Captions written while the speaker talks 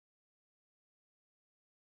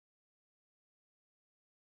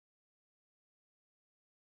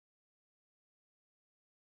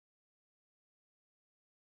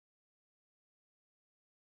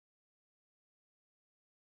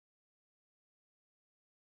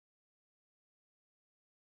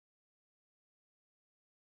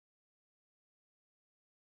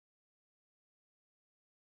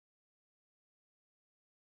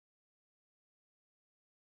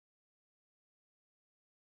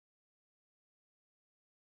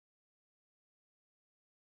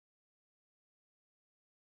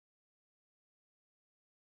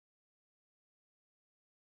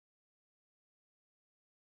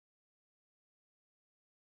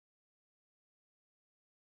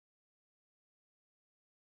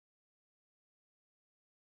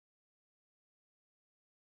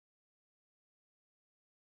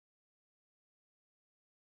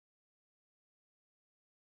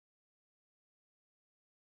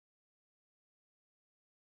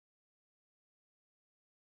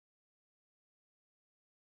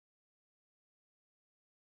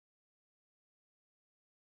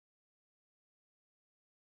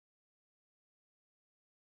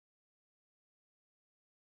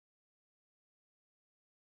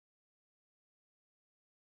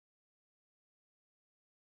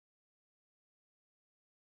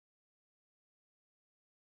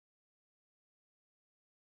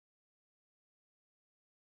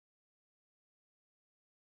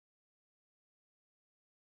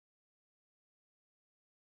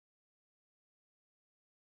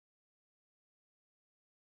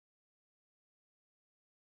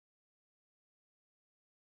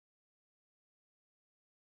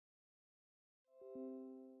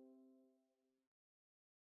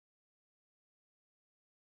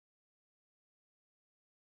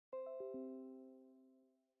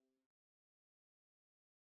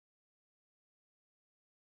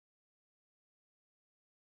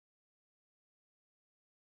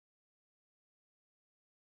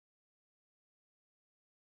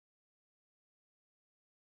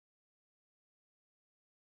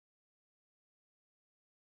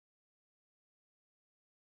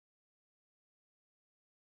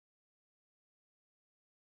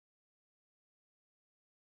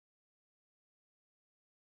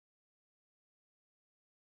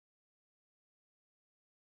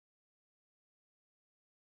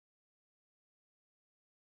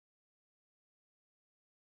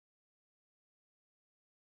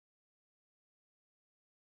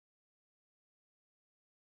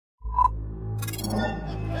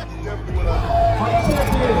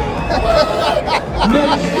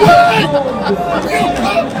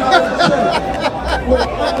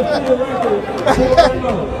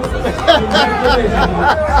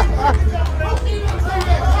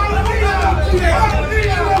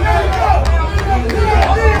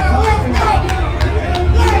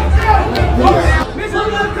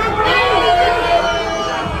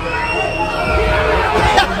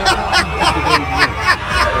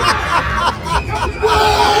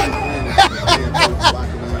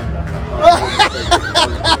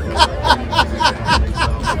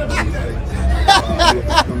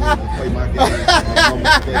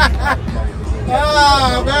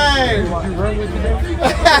Oh, man.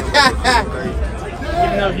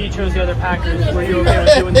 Even though he chose the other Packers, were you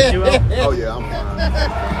okay with doing the duo? Oh, yeah, I'm fine.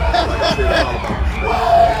 Like I said,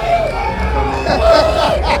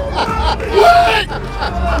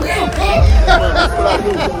 that's what I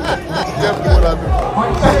do. That's definitely what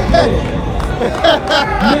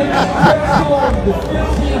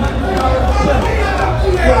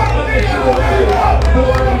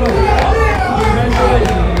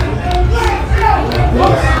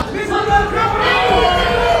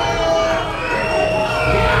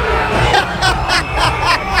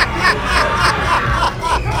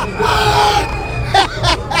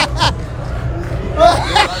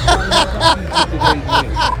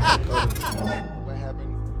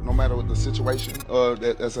no matter what the situation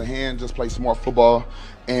that's a hand, just play smart football,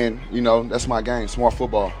 and you know that's my game, smart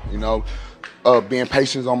football. You know, being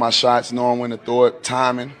patient on my shots, knowing when to throw it,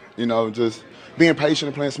 timing. You know, just being patient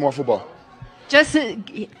and playing smart football. Just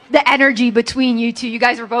the energy between you two. You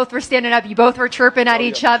guys were standing up. You both were chirping at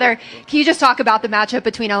each other. Can you just talk about the matchup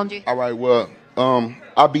between LMG? All right. Well,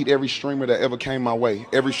 I beat every streamer that ever came my way.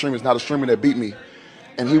 Every streamer is not a streamer that beat me,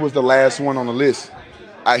 and he was the last one on the list.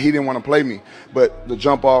 He didn't want to play me, but the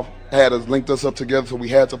jump off had us linked us up together, so we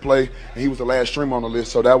had to play. And he was the last streamer on the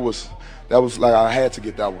list, so that was like I had to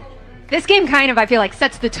get that one. This game kind of, I feel like,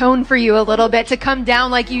 sets the tone for you a little bit to come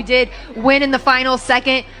down like you did, win in the final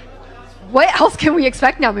second. What else can we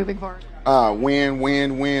expect now moving forward? Win,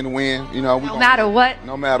 win, win, win. You know, no matter what.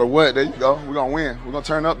 No matter what. There you go. We're gonna win. We're gonna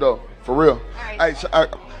turn up though, for real. All right. Hey, I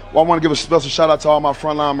want to give a special shout out to all my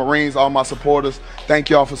frontline Marines, all my supporters. Thank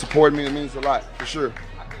y'all for supporting me. It means a lot, for sure.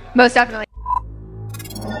 Most definitely.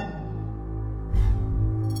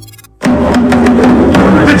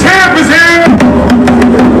 The champ is here!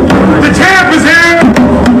 The champ is here!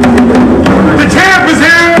 The champ is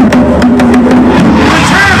here! The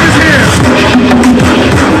champ is here!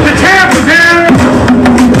 The champ is here!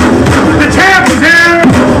 The champ is here!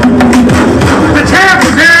 The champ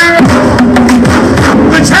is here!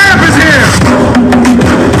 The champ is here!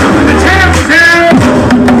 The champ is here!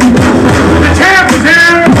 The champ is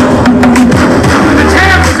here!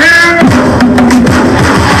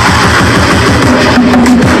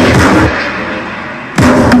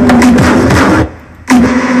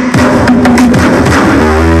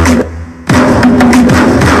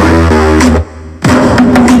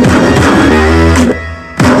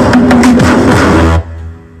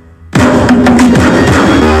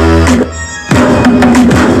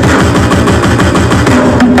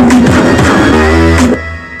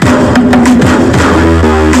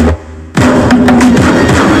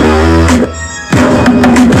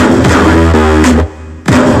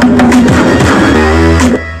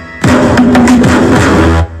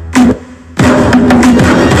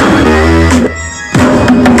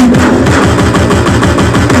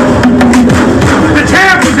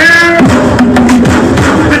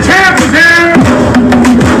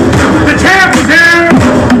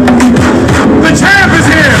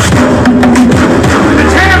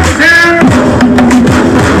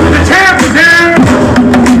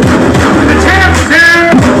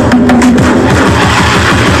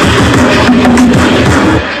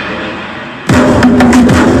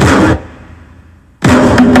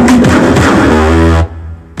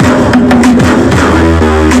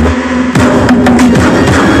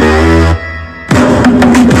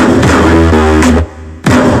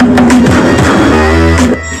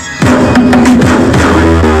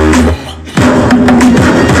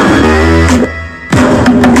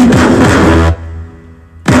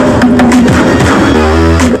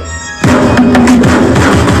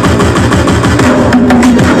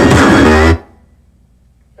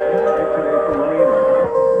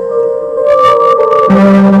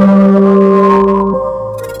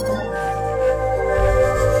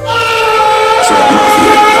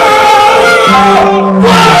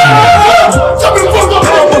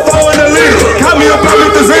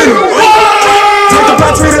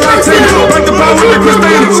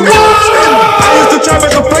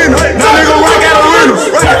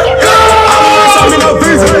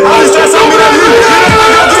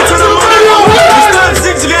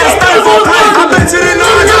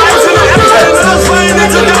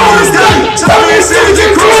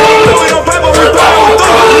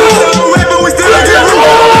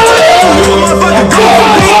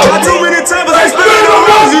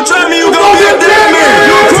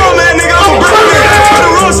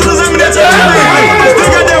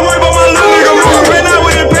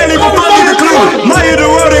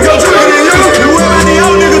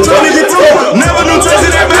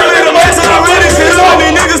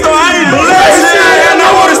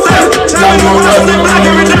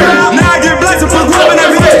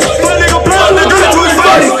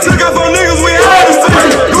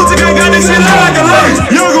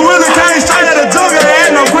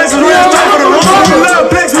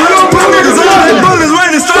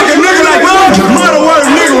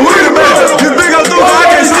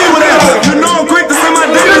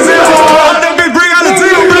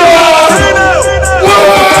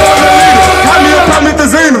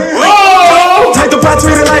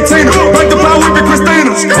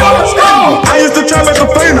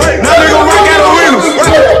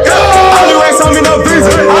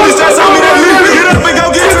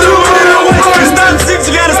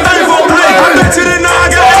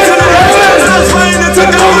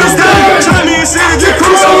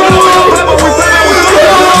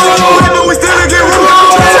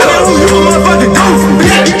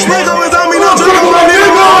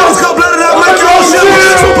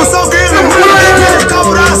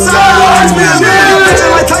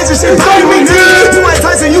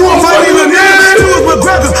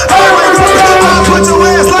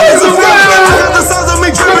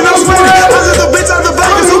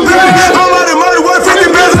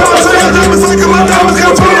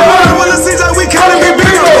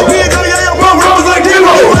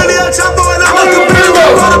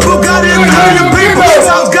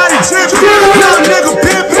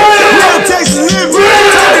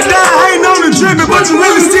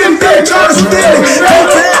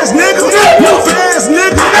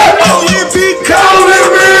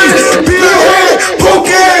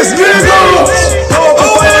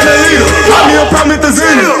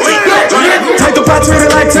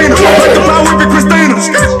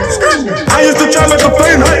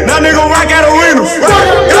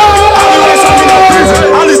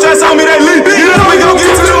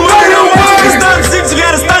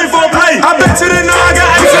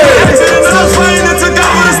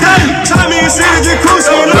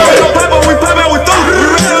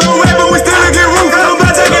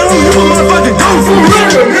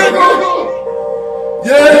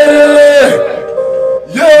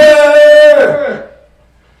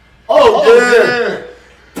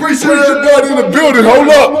 minute, hold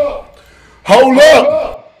up. Hold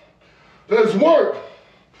up. Let's work.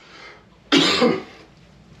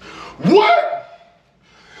 What?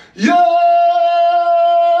 Yeah!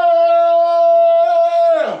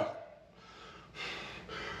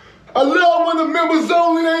 I love when the members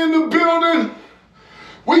only they in the building.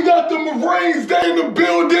 We got the Marines, they in the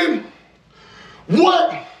building.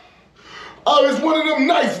 What? Oh, it's one of them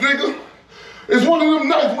nights, nigga. It's one of them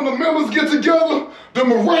nights when the members get together, the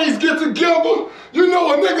Marines get together. You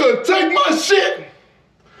know a nigga take my shit,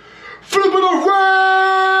 flip it around,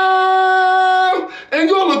 and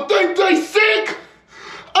y'all think they sick.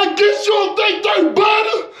 I guess y'all think they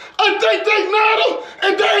better. I think they nada,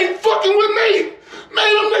 and they ain't fucking with me.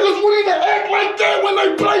 Man, them niggas wouldn't even act like that when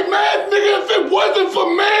they play Madden, nigga, if it wasn't for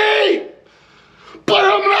me. But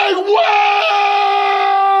I'm like, wow.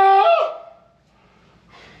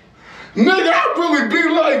 Nigga, I really be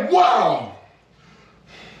like, wow.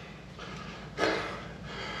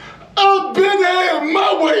 I've been there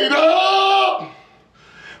my way up.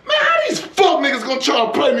 Man, how these fuck niggas gonna try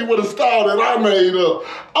to play me with a style that I made up?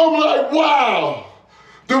 I'm like, wow.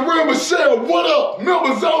 The Real Michelle, what up?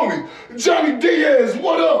 Members only. Johnny Diaz,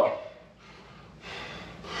 what up?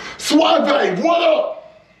 Suave, what up?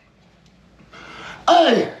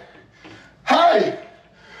 Hey, I'm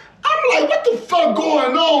like, what the fuck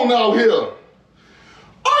going on out here?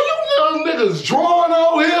 Are you little niggas drawing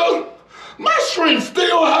out here? My stream's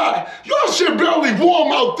still high. Y'all shit barely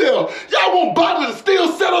warm out there. Y'all won't bother to still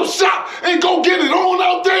set up shop and go get it on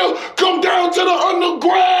out there? Come down to the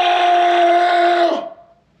underground.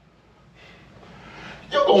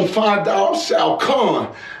 You're gonna find out Shao Kahn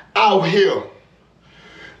out here.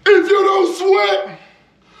 If you don't sweat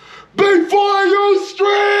before you stream,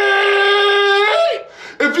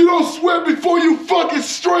 if you don't sweat before you fucking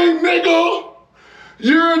stream, nigga,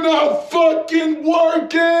 you're not fucking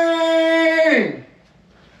working.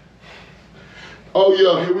 Oh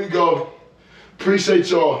yeah, here we go. Appreciate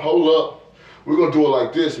y'all. Hold up. We're gonna do it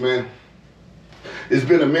like this, man. It's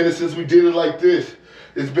been a minute since we did it like this.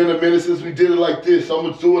 It's been a minute since we did it like this. I'm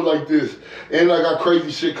gonna do it like this. And I got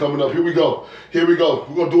crazy shit coming up. Here we go. Here we go.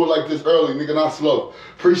 We're gonna do it like this early, nigga, not slow.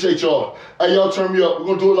 Appreciate y'all. Hey, y'all turn me up. We're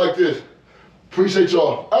gonna do it like this. Appreciate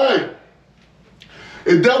y'all. Hey,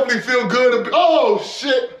 it definitely feel good to be, oh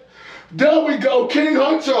shit. There we go, King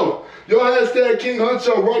Huncho. Yo, hashtag King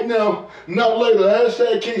Huncho right now, not later.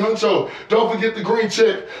 Hashtag King Huncho. Don't forget the green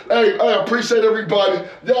check. Hey, I appreciate everybody.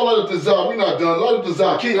 Y'all light up the Zah. We not done. Light up the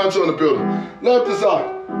Zah. King Huncho in the building. Light up the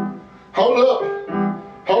Zah. Hold up.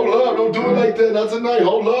 Hold up. Don't do it like that. Not tonight.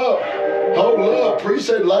 Hold up. Hold up.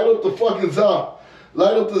 Appreciate it. Light up the fucking Zah.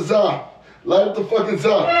 Light up the Zah. Light up the fucking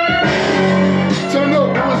Zah. Turn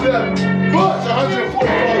up. Who was that? Bunch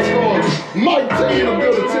 145 stars. Mike T in the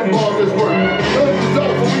building. 10 ball this work. Light up the Zah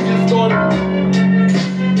before we get started.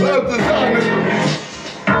 Light up the Zah, nigga.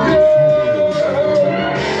 Yeah.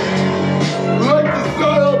 Light the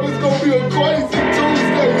Zah up. It's gonna be a crazy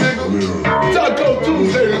Tuesday, nigga. Taco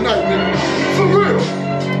Tuesday tonight, nigga. For real.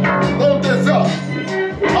 Light up that Zah.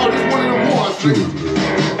 Oh, this one of them ones, nigga.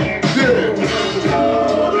 Yeah.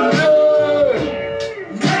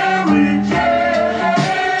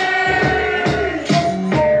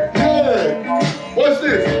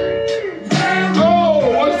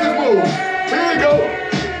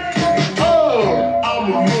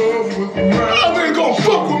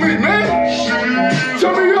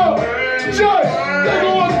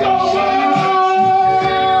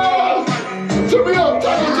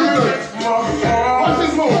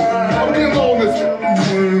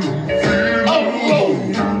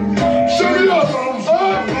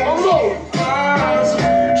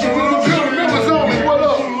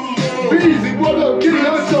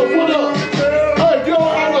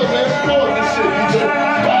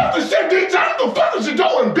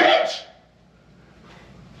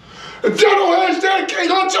 If y'all don't hashtag King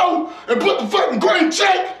Huncho and put the fucking green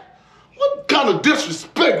check, what kind of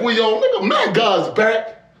disrespect we on? Nigga, man, God's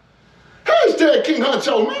back. Hashtag King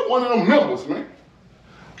Huncho, man, one of them members, man.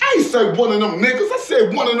 I ain't say one of them niggas, I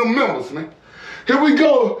said one of them members, man. Here we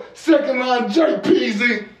go, second line J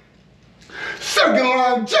Peasy. Second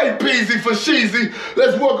line J Peasy for Sheezy.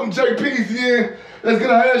 Let's welcome J Peasy in. Let's get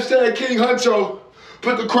a hashtag King Huncho.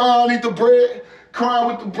 Put the crown, eat the bread. Crown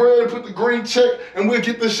with the bread, put the green check, and we'll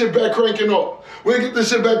get this shit back cranking up. We'll get this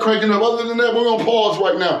shit back cranking up. Other than that, we're gonna pause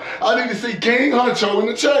right now. I need to see King Huncho in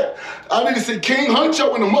the chat. I need to see King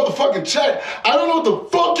Huncho in the motherfucking chat. I don't know what the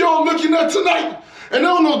fuck y'all looking at tonight. And I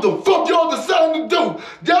don't know what the fuck y'all deciding to do.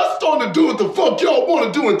 Y'all starting to do what the fuck y'all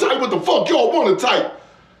want to do and type what the fuck y'all want to type.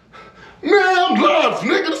 Man, I'm live,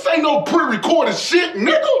 nigga. This ain't no pre-recorded shit,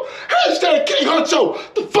 nigga. Hashtag King Huncho.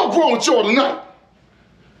 The fuck wrong with y'all tonight?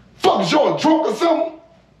 Fuck, y'all drunk or something?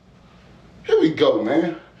 Here we go,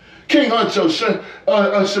 man. King Huncho,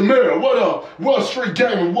 Shamir, what up? Wall Street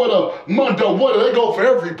Gaming, what up? Mundo, what up? They go for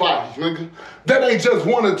everybody, nigga. That ain't just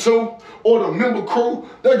one or two or the member crew.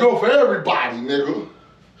 They go for everybody, nigga.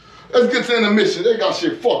 Let's get to intermission. They got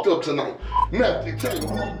shit fucked up tonight. Matthew Taylor,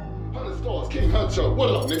 100 stars, King Huncho,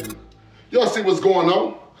 what up, nigga? Y'all see what's going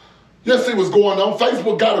on? Y'all see what's going on?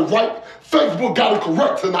 Facebook got it right. Facebook got it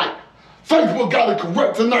correct tonight. Facebook got it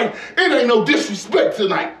correct tonight. It ain't no disrespect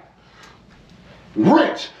tonight.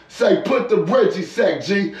 Rich, say put the Reggie sack,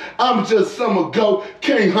 G. I'm just summer go.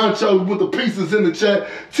 King Huncho with the pieces in the chat.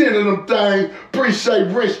 10 of them things.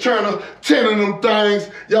 Appreciate Rich Turner. 10 of them things.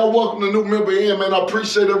 Y'all welcome the new member in, man. I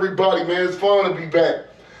appreciate everybody, man. It's fun to be back.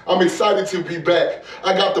 I'm excited to be back.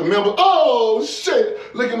 I got the member. Oh, shit.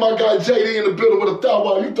 Look at my guy JD in the building with a thought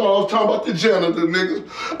while you thought I was talking about the janitor, nigga.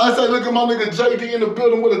 I said, look at my nigga JD in the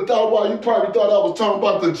building with a thought while you probably thought I was talking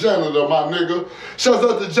about the janitor, my nigga. Shouts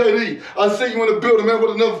out to JD. I see you in the building, man,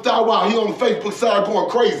 with another thought while he on the Facebook side going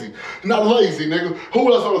crazy. Not lazy, nigga.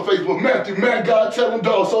 Who else on the Facebook? Matthew, Mad God, tell him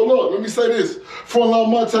dog. So look, let me say this. Frontline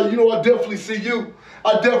Monte, you know I definitely see you.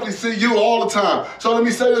 I definitely see you all the time. So let me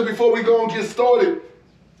say this before we go and get started.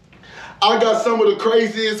 I got some of the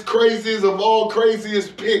craziest of all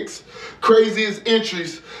craziest picks, craziest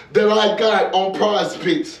entries that I got on Prize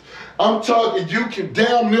Picks. I'm talking, you can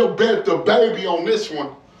damn near bet the baby on this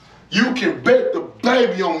one. You can bet the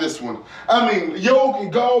baby on this one. I mean, yo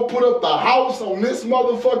can go put up the house on this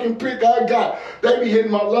motherfucking pick I got. They be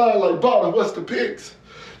hitting my line like, Bobby, what's the picks?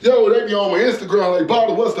 Yo, they be on my Instagram like,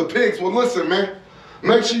 Bobby, what's the picks? Well, listen, man,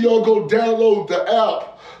 make sure y'all go download the app.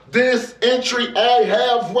 This entry I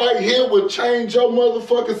have right here will change your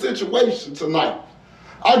motherfucking situation tonight.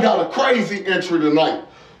 I got a crazy entry tonight.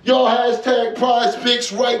 Y'all hashtag Prize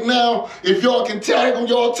Picks right now. If y'all can tag them,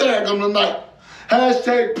 y'all tag them tonight.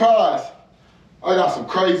 Hashtag Prize. I got some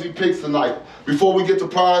crazy picks tonight. Before we get to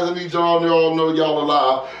Prize, I need y'all know y'all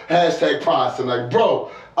alive. Hashtag Prize tonight.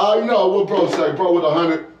 Bro, I know what bro say. Bro with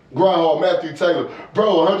 100. Groundhog Matthew Taylor,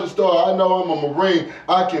 bro, 100 star. I know I'm a Marine.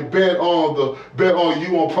 I can bet on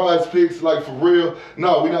you on Prize Picks, like for real.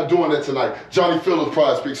 No, we're not doing that tonight. Johnny Phillips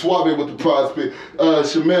Prize Picks, Suave with the Prize Pick.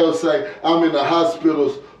 Shamel say I'm in the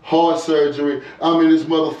hospital's heart surgery. I'm in this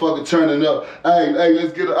motherfucker turning up. Hey,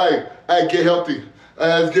 let's get get healthy.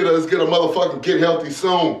 Let's get a motherfucking get healthy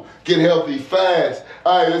soon. Get healthy fast.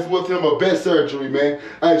 All right, let's wish him a best surgery, man.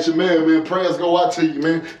 Hey, Shamel, man, prayers go out to you,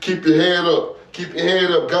 man. Keep your head up. Keep your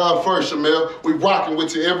head up, God first, Shamel. We rocking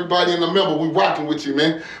with you. Everybody in the member, we rocking with you,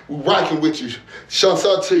 man. We rocking with you. Shouts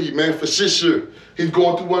out to you, man, for sure. He's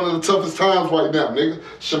going through one of the toughest times right now, nigga.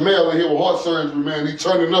 Shamel in here with heart surgery, man. He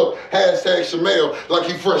turning up. Hashtag Shamel like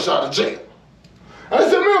he fresh out of jail. I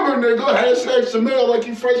said, remember, nigga, hashtag Shamel like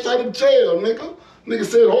he fresh out of jail, nigga. Nigga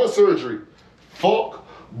said heart surgery. Fuck.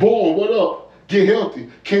 Boom, what up? Get healthy.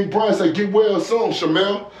 King Brian said, get well soon,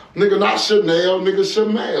 Shamel. Nigga, not Chanel, nigga,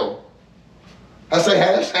 Shamel. I say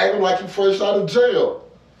hashtag him like he fresh out of jail.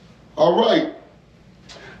 All right.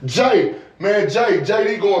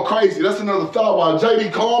 JD going crazy. That's another thought while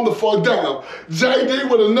JD calm the fuck down. JD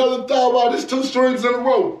with another thought while this 2 streams in a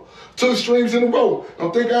row. 2 streams in a row.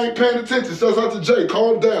 Don't think I ain't paying attention. Shouts out to Jay.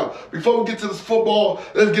 Calm down. Before we get to this football,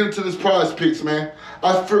 let's get into this Prize Picks, man.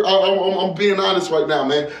 I'm being honest right now,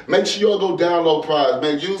 man. Make sure y'all go download Prize,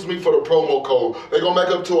 man. Use me for the promo code. They're going to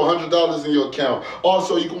make up to $100 in your account.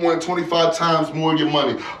 Also, you can win 25 times more of your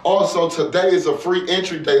money. Also, today is a free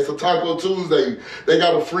entry day. It's a Taco Tuesday. They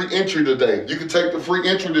got a free entry today. You can take the free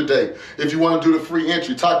entry today if you want to do the free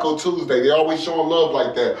entry. Taco Tuesday. They always showing love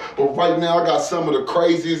like that. But right now, I got some of the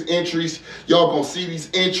craziest entries. Y'all going to see these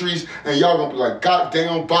entries, and y'all going to be like,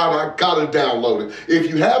 goddamn, bot, I got to download it. If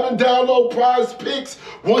you haven't downloaded Prize Picks,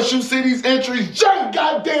 once you see these entries, Jay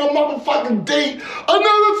goddamn motherfucking D,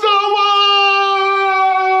 another thought.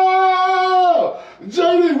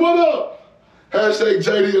 JD, what up? Hashtag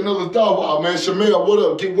JD, another thought. Wow, man. Shamel, what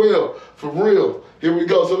up? Get well. For real. Here we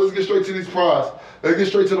go. So let's get straight to these prize. Let's get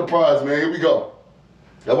straight to the prize, man. Here we go.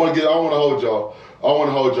 I don't want to hold y'all.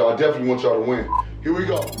 I definitely want y'all to win. Here we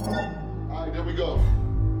go. All right, there we go.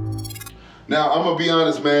 Now, I'm going to be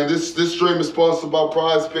honest, man. This stream is sponsored by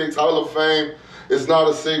Prize Picks, Hall of Fame. It's not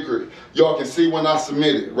a secret. Y'all can see when I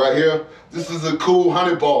submit it. Right here, this is a cool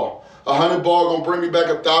 100 ball. A 100 ball gonna bring me back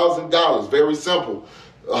 $1,000. Very simple.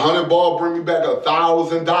 A 100 ball bring me back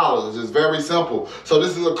 $1,000. It's very simple. So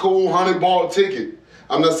this is a cool 100 ball ticket.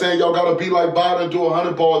 I'm not saying y'all gotta be like Biden and do a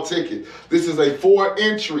 100 ball ticket. This is a 4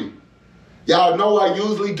 entry. Y'all know I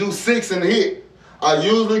usually do 6 and hit. I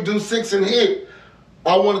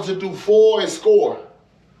wanted to do 4 and score.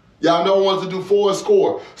 Y'all know wants to do 4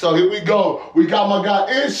 score. So here we go. We got my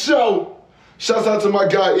guy Show. Shouts out to my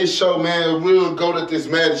guy Show, man. Real goat at this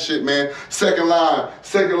Madden shit, man. Second line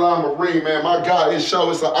Marine, man. My guy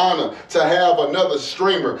Show. It's an honor to have another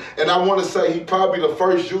streamer. And I want to say he probably the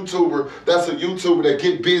first YouTuber that's a YouTuber that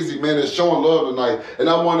get busy, man, that's showing love tonight. And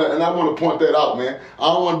I want to point that out, man.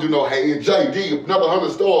 I don't want to do no hate. And JD, another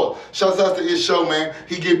 100 stars. Shouts out to Show, man.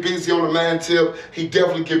 He get busy on the man tip. He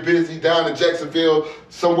definitely get busy down in Jacksonville,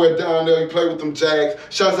 somewhere down there. He play with them Jags.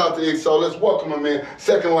 Shouts out to So let's welcome him, man.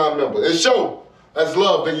 Second line member. Show. That's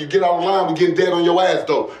love, man. You get out of line, we getting dead on your ass,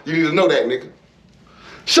 though. You need to know that, nigga.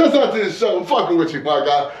 Shouts out to Show. I'm fucking with you, my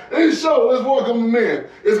guy. Show, let's welcome him in.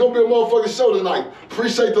 It's going to be a motherfucking show tonight.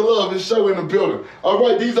 Appreciate the love. Show in the building. All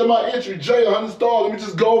right, these are my entry. Jay, 100 stars. Let me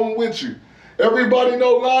just go on with you. Everybody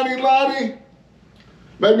know Lonnie?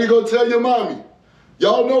 Make me go tell your mommy.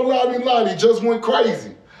 Y'all know Lonnie just went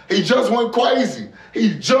crazy. He just went crazy.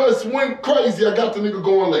 I got the nigga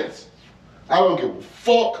going less. I don't give a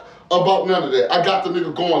fuck about none of that. I got the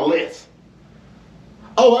nigga going less.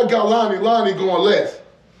 Oh, I got Lonnie going less.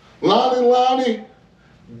 Lonnie,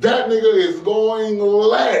 that nigga is going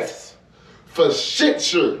less. For shit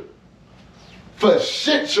sure,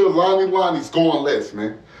 Lonnie's going less,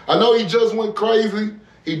 man. I know he just went crazy.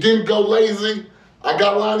 He didn't go lazy. I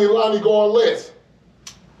got Lonnie going less.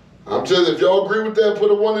 I'm just, if y'all agree with that, put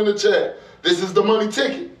a 1 in the chat. This is the money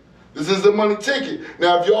ticket.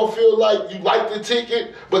 Now, if y'all feel like you like the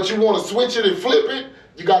ticket, but you want to switch it and flip it,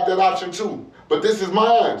 you got that option too. But this is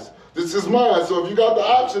mine. So if you got the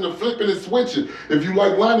option to flip it and switch it, if you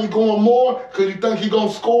like Lonnie going more because you think he going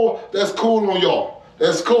to score, that's cool on y'all.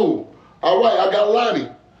 That's cool. All right, I got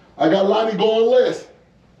Lonnie going less.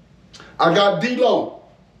 I got D-Lo.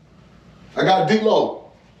 D-Lo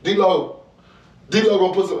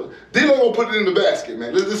gonna put it in the basket,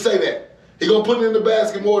 man. Let's just say that. He gonna put it in the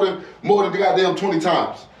basket more than the goddamn 20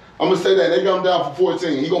 times. I'm gonna say that. They got him down for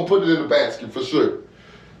 14. He gonna put it in the basket for sure.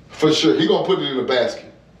 He gonna put it in the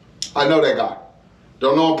basket. I know that guy.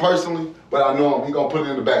 Don't know him personally, but I know him. He gonna put it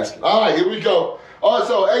in the basket. All right, here we go.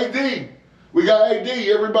 Also, AD. We got AD.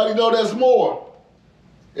 Everybody know that's more.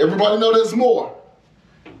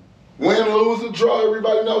 Win, lose, or draw,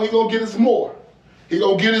 everybody know he gonna get his more. And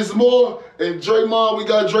Draymond, we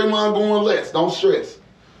got Draymond going less. Don't stress.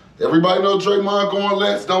 Everybody know Draymond going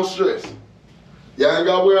less. Don't stress. Y'all ain't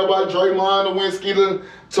got to worry about Draymond Nowinski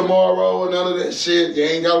tomorrow or none of that shit. You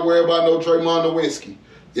ain't got to worry about no Draymond Nowinski.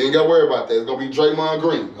 You ain't got to worry about that. It's going to be Draymond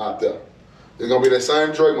Green out there. It's going to be that same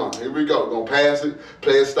Draymond. Here we go. Going to pass it,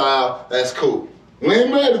 play his style. That's cool. We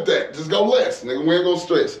ain't mad at that. Just go less, nigga. We ain't going to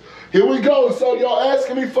stress. Here we go. So y'all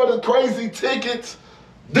asking me for the crazy tickets.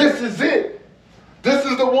 This is it. This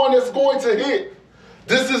is the one that's going to hit.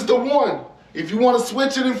 This is the one. If you want to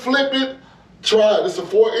switch it and flip it, try it. It's a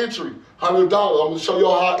 4 entry, $100. I'm going to show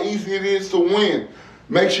y'all how easy it is to win.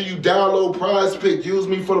 Make sure you download Prize Pick. Use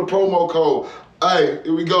me for the promo code. Hey,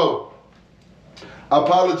 here we go. I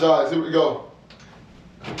apologize. Here we go.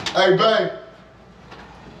 Hey, bang.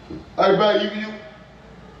 You.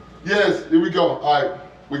 Yes, here we go. All right,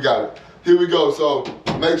 we got it. Here we go. So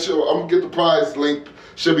make sure, I'm going to get the prize link.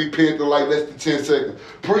 Should be pinned in like less than 10 seconds.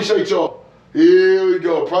 Appreciate y'all. Here we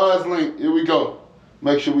go. Prize link. Here we go.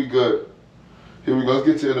 Make sure we good. Here we go. Let's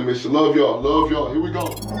get to intermission. Love y'all. Here we go.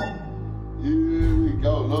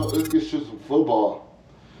 Let's get to some football.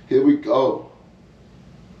 Here we go.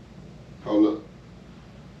 Hold up.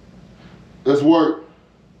 Let's work.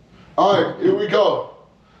 All right, here we go.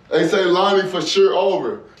 They say Lonnie for sure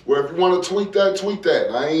over. Well, if you want to tweak that.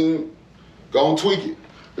 I ain't gonna tweak it.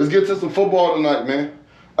 Let's get to some football tonight, man.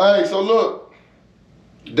 All right, so look.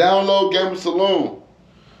 Download Gamer Saloon.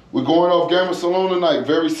 We're going off Gamer Saloon tonight.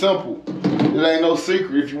 Very simple. It ain't no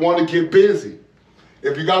secret. If you want to get busy,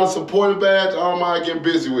 if you got a supporting badge, I don't mind getting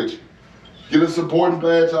busy with you. Get a supporting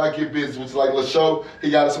badge, I get busy with you. Like LaShow, he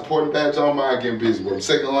got a supporting badge, I don't mind getting busy with him.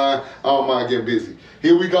 Second line, I don't mind getting busy.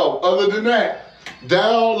 Here we go. Other than that,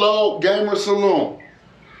 download Gamer Saloon.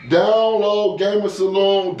 Download Gamer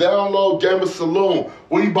Saloon. Download Gamer Saloon.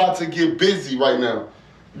 We about to get busy right now.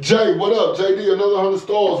 Jay, what up? JD, another 100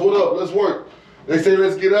 stars. What up? Let's work. They say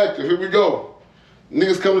let's get active. Here we go.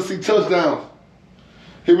 Niggas come to see touchdowns.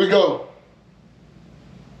 Here we go.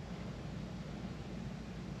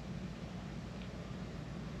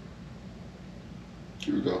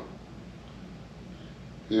 Here we go.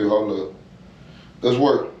 Here, hold up. Let's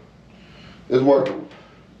work. Let's work.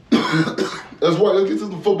 Let's work. Let's get to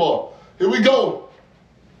the football. Here we go.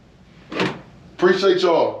 Appreciate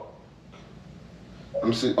y'all. Let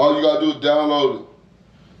me see. All you gotta do is download it.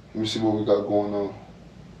 Let me see what we got going on.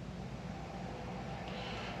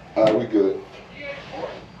 All right, we good.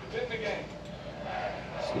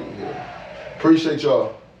 Appreciate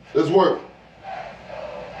y'all. Let's work.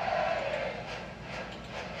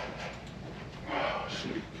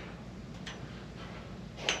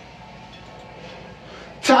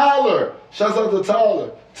 Tyler. Shouts out to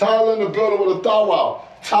Tyler. Tyler in the building with a thou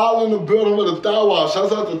out. Tyler in the building with a thou out.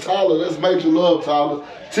 Shouts out to Tyler. That's major love, Tyler.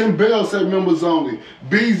 Tim Bell said members only.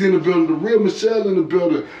 B's in the building. The real Michelle in the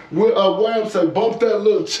building. Wham said bump that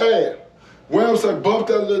little Chad. Wham said bump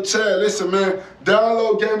that little Chad. Listen, man.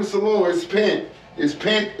 Download Gaming Saloon. It's pinned. It's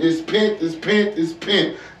pinned. It's pinned. It's pinned. It's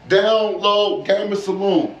pinned. Download Gaming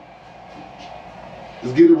Saloon.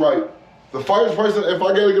 Let's get it right. The first person, if I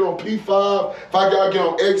gotta get on P5, if I gotta get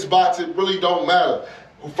on Xbox, it really don't matter.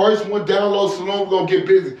 First one, download Saloon, we're gonna get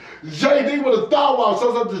busy. JD with a thou out.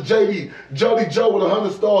 Shouts out to JD. Jody Joe with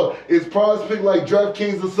 100 stars. It's prize pick like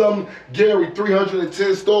DraftKings or something. Gary,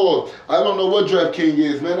 310 stars. I don't know what DraftKings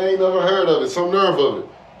is, man. I ain't never heard of it. Some nerve of it.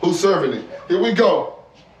 Who's serving it? Here we go.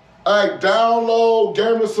 All right, download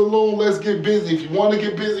Gamer Saloon. Let's get busy. If you want to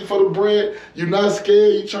get busy for the bread, you're not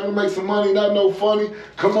scared, you're trying to make some money, not no funny,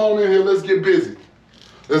 come on in here, let's get busy.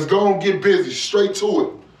 Let's go and get busy. Straight to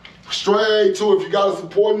it. Straight to it. If you got a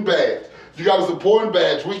supporting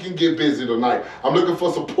badge, we can get busy tonight. I'm looking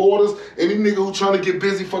for supporters. Any nigga who trying to get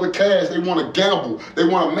busy for the cash, they want to gamble. They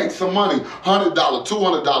want to make some money. $100,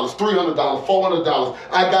 $200, $300, $400.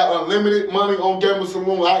 I got unlimited money on Gamer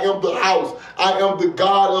Saloon. I am the house. I am the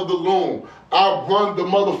god of the loom. I run the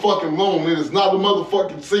motherfucking loom. It is not a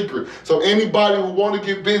motherfucking secret. So anybody who want to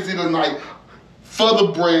get busy tonight for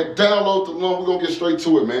the bread, download the loom. We're going to get straight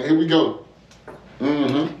to it, man. Here we go.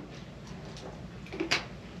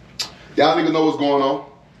 Y'all niggas know what's going on.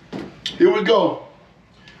 Here we go.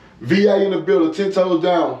 VA in the building, 10 toes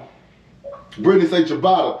down. Brittany say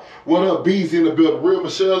Ciabatta. What up? B's in the building. Real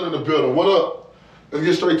Michelle in the building. What up? Let's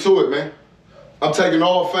get straight to it, man. I'm taking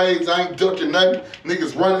all fades. I ain't ducking nothing.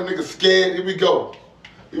 Niggas running, niggas scared. Here we go.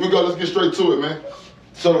 Here we go. Let's get straight to it, man.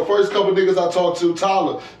 So the first couple niggas I talked to,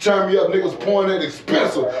 Tyler, turn me up, niggas pointing at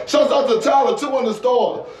expensive. Shouts out to Tyler, 200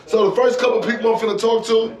 stars. So the first couple people I'm finna talk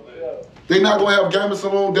to, they not gonna have Gamer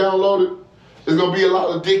Saloon downloaded. There's gonna be a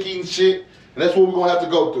lot of dick eating shit, and that's what we're gonna have to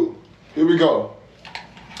go through. Here we go.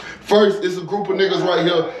 First, it's a group of niggas right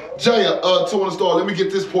here. Jaya, 200 stars. Let me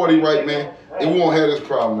get this party right, man. And we won't have this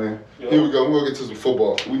problem, man. Here we go. We're gonna get to some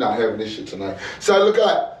football. We not having this shit tonight. So look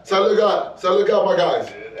out. So look out. So look out, my guys.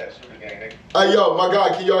 Hey, yo, my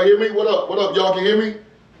guy, can y'all hear me? What up? What up? Y'all can hear me?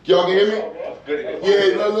 Y'all can hear me?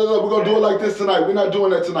 Yeah, no. We're gonna do it like this tonight. We're not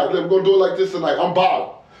doing that tonight. We're gonna do it like this tonight. I'm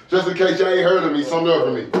Bob. Just in case y'all ain't heard of me, some nerve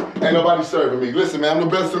of me. Ain't nobody serving me. Listen, man, I'm the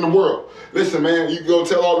best in the world. Listen, man, you go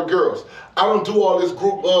tell all the girls. I don't do all this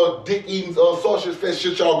group dick eating sausage fest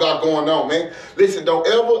shit y'all got going on, man. Listen, don't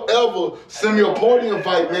ever send me a party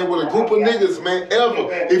invite, man, with a group of niggas, man, ever.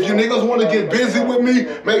 If you niggas want to get busy with me,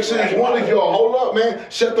 make sure it's one of y'all. Hold up, man.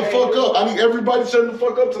 Shut the fuck up. I need everybody shutting the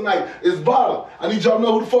fuck up tonight. It's Bottom. I need y'all to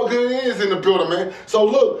know who the fuck it is in the building, man. So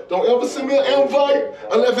look, don't ever send me an invite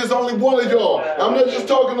unless it's only one of y'all. I'm not just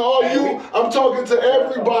talking to all you. I'm talking to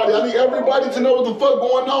everybody. I need everybody to know what the fuck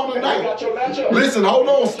going on tonight. Listen, hold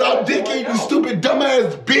on. Stop dick eating, you stupid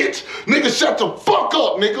dumbass bitch. Nigga, shut the fuck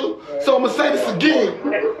up, nigga. So I'm gonna say this again.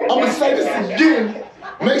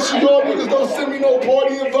 Make sure y'all niggas don't send me no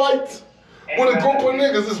party invites with a group of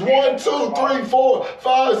niggas. It's 1, 2, 3, 4,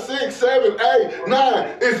 5, 6, 7, 8,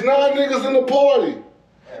 9. It's 9 niggas in the party.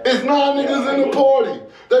 It's 9 niggas in the party.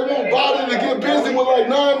 They won't bother to get busy with like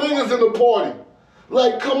 9 niggas in the party.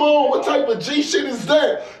 Like, come on, what type of G shit is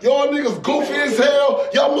that? Y'all niggas goofy as hell.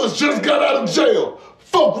 Y'all must just got out of jail.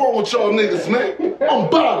 Fuck wrong with y'all niggas, man. I'm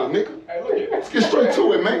Bottom, nigga. Let's get straight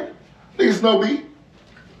to it, man. Niggas know me.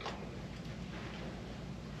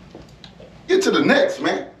 Get to the next,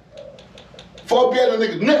 man. Before I be at a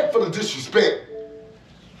nigga neck for the disrespect.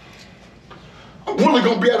 I'm really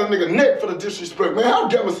gonna be at a nigga neck for the disrespect, man. I'll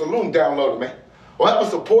get my saloon downloaded, man. Or have a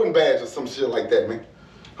supporting badge or some shit like that, man.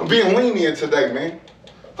 I'm being lenient today, man.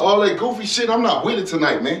 All that goofy shit, I'm not with it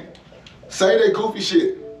tonight, man. Say that goofy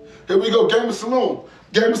shit. Here we go, Gamer Saloon.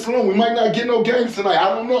 Gamer Saloon, we might not get no games tonight, I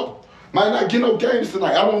don't know. Might not get no games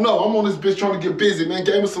tonight, I don't know. I'm on this bitch trying to get busy, man.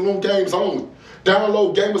 Gamer Saloon games only.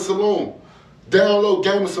 Download Gamer Saloon. Download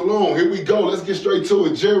Gamer Saloon. Here we go, let's get straight to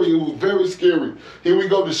it. Jerry, it was very scary. Here we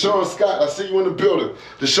go, Deshaun Scott, I see you in the building.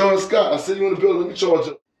 Deshaun Scott, I see you in the building. Let me charge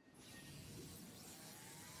you.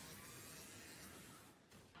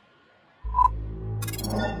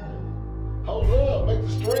 Hold up, make the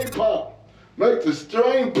stream pop. Make the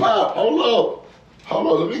stream pop. Hold up. Hold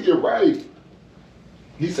on, let me get right.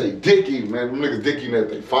 He say dick eating, man. Them niggas dick eating at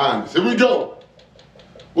they finest. Here we go.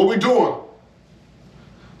 What we doing?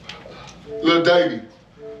 Lil Davy.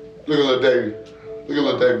 Look at Lil Davy. Look at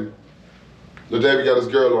Lil Davy. Lil Davy got his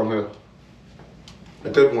girl on here. I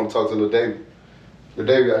definitely want to talk to Lil Davy. Lil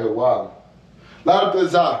Davy out here wild. Line up the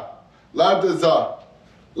Zah. Line up the Zah.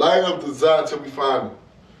 Line up the Zah until we find him.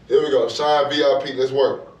 Here we go. Shine VIP. Let's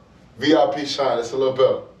work. VIP Shine. That's a little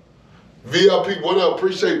better. VIP, what up?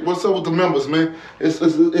 Appreciate it. What's up with the members, man? It's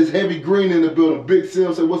Heavy Green in the building. Big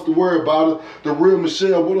Sim say, what's the word about it? The Real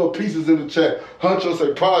Michelle, what up? Pieces in the chat. Huncho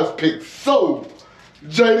say, prize pick. So,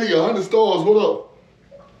 JD, 100 stars, what up?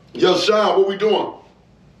 Yo, Shine, what we doing?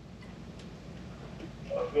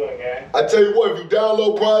 What's good, gang? I tell you what, if you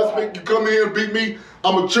download prize pick, you come in here and beat me,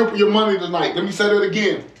 I'm going to triple your money tonight. Let me say that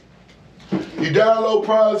again. You download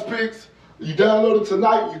prize picks, you download it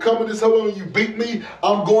tonight, you come in this hole and you beat me,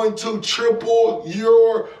 I'm going to triple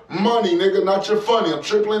your money, nigga, not your funny. I'm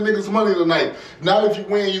tripling niggas' money tonight. Now if you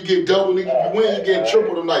win, you get double, nigga. If you win, you get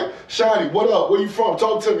triple tonight. Shiny, what up? Where you from?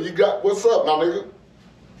 Talk to me. You got, what's up, my nigga?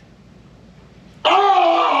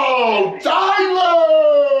 Oh, Tyler!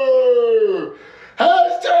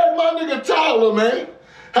 Hashtag my nigga Tyler, man.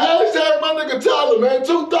 Hashtag my nigga Tyler, man.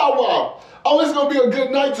 2,000. Oh, it's gonna be a good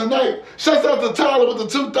night tonight. Shouts out to Tyler with the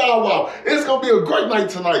 2,000. It's gonna be a great night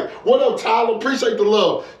tonight. What up, Tyler? Appreciate the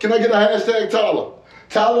love. Can I get a hashtag Tyler?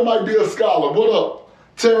 Tyler might be a scholar. What up?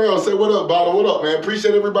 Terrell say what up, Bottle? What up, man?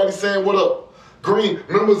 Appreciate everybody saying what up. Green,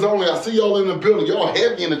 members only. I see y'all in the building. Y'all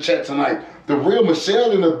heavy in the chat tonight. The Real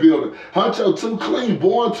Michelle in the building. Huncho Too Clean,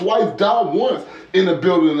 born twice, died once in the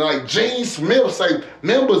building tonight. Gene Smith say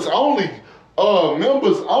members only.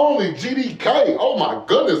 Members only, GDK. Oh my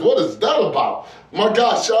goodness, what is that about? My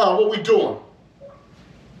God, Shine, what we doing?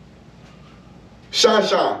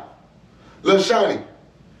 Shine. Lil Shiny,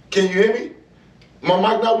 can you hear me? My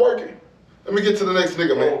mic not working? Let me get to the next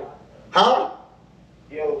nigga, man. Huh?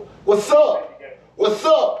 Yo. What's up? What's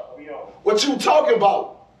up? What you talking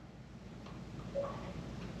about?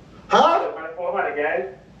 Huh? 400,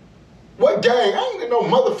 gang. What gang? I ain't in no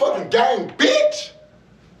motherfucking gang, bitch.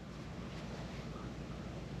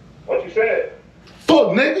 What you said?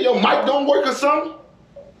 Fuck, nigga, your mic don't work or something?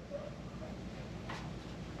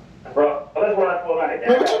 Bro, let's run 400, gang.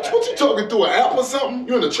 Man, what you talking through, an app or something?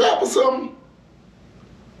 You in the trap or something?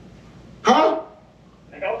 Huh?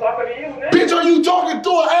 Nigga, I'm talking to you, nigga. Bitch, are you talking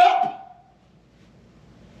through an app?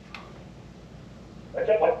 But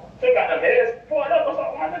you got them heads pulled up or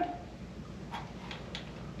something, my nigga.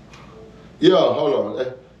 Yo, hold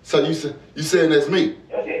on. So you saying that's me?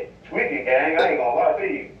 Your shit tweaking, gang. I ain't gonna lie to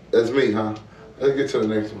you. That's me, huh? Let's get to the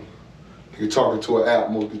next one. You're talking to an app,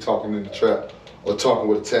 mostly talking in the trap, or talking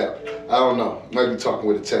with a tap. I don't know. Maybe talking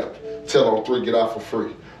with a tap. Tell on 3, get out for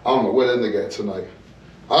free. I don't know where that nigga at tonight.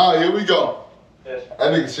 All right, here we go. Yes.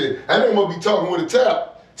 That nigga must be talking with a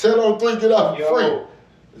tap. Tell on 3, get out for free.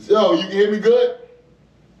 Yo, you can hear me good?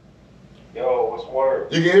 Yo, what's the word?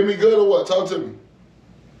 You can hear me good or what? Talk to me.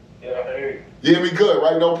 Yeah, I hear you. You hear me good,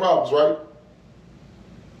 right? No problems, right?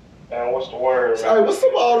 Man, what's the word? Hey, what's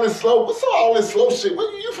up all this slow? What's up all this slow shit? Where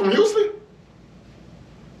you from, Houston?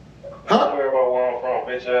 Huh? Don't worry about where I'm from,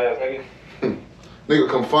 bitch ass nigga. Nigga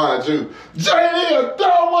come find you. JD, a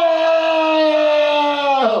throw!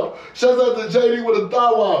 Shouts out to JD with a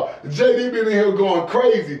throw. JD been in here going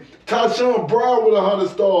crazy. Tashawn Brown with 100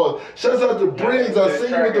 stars. Shouts out to Briggs. I see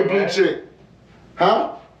you with the blue chick.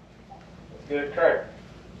 Huh? Good crack.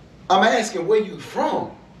 I'm asking where you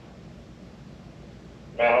from.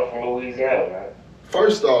 Man, I'm from Louisiana, man.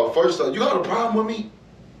 First off, you got a problem with me?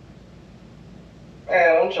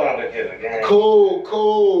 Man, I'm trying to get a game. Cool.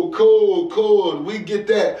 We get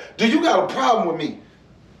that. Do you got a problem with me?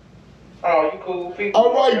 Oh, you cool people.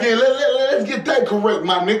 All right, then, let's get that correct,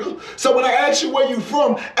 my nigga. So when I ask you where you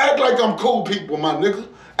from, act like I'm cool people, my nigga.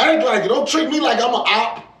 Act like it. Don't treat me like I'm an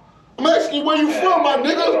op. I'm asking you where you from, my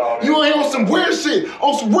nigga. You ain't on some weird shit,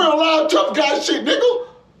 on some real live tough guy shit, nigga.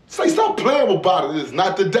 Say, stop playing about it. It's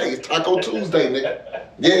not the day. It's Taco Tuesday, nigga.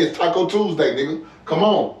 Yeah, it's Taco Tuesday, nigga. Come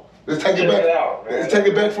on. Let's take it back. Let's take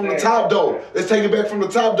it back from the top, though. Let's take it back from the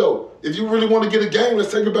top, though. If you really want to get a game,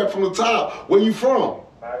 let's take it back from the top. Where you from?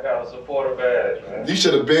 I got a supporter badge, man. You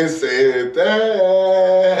should have been said that.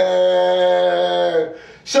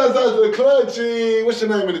 Shouts out to the Clutchy. What's your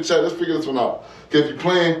name in the chat? Let's figure this one out. Because if you're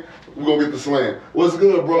playing, we're going to get the slam. What's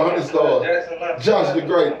good, bro? 100 stars. Josh the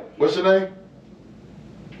Great. What's your name?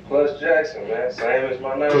 Clutch Jackson, man. Same as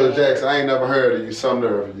my name. Clutch Jackson. I ain't never heard of you. Some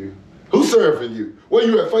nerve of you. Who's serving you? Where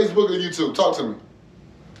you at? Facebook or YouTube? Talk to me.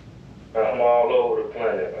 I'm all over the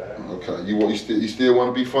planet, man. Okay. You still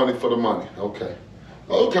want to be funny for the money. Okay.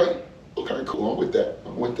 Okay, cool. I'm with that.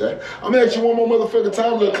 I'm gonna ask you one more motherfucking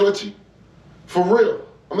time, little Clutchy. For real.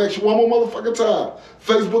 I'm gonna ask you one more motherfucking time.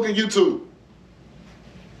 Facebook and YouTube.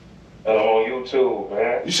 I'm on YouTube,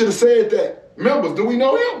 man. You should have said that. Members, do we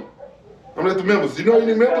know him? I'm at the members. You know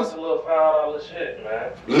any members? That's a little $5 shit,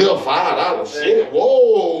 man. Little $5 shit.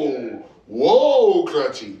 Whoa. Whoa,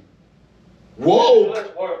 Clutchy. Whoa.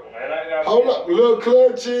 Let's work, man. I got Hold up, little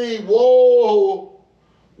Clutchy. Whoa.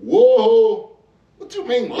 Whoa. What you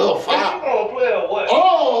mean, little You $5? gonna play or what?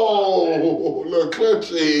 Oh, little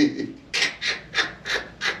Clutchy.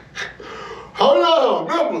 Hold on,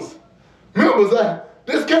 members. Members,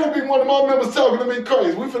 this can't be one of my members talking to me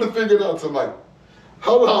crazy. We finna figure it out tonight.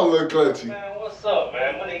 Hold on, little Clutchy. Man, what's up,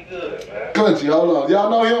 man? Money good, man. Clutchy, hold on. Y'all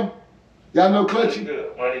know him? Y'all know Money Clutchy?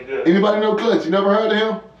 good, money good. Anybody know Clutchy? Never heard of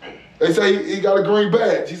him? They say he got a green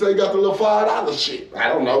badge. He say he got the little $5 shit. I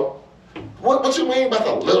don't know. What you mean about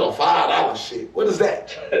the little $5 shit? What is that?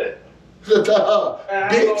 To her,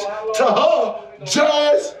 bitch. To her,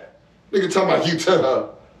 Jazz. Nigga talking about you to her.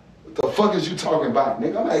 What the fuck is you talking about,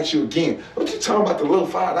 nigga? I'm gonna ask you again. What you talking about the little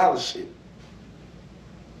 $5 shit?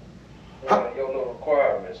 Man, your little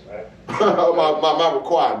requirements, man. my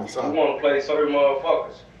requirements, You huh? wanna play certain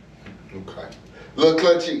motherfuckers. Okay. Little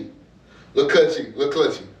Clutchy. Little Clutchy. Little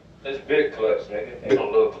Clutchy. It's big clutch, nigga. Ain't no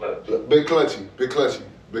little clutch. Big Clutchy. Big Clutchy.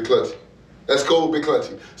 Big Clutchy. That's cool, Big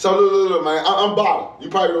Clutchy. So look, man. I'm Bob. You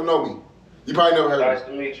probably don't know me. You probably never heard Nice of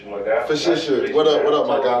me. to meet you, my guy. For sure, sure. What up,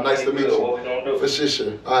 my guy? Nice to meet you. What we gonna do? For sure,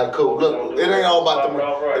 sure. All right, cool. Look, it ain't all about the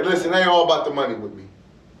money. Listen, it ain't all about the money with me.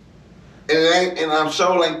 And it ain't, and I'm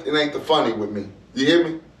sure it ain't the funny with me. You hear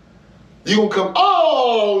me? You gonna come?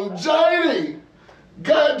 Oh, JD,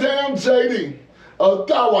 goddamn JD.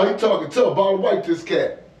 Thought while he talking tough, I'll write this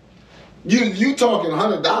cat. You talking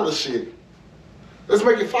 $100 shit? Let's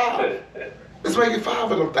make it 5. Let's make it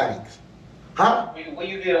 5 of them things, huh? Where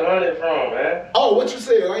you get 100 from, man? Oh, what you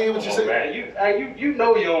said? I ain't what you Come on, said. man. You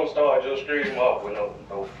know you don't start your stream off with no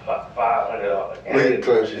 $500. Wait,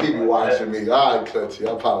 Clutchy, he be watching me. All right, Clutchy,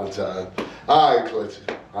 I apologize. All right,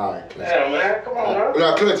 Clutchy. All right, Clutchy. Damn, man, come on, man.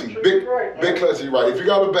 Now, Clutchy, big Clutchy, right. If you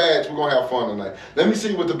got a badge, we're going to have fun tonight. Let me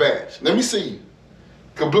see you with the badge. Let me see you.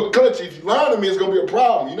 Clutchy, if you lie to me, it's going to be a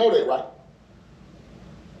problem. You know that, right?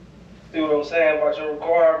 See what I'm saying about your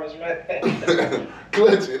requirements, man?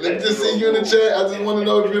 Clutchy, let me just see you in the chat. I just want to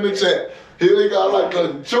know if you're in the chat. Here we go. I like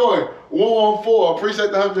Clutchy. Troy, 114.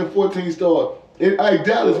 Appreciate the 114 stars. Hey,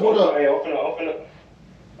 Dallas, what up? Hey,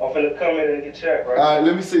 I'm finna come in and get checked, right? All right,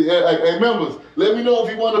 let me see. Hey, members, let me know if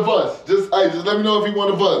he one of us. Just let me know if he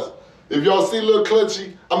one of us. If y'all see little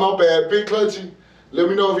Clutchy, I'm not bad, big Clutchy. Let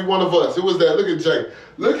me know if he one of us. Who was that? Look at Jay.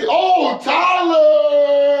 Oh,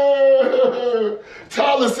 Tyler!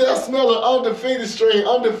 Tyler said, I smell an undefeated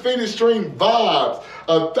stream vibes.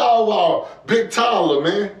 A Thou Wow, big Tyler,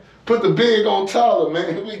 man. Put the big on Tyler,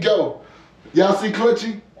 man. Here we go. Y'all see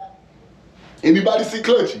Clutchy? Anybody see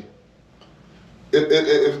Clutchy? If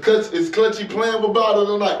is Clutchy playing with Bada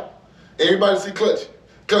tonight? Anybody see Clutchy?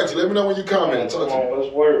 Clutchy, let me know when you comment. Come on,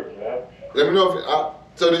 let's work, man. Let me know if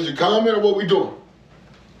so did you comment or what we doing?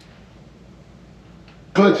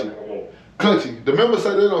 Clutchy, the members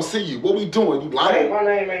say they don't see you. What we doing? You lying? Hey, my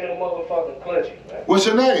name ain't no motherfucking Clutchy, man. What's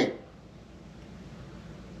your name?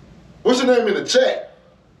 What's your name in the chat?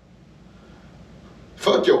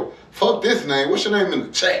 Fuck this name. What's your name in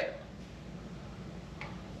the chat?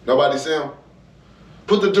 Nobody see him?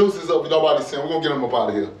 Put the deuces up if nobody see him. We're gonna get him up out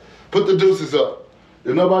of here. Put the deuces up.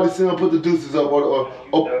 If nobody see him, put the deuces up or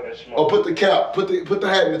put the cap, put the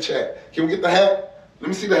hat in the chat. Can we get the hat? Let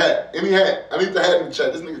me see the hat. Any hat. I need the hat in the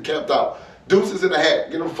chat. This nigga capped out. Deuces in the hat.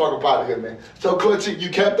 Get him the fuck up out of here, man. So Clutchy, you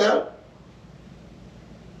capped out?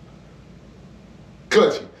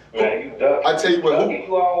 Clutchy. Man, you ducking. I tell you what,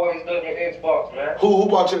 you always ducking Xbox, man. Who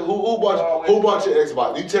bought your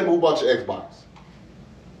Xbox? You tell me who bought your Xbox.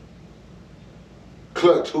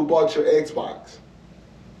 Clutch, who bought your Xbox?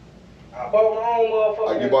 I bought my own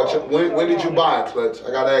motherfucker. You bought your, when did you buy it, Clutch?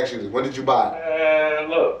 I gotta ask you this. When did you buy it? Man,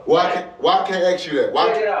 look. Why I can't ask you that?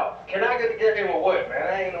 Check it out. Can I get the game or what, man?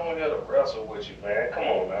 I ain't on here to wrestle with you, man. Come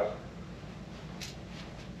on, man.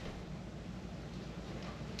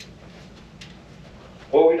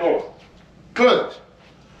 What we doing? Clutch,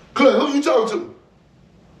 who you talking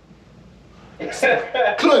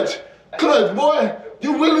to? Clutch, boy,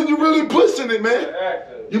 you really pushing it, man.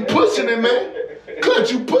 You pushing it, man.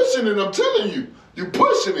 Clutch, you pushing it, I'm telling you. You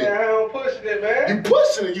pushing it. Man, I'm pushing it, man. You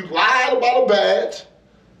pushing it. You lied about a badge.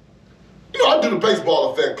 You know, I do the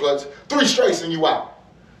baseball effect, Clutch. 3 strikes and you out.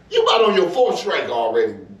 You out on your 4th strike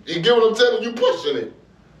already. You get what I'm telling you? You pushing it.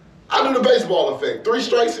 I do the baseball effect. 3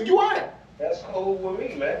 strikes and you out. That's cool with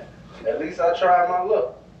me, man. At least I tried my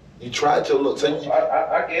luck. You tried your luck. So you,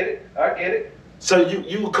 I get it. I get it. So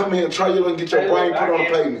you come here and try your luck and get your brain put on the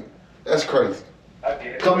pavement. That's crazy. I get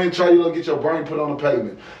it. Come here and try your luck and get your brain put on the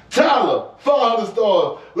pavement. Tyler, 500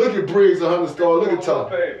 stars. Look at Briggs, 100 stars. Look at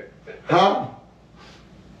Tyler. Huh?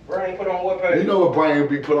 Brain put on what page? You know what brain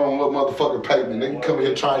be put on what motherfucking paper, nigga. Come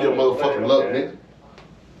here trying your motherfucking luck, nigga.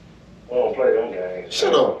 We don't play them games.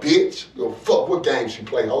 Shut up, bitch. Yo, fuck what games you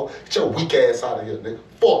play, ho. Get your weak ass out of here, nigga.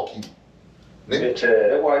 Fuck you. Nigga. Bitch ass,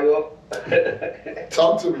 that's why you up.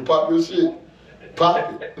 Talk to me, pop your shit.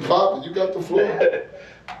 Pop it. Pop it. You got the floor.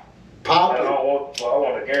 Pop I it.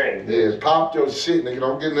 want a game. Yeah, pop your shit, nigga.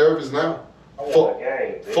 Don't get nervous now. I Fuck. want a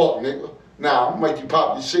game. Fuck, nigga. Nah, I'm gonna make you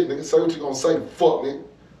pop your shit, nigga. Say what you gonna say. Fuck, nigga.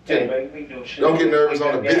 Can't make me do shit. Don't get nervous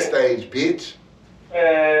on the big stage, bitch.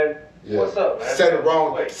 Man, Yeah. what's up, man? Say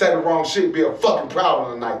the wrong shit, be a fucking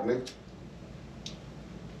problem tonight, nigga.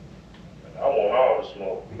 I want all the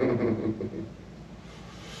smoke.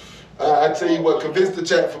 I tell you what, convince the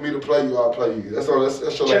chat for me to play you, I'll play you. That's all. That's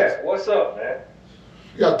your last. Chat, what's up, man?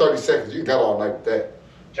 You got 30 seconds. You got all night with that.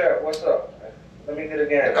 Chat, what's up, man? Let me get a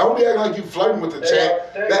game. Don't be acting like you flirting with the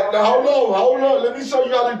chat. Now, hold on. Let me show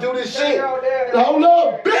you how to do this shit. Now, hold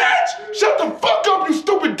on, bitch! Shut the fuck up, you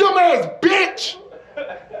stupid dumbass bitch!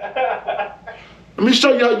 Let me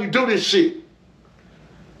show you how you do this shit.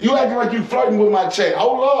 You acting like you flirting with my chat.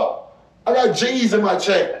 Hold up. I got G's in my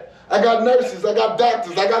chat. I got nurses, I got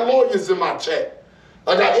doctors, I got lawyers in my chat.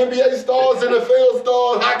 I got NBA stars, NFL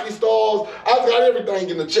stars, hockey stars. I got everything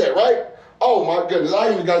in the chat, right? Oh my goodness,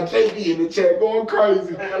 I even got JD in the chat going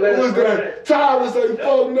crazy. Who's that? Tyler say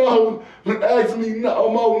fuck no. Ask me no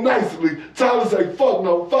more nicely. Tyler say fuck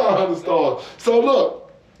no, 500 stars. So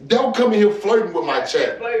look, don't come in here flirting with my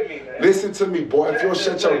chat. Listen to me, boy. If you don't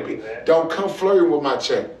shut your beat, don't come flirting with my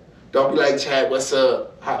chat. Don't be like, Chad, what's up?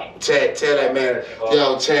 Chad, tell that man,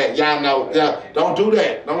 yo, Chad, y'all know, yeah. Don't do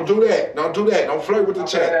that. Don't do that. Don't do that. Don't flirt with the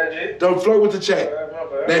chat. Don't flirt with the chat.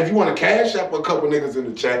 Now, if you want to cash up a couple niggas in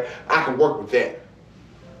the chat, I can work with that.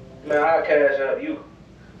 Man, I'll cash up you.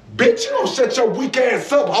 Bitch, you don't shut your weak ass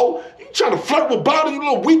up, ho. You trying to flirt with Bobby, you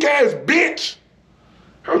little weak ass bitch.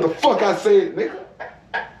 Heard the fuck I said, nigga.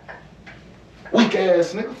 Weak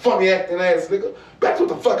ass nigga, funny acting ass nigga. That's what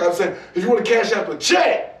the fuck I said. If you want to cash out the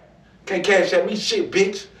chat, can't cash out me shit,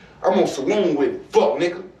 bitch. I'm on saloon with it. Fuck,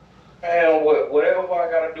 nigga. And whatever I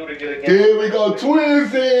gotta do to get a game. Here we go,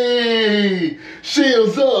 Twizzy.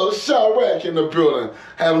 Shields up, Chirac in the building.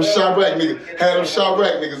 Have them Chirac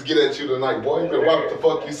niggas get at you tonight, boy. You better watch what the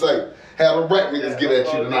fuck you say. Have them rack niggas get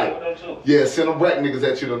at you tonight. Yeah, send them rack niggas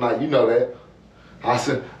at you tonight. You know that. I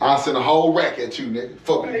send a whole rack at you, nigga.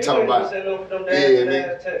 Fuck what you talking about. Yeah,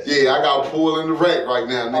 nigga. Yeah, I got a pool in the rack right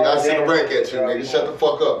now, nigga. I send a rack at you, nigga. Shut the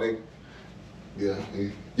fuck up, nigga. Yeah,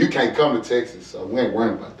 you can't come to Texas, so we ain't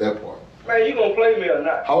worrying about that part. Man, you gonna play me or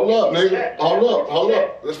not? Hold up, nigga. Hold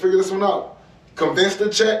up. Let's figure this one out. Convince the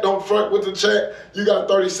chat. Don't flirt with the chat. You got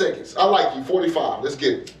 30 seconds. I like you. 45. Let's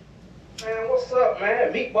get it. Man, what's up,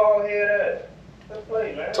 man? Meatball head ass. Let's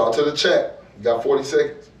play, man. Talk to the chat. You got 40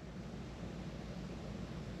 seconds.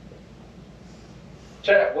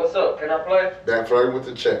 Chat, what's up? Can I play? Back flirting with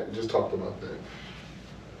the chat. We just talked about that.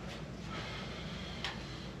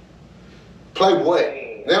 Play what?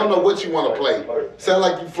 They don't know what you want to play. Sound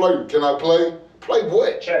like you flirting. Can I play? Play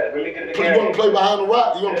what? Chat, let me get the You want to play behind the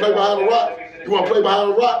rock? You want to play behind the rock? You want to play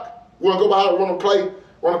behind the rock? You want to go behind?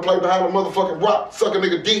 Want to play behind the motherfucking rock? Suck a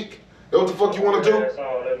nigga dick? That what the fuck you want to do?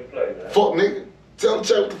 Let me play, man. Fuck nigga. Tell the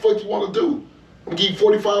chat what the fuck you want to do. I'm gonna give you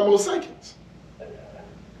 45 more seconds.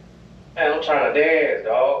 Man, I'm trying to dance,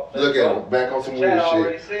 dog. Look at him. Back on some weird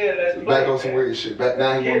shit. Said, let's play, Back on some weird shit. Back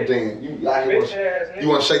now he want to dance. You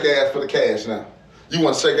want to shake ass for the cash now. You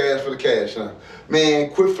want to shake ass for the cash now.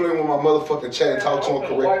 Man, quit flirting with my motherfucking chat and talk to him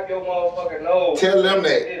correct. Wipe your motherfucking nose. Tell them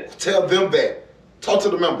that. Tell them that. Talk to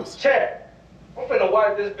the members. Chat. I'm finna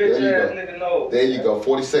wipe this bitch ass nigga nose. There you go.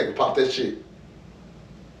 40 seconds. Pop that shit.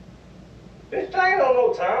 Bitch, I ain't on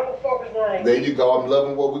no time. What the fuck is wrong with There you go. I'm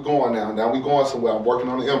loving where we're going now. Now we going somewhere. I'm working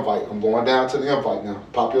on the invite. I'm going down to the invite now.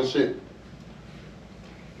 Pop your shit.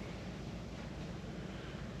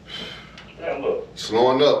 Man, look. You're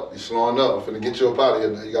slowing up. You're slowing up. I'm finna get you up out of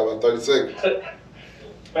here now. You got about 30 seconds.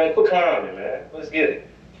 Man, quit climbing, man. Let's get it.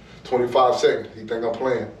 25 seconds. You think I'm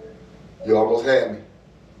playing? You almost had me.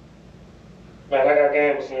 Man, I got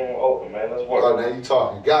game with someone open, man. Let's work. Oh, now you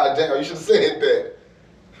talking. God damn, you should have said that.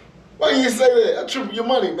 Why you didn't say that? I triple your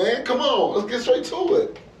money, man. Come on. Let's get straight to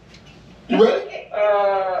it. You ready?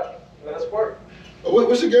 Let's work.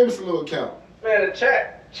 What's your Gamerson little account? Man, the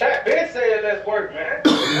chat been saying let's work, man.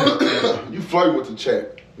 You flirting with the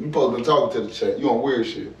chat. You supposed to be talking to the chat. You on weird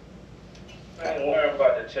shit. I ain't worrying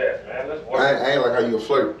about the chat, man. Let's work. I ain't like how you a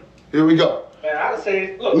flirt. Here we go. Man, I done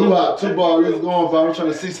seen, look. Luau, 2 ball, let's go on, but I'm trying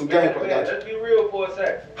to see some gameplay. Man, let's be real for a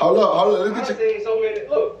second. Hold up. I Look done at you. seen so many,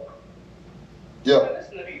 look. Yeah. Man,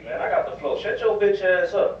 listen to me, man. I got the flow. Shut your bitch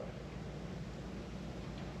ass up.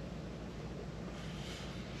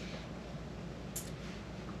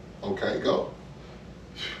 Okay, go.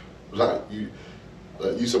 Like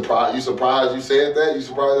you surprised you said that? You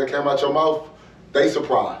surprised that came out your mouth? They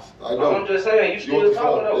surprised. I know. I'm just saying, you still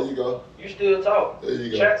talking though. There you go. You still talking. There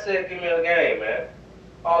you go. Chat said, give me a game, man.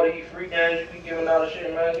 All these free games you be giving out of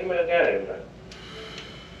shit, man. Give me a game, man.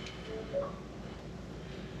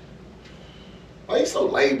 Why you so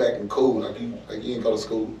laid back and cool? Like you ain't go to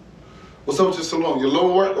school. What's up with your salon? Your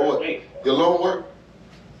loan work or what? Your loan work?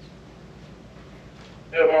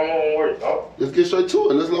 Yeah, my loan work, dog. Let's get straight to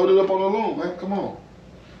it. Let's load it up on the loan, man. Come on.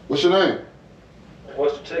 What's your name?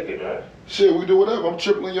 What's the ticket, man? Shit, we do whatever. I'm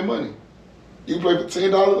tripling your money. You can play for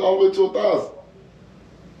 $10 all the way to $1,000.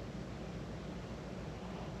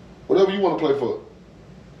 Whatever you want to play for.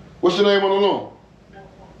 What's your name on the loan?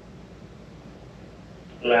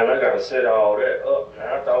 Man, I gotta set all that up, man.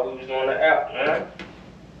 I thought we was doing the app, man.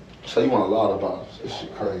 So you want a lot about it. This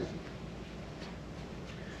shit crazy.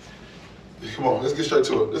 Come on, let's get straight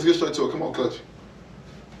to it. Let's get straight to it. Come on, Clutch.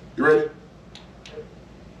 You ready?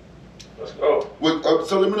 Let's go.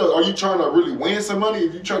 So let me know, are you trying to really win some money?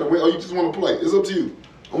 If you trying to win, or you just want to play? It's up to you.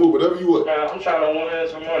 I'm with whatever you want. Man, I'm trying to win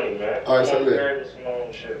some money, man. All right, say that.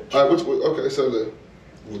 All right, okay, say that.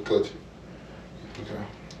 We'll Clutch it. Okay.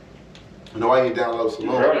 You know I ain't download some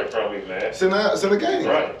You more. running from me, man. Send the game.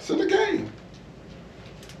 Right. Send the game.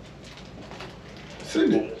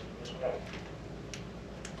 Send it.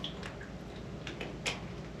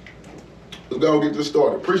 Let's go and get this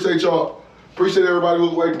started. Appreciate y'all. Appreciate everybody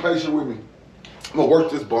who's waiting patient with me. I'm gonna work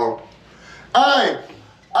this bomb. I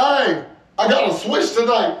got a switch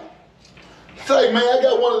tonight. Say, man, I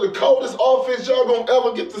got one of the coldest offense y'all gonna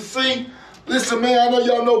ever get to see. Listen, man, I know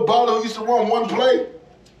y'all know Bala who used to run one play.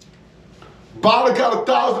 Bala got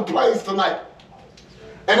 1,000 plays tonight.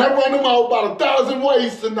 And I run them out about 1,000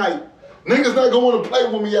 ways tonight. Niggas not gonna wanna play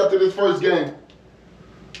with me after this first game.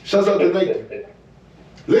 Shouts out to Nathan.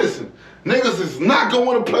 Listen, niggas is not gonna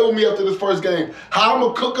wanna play with me after this first game. How I'm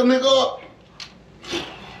gonna cook a nigga up?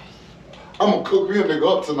 I'm gonna cook me a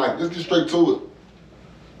nigga up tonight. Let's get straight to it.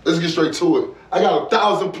 Let's get straight to it. I got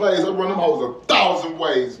 1,000 plays. I run them out 1,000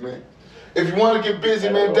 ways, man. If you wanna get busy,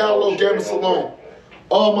 man, download Gamer Saloon.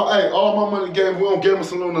 All my money game, we on Gamer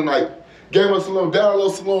Saloon tonight. Gamer Saloon,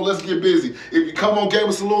 download Saloon, let's get busy. If you come on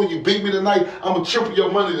Gamer Saloon, you beat me tonight, I'm gonna triple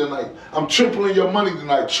your money tonight. I'm tripling your money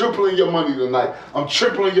tonight, tripling your money tonight. I'm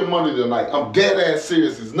tripling your money tonight. I'm dead ass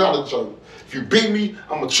serious, it's not a joke. If you beat me,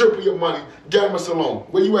 I'm gonna triple your money. Gamer Saloon,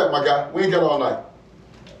 where you at, my guy? We ain't got all night.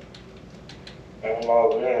 I'm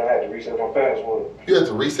logging in, I had to reset my password. You had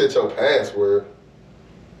to reset your password.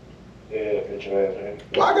 Yeah, bitch ass, man.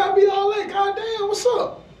 Why I gotta be all that? Goddamn, what's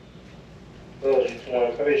up? Well, you just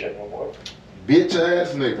want patient, my boy. Bitch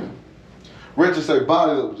ass nigga. Richard say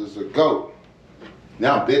body was just a goat.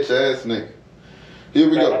 Now bitch ass nigga. Here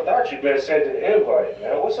we Man, go. I thought you been sent an invite,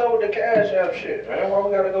 man. What's up with the Cash App shit, man? Why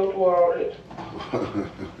we gotta go through all this?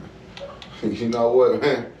 You know what,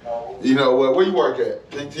 man? You know what? Where you work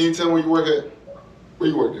at? Can you tell me where you work at? Where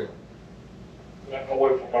you work at? I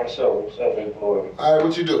work for myself. I'm self-employed. All right,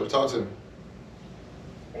 what you do? Talk to me.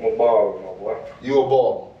 I'm a barber, my boy. You a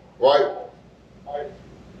barber, right?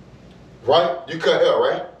 Right? You cut hair,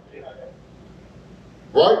 right?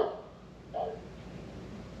 Right?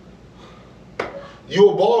 You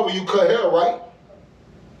a barber, you cut hair, right?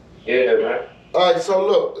 Yeah, man. All right, so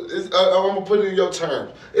look, I'm gonna put it in your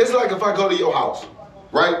terms. It's like if I go to your house,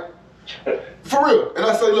 right? For real, and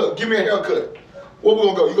I say, look, give me a haircut. Where we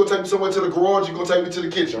gonna go? You gonna take me somewhere to the garage, you gonna take me to the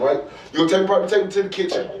kitchen, right? You gonna probably take me to the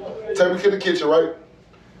kitchen. Take me to the kitchen, right?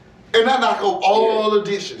 And I knock over all the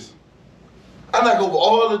dishes. I knock over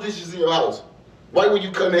all the dishes in your house. Right when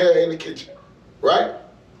you cut hair in the kitchen, right?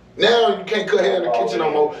 Now you can't cut hair in the kitchen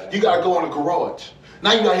no more. You gotta go in the garage.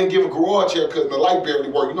 Now you out here give a garage haircut and the light barely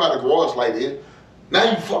work. You know how the garage light is. Now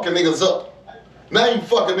you fucking niggas up. Now you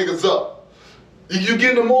fucking niggas up. You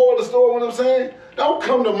getting the moral of the story, what I'm saying? Don't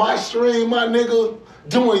come to my stream, my nigga,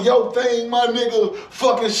 doing your thing, my nigga,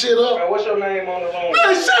 fucking shit up. Man, what's your name on the phone?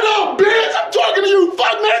 Man, shut up, bitch! I'm talking to you,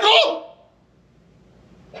 fuck nigga!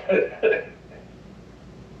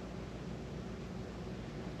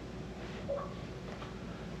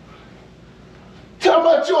 Tell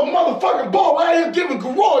about you a motherfucking barber out here giving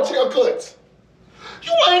garage haircuts.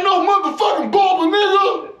 You ain't no motherfucking barber,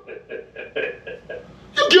 nigga.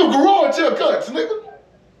 You give garage haircuts, nigga.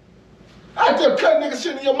 Out there cutting nigga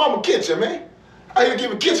shit in your mama kitchen, man. Out here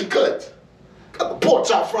giving kitchen cuts. Got the pork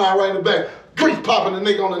chop frying right in the back. Grease popping the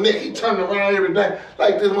nigga on the neck. He turning around every day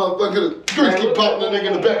like this motherfucker. Grease keep popping the nigga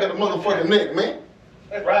in the back of the motherfucking neck, man.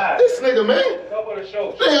 That's right. This nigga, man. Come on the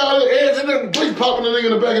show. They out there edging and grease popping the nigga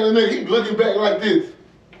in the back of the neck. He looking back like this.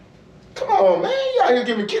 Come on, man. You out here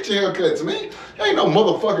giving kitchen haircuts, man. You ain't no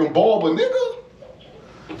motherfucking barber, nigga.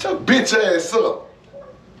 Shut your bitch ass up.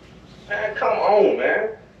 Man, come on, man.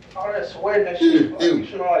 All that sweating and shit. You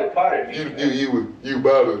should already potted me. You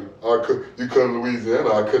better. You come to Louisiana,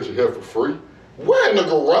 I'll cut your hair for free. Where in the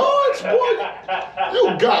garage, boy?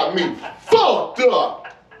 You got me fucked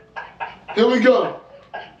up. Here we go.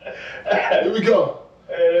 Here we go.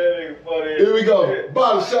 Hey, that nigga funny. Here we go.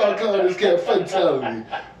 Bottle shot calling this cat fatality.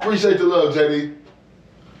 Appreciate the love, JD.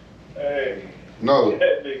 Hey. No.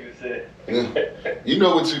 That nigga said. You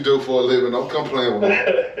know what you do for a living. Don't come playing with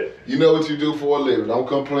me. You know what you do for a living. Don't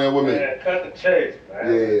come playing with me. Man, cut the chase, man.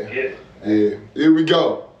 Yeah. Get it. Yeah. Here we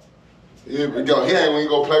go. Here we go. He ain't even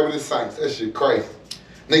gonna play with his Saints. That shit crazy.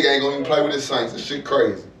 Nigga ain't gonna even play with his Saints. That shit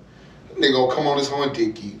crazy. Nigga gonna come on his horn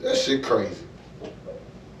dicky. That shit crazy.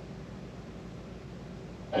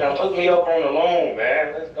 Now put me up on the loan,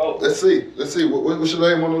 man. Let's go. Let's see. Let's see. What's your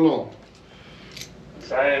name on the loan?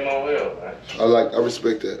 Same on him, man. I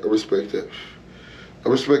respect that. I respect that. I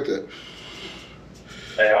respect that.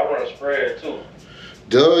 Hey, I run a spread too.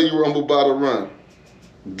 Duh, you rumble by the run.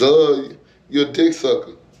 Duh, you're a dick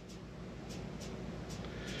sucker.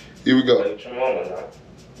 Here we go. Like your mama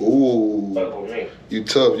now. Ooh. Fuck with me. You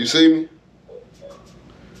tough. You see me?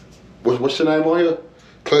 What's your name on here?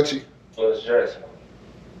 Clutchy. Plus Jackson.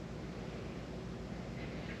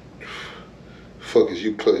 Fuck is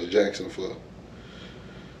you Clutch Jackson for?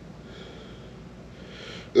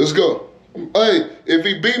 Let's go. Hey, if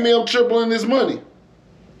he beat me, I'm tripling his money.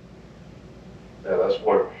 Yeah, let's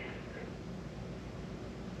work.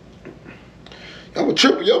 I'm gonna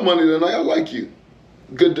triple your money tonight. I like you.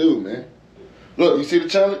 Good dude, man. Look, you see the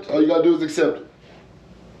challenge? All you gotta do is accept it.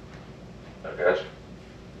 I got you.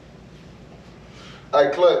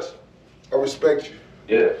 Hey, Clutch, I respect you.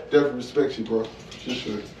 Yeah. Definitely respect you, bro. Just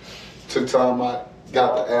took time out,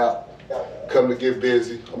 got the app, come to get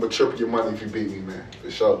busy. I'm gonna triple your money if you beat me, man.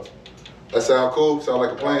 For sure. That sound cool? Sound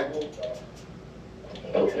like a plan?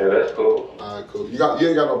 Yeah, that's cool. All right, cool. You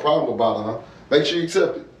ain't got no problem about it, huh? Make sure you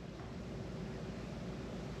accept it.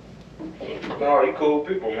 No, you cool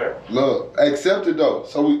people, man. Look, accept it though,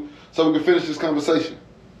 so we can finish this conversation.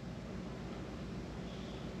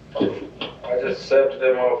 I just accepted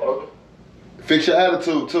that motherfucker. Fix your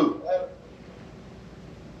attitude too.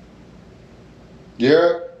 You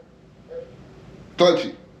heard?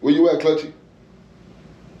 Clutchy, where you at, Clutchy?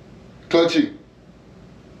 Clutchy.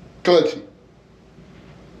 Clutchy.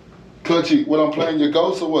 Clutchy, what I'm playing your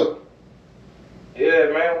ghost or what?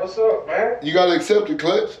 Yeah, man, what's up, man? You gotta accept it,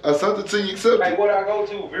 Clutch. I sent it to you, accept Like it. what I go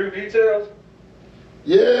to, view details?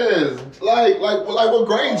 Yes, like what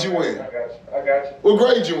grade you in? I got you. I got you. What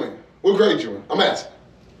grade you in? What grade you in? I'm asking.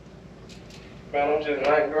 Man, I'm just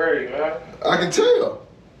 9th grade, man. I can tell.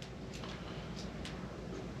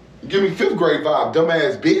 Give me 5th grade vibe,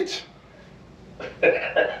 dumbass bitch.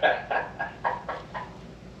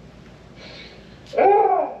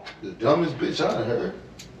 The dumbest bitch I done heard.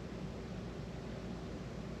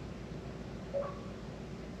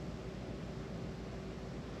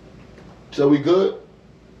 So we good?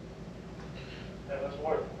 Yeah, let's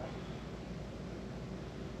work.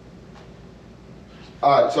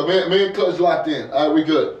 All right, so me and Clutch locked in. All right, we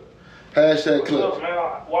good. Hashtag What's Clutch. up, man?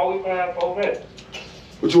 Why we playing 4 minutes?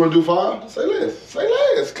 What you want to do, 5? Say less. Say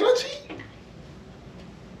less, Clutchy.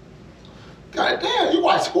 God damn, you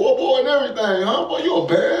watch scoreboard and everything, huh? Boy, you a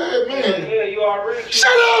bad man. Yeah, you already.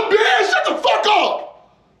 Shut up, man. Shut the fuck up.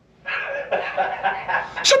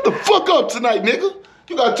 Shut the fuck up tonight, nigga.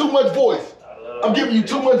 You got too much voice. I'm giving you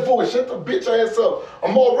too much voice. Shut the bitch ass up.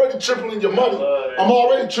 I'm already tripling your money.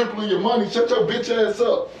 Shut your bitch ass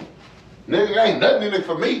up. Nigga, ain't nothing in it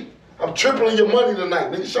for me. I'm tripling your money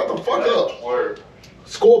tonight, nigga. Shut the fuck up. Word.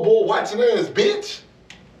 Scoreboard watching ass, bitch.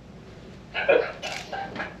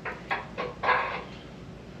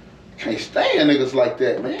 Can't stand niggas like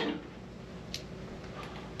that, man.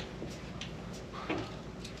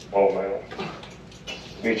 Oh, man.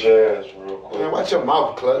 Beat your ass real quick. Man, watch your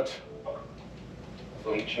mouth, Clutch.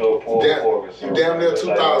 Eat your poor organs. You damn near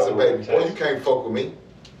 2000, baby. Boy, you can't fuck with me.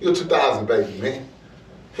 You a 2000, baby, man.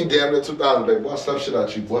 He damn near 2000, baby. Boy, slap shit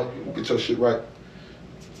out you, boy. You get your shit right.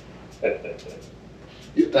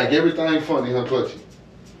 You think everything funny, huh, Clutchy?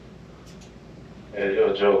 Yeah, you're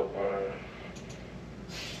a joke, man.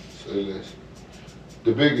 Say this.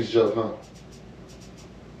 The biggest joke, huh?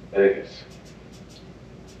 Biggest.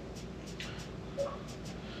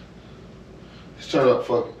 Let's turn up,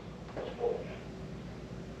 fuck it.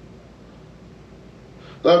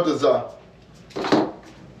 Love the Zah. I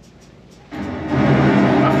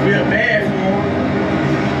feel bad for him.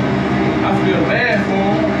 I feel bad for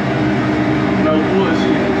him. No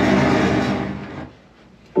bullshit.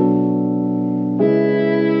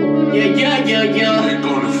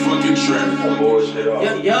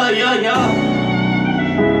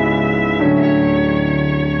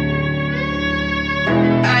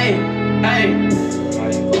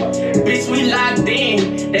 locked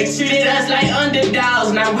in. They treated us like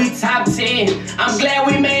underdogs, now we top 10. I'm glad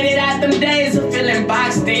we made it out them days of feeling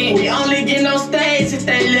boxed in. We only get on stage if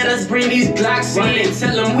they let us bring these Glocks in.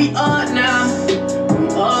 Tell them we up now.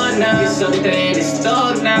 Oh, now it's something that's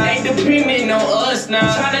stuck now. Ain't depending on us now.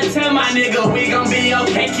 Tryna tell my nigga we gon' be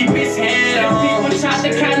okay, keep his head on. People tried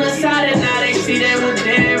to count us out and now they see they were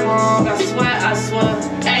dead wrong. I swear.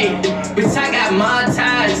 Hey, bitch, I got my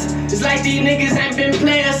ties. It's like these niggas ain't been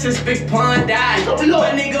players since Big Pun died.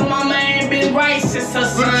 My nigga mama ain't been right since her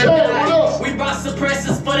son died. We brought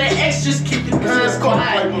suppressors for the extras, keep the guns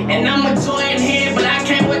quiet. And I'm a Jordan head, but I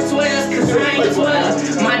can't with 12s cause I ain't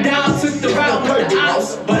 12. My dog took the route with the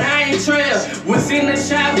ops, but I ain't trail. Was in the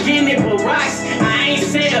shop getting it with rocks, I ain't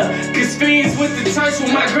sell. Cause fiends with the church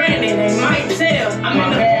with my granny, they might tell. I'm in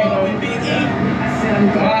the bag with Big E. I said I'm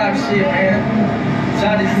live shit, man.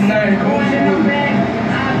 Shout out to United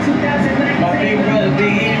my big brother,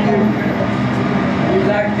 Big E. We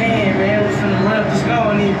locked in, man. We finna run up the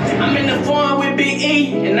score and I'm in the farm with Big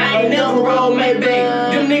E, and I ain't never rolled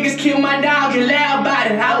Maybach. Them niggas kill my dog and lie about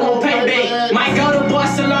it. I won't pay back. Might go to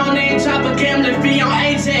Barcelona and drop a gambling fee on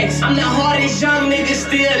Ajax. I'm the hardest young nigga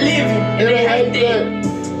still living, and they hate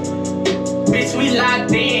that. Bitch, we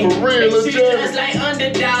locked in. For real, they treated us like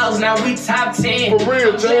underdogs, now we top 10. For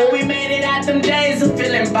real, Jay. We made it out them days of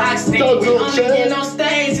feeling boxed in. We only get on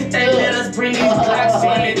stage if they let us bring these Glocks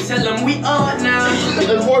in. And tell them we up now.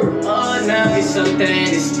 It's work. Up now. It's something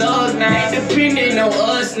that's stuck now. Ain't depending on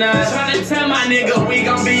us now. Tryna tell my nigga we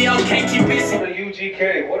gon' be okay, keep it. What a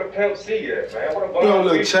UGK, what a Pimp C at, man? What a bomb. You know,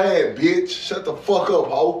 little Chad, bitch. Shut the fuck up,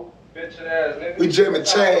 ho. Bitch ass nigga. We jamming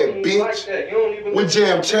Chad, bitch. Like we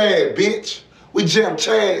jam Chad, bitch. We jam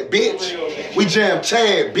Chad, bitch. We jam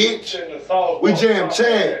Chad, bitch. We jam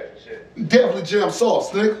Chad. We definitely jam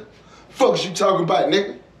sauce, nigga. Fuck is you talking about,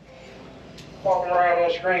 nigga? Walking around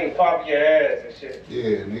on screen, pop your ass and shit.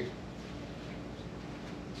 Yeah, nigga.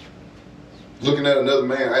 Looking at another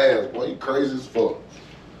man's ass, boy, you crazy as fuck.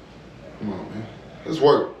 Come on, man. Let's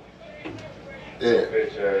work. Yeah.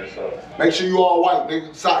 Bitch ass up. Make sure you all white,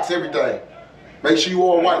 nigga. Socks, everything. Make sure you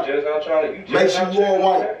all white. Make sure you all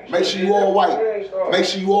white. Make sure you all white. Make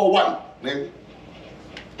sure you all white, nigga.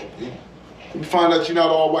 Yeah. Let me find out you're not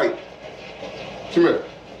all white. Come here.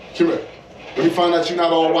 Come here. Let me find out you're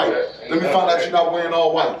not all white. Let me find out you're not wearing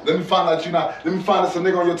all white. Let me find out you're not. Let me find out some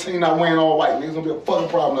nigga on your team not wearing all white. Nigga's gonna be a fucking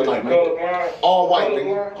problem tonight, man. All white,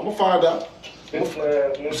 nigga. I'm gonna find out.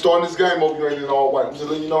 I'm starting this game over, you ain't in all white. I'm just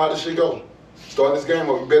letting you know how this shit go. Starting this game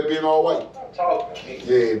over, you better be in all white.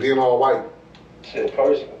 Yeah, being all white. Shit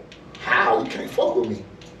personal. How? You can't fuck with me.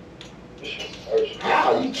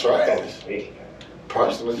 How? You trash.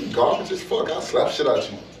 Personally, you garbage as fuck. I'll slap shit out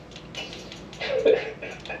you.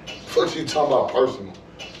 Fuck you talking about personal.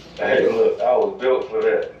 Hey, look, I was built for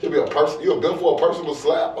that. You were built for a personal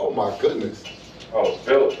slap? Oh my goodness. I was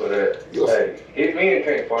built for that. Hey, hit me and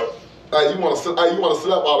can't fight. Hey, you want to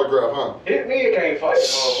slap autograph, huh? Hit me and can't fight,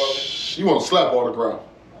 motherfucker. You want to slap autograph?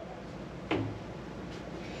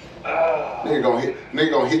 Nigga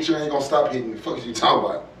gonna hit you, ain't gonna stop hitting you. Fuck is you talking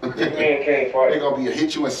about? Hit me and can't fight. They gonna be a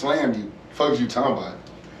hit you and slam you. Fuck is you talking about?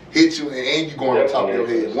 Hit you and you going on top of your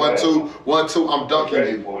head. 1, 2, 1, 2, I'm dunking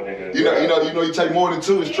you. You know you take more than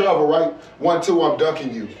 2 is travel, right? 1, 2, I'm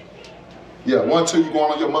dunking you. Yeah, 1, 2, you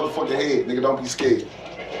going on your motherfucking head. Nigga, don't be scared.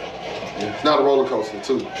 Yeah, it's not a roller coaster,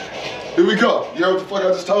 too. Here we go. You heard what the fuck I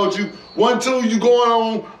just told you? 1, 2, you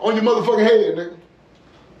going on your motherfucking head,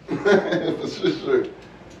 nigga. For sure.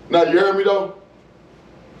 Now, you heard me, though?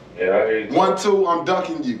 Yeah, I hear you. 1, 2, I'm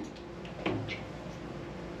dunking you.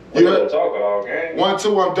 You heard? Talking all game. 1,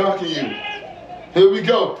 2, I'm dunking you. Here we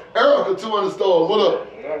go. Erica, 200 stars. What up?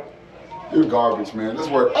 You're garbage, man. Let's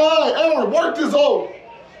work. Hey, Aaron, work this off.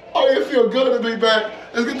 Oh, it feel good to be back.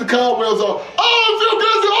 Let's get the cobwebs off. Oh, it feel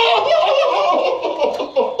good.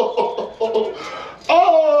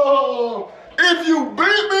 Oh, if you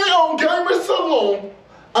beat me on Gamer Saloon,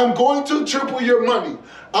 I'm going to triple your money.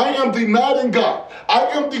 I am the Madden God. I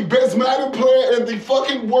am the best Madden player in the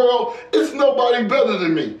fucking world. It's nobody better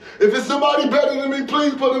than me. If it's somebody better than me,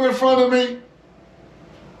 please put them in front of me.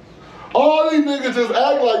 All these niggas just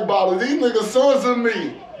act like ballers. These niggas sons of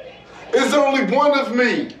me. It's only one of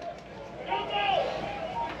me.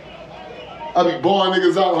 I be blowing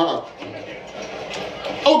niggas out, huh?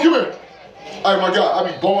 Oh, come here. Hey, my God,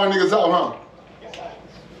 I be blowing niggas out, huh?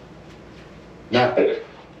 Nah.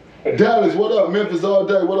 Dallas, what up? Memphis all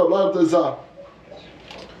day. What up? Live this up.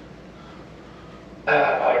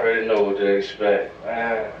 I already know what to expect.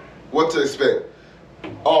 What to expect?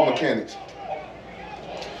 All mechanics.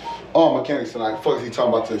 All mechanics tonight. Fuck is he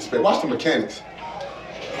talking about to expect? Watch the mechanics.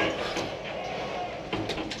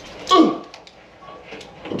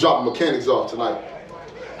 dropping mechanics off tonight.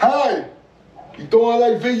 Hey, you throwing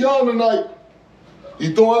like V Young tonight?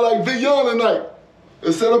 You throwing like V Young tonight?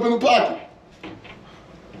 It's set up in the pocket.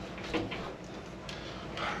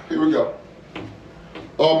 Here we go.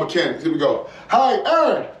 All mechanics, here we go. Hey,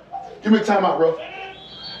 Aaron, give me a timeout, bro.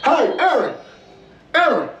 Hey,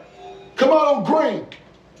 Aaron, come out on green.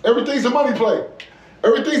 Everything's a money play.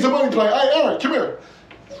 Everything's a money play. Hey, Aaron, come here.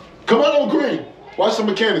 Come out on green. Watch the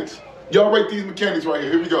mechanics. Y'all rate these mechanics right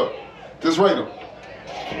here. Here we go. Just rate them.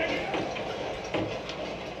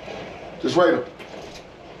 Just rate them.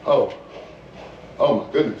 Oh my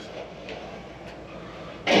goodness.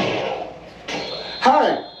 Hey,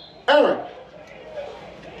 Aaron.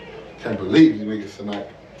 Can't believe you niggas tonight.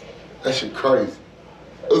 That shit crazy.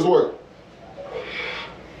 Let's work.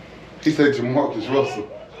 He said Jamarcus Russell.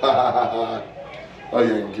 Oh, you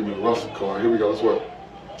ain't gonna give me the Russell card. Here we go, let's work.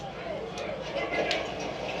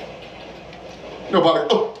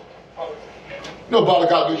 Nobody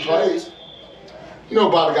got new plays.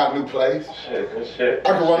 Nobody got new plays. Shit.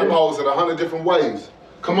 I can run them hoes in 100 different ways.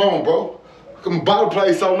 Come on, bro. Come buy the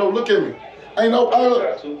play, so no, look at me. Ain't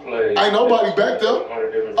nobody back there.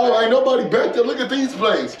 Oh, ain't nobody back there. Look at these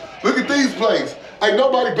plays. Look at these plays. Ain't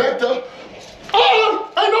nobody back there. Oh,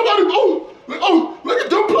 ain't nobody. Oh, look at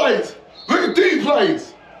them plays. Look at these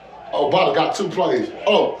plays. Oh, Bada got 2 plays.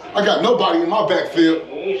 Oh, I got nobody in my backfield.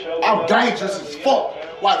 I'm dangerous as fuck.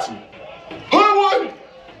 Watch me. Hood one.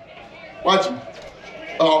 Watch me.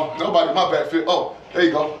 Oh, nobody in my backfield. Oh, there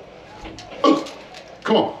you go.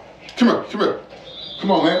 Come on. Come here.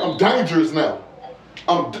 Come on, man. I'm dangerous now.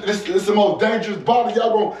 This is the most dangerous body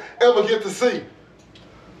y'all gonna ever get to see.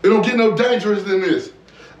 It don't get no dangerous than this.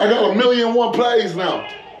 I got 1,000,001 plays now.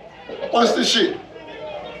 Watch this shit.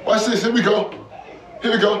 Watch this. Here we go.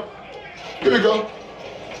 Here we go. Here we go.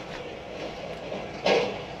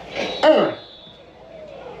 Aaron.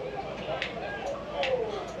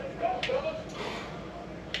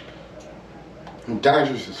 I'm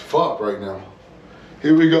dangerous as fuck right now.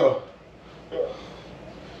 Here we go.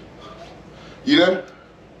 You there?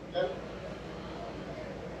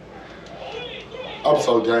 I'm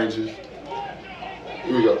so dangerous.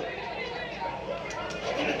 Here we go.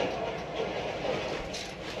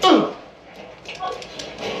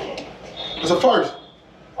 It's a first.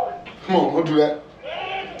 Come on, don't do that. I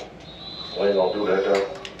ain't gonna do that, though.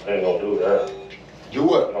 I ain't gonna do that. Do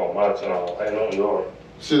what? No, my turn. I ain't on yours.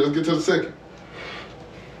 Shit, let's get to the second.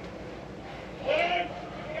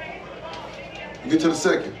 Get to the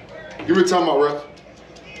second. Give me a timeout, ref.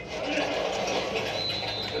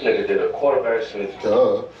 That nigga did a quarterback switch.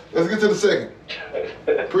 Let's get to the second.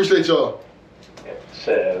 Appreciate y'all.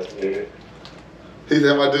 Sad, nigga. He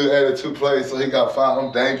said my dude added 2 plays, so he got 5.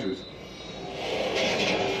 I'm dangerous.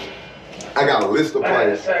 I got a list of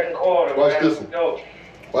plays. Second quarter. Watch man. this one. Go.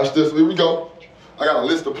 Watch this. Here we go. I got a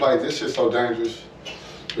list of plays. This shit's so dangerous.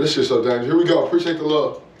 This shit's so dangerous. Here we go. Appreciate the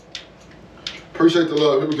love. Appreciate the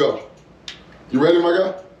love. Here we go. You ready, my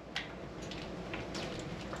guy?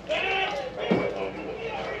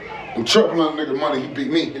 I'm tripling on the nigga money. He beat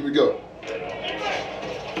me. Here we go.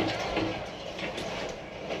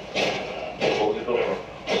 What we doing?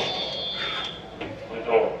 What we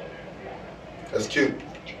doing? That's cute.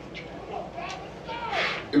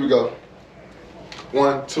 Here we go.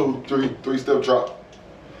 1, 2, 3, 3-step drop.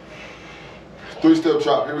 3-step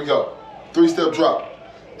drop. Here we go. 3-step drop.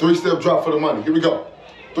 3-step drop for the money. Here we go.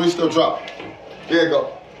 3-step drop. There you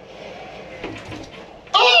go.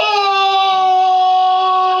 Oh!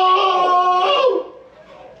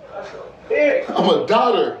 I'm a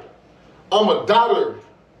doubter. I'm a doubter.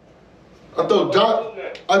 I throw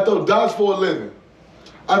dots for a living.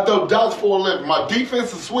 I throw dots for a living. My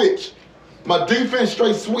defense is switch. My defense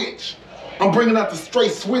straight switch. I'm bringing out the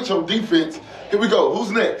straight switch on defense. Here we go. Who's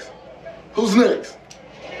next? Who's next?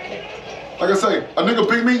 Like I say, a nigga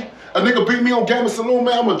beat me. A nigga beat me on Game of Saloon,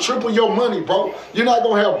 man. I'm gonna triple your money, bro. You're not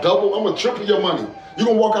gonna have double. I'm gonna triple your money. You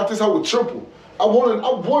gonna walk out this hoe with triple. I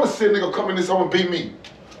wanna see a nigga come in this hoe and beat me.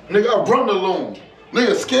 Nigga, I run the loom.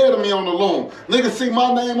 Nigga scared of me on the loom. Nigga see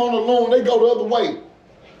my name on the loom, they go the other way.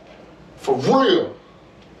 For real.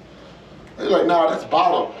 They like, nah, that's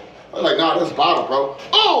bottom. They're like, nah, that's bottom, bro.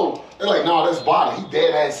 Oh! They're like, nah, that's bottom. He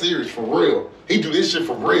dead ass serious for real. He do this shit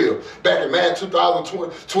for real. Back in Madden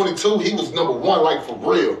 2022, he was #1 like for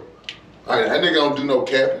real. Right, that nigga don't do no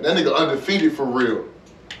cap. That nigga undefeated for real.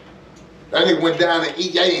 That nigga went down to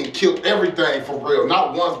EA and killed everything for real.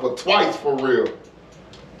 Not once, but twice for real.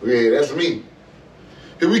 Yeah, that's me.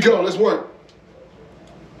 Here we go, let's work.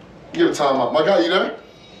 Get a timeout. My guy, you there?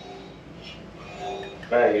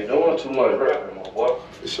 Man, you're doing too much rapping, my boy.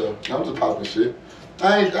 For sure. I'm just popping shit.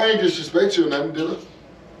 I ain't disrespect you or nothing, did I?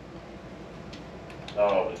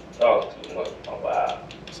 don't be talking too much. Oh, wow.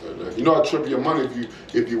 You know I triple your money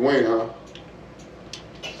if you win, huh?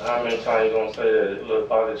 How many times you gonna say that little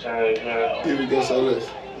pocket change, man? Here we go, say less.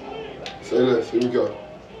 Say less, here we go.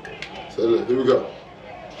 Say less, here we go.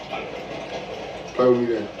 Play with me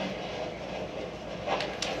then.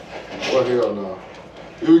 What the hell no?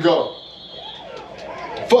 Here we go.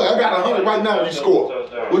 Fuck, I got 100 right now if you score.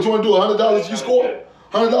 What you wanna do, $100 you score?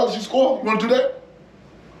 $100 you score? You wanna do that?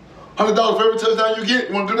 $100 for every touchdown you get?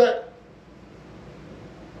 You wanna do that?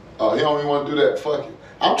 Oh, he don't even wanna do that, fuck it.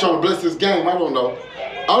 I'm trying to bless this game, I don't know.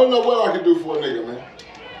 I don't know what I can do for a nigga, man.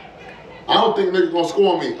 I don't think nigga gonna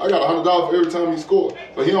score on me. I got $100 for every time he score,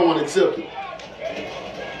 but he don't want to accept it.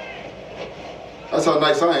 That's how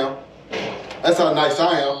nice I am. That's how nice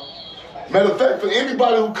I am. Matter of fact, for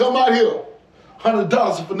anybody who come out here,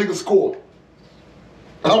 $100 if a nigga score.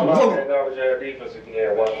 I'm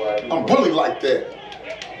really like that.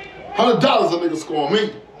 $100 a nigga score on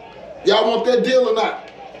me. Y'all want that deal or not?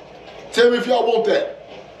 Tell me if y'all want that.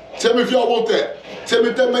 Tell me if y'all want that. Tell me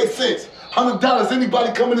if that makes sense. $100,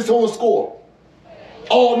 anybody come in this hole and score.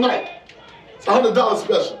 All night. It's $100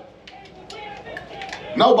 special.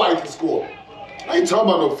 Nobody can score. I ain't talking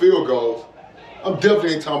about no field goals. I'm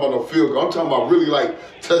definitely ain't talking about no field goal. I'm talking about really like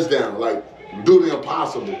touchdown. Like do the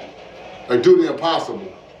impossible. Like do the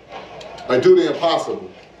impossible. Like do the impossible.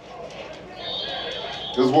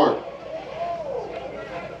 Just work.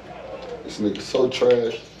 This nigga's so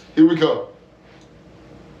trash. Here we go.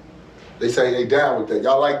 They say they down with that.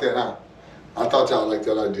 Y'all like that, huh? I thought y'all liked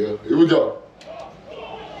that idea. Here we go.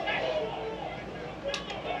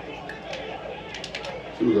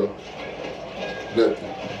 Here we go. Nothing.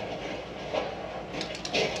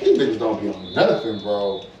 These niggas don't be on nothing,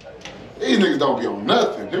 bro. These niggas don't be on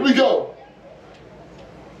nothing. Here we go.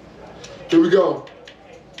 Here we go.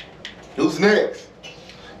 Who's next?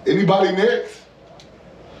 Anybody next?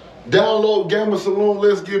 Download Gamer Saloon,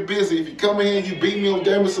 let's get busy. If you come in here and you beat me on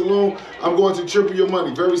Gamer Saloon, I'm going to triple your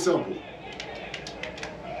money. Very simple.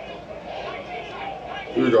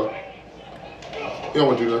 Here we go. You don't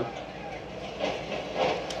want to do that.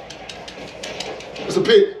 It's a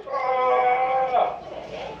pick.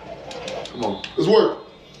 Come on, let's work.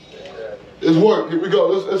 Let's work. Here we go.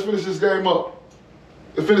 Let's finish this game up.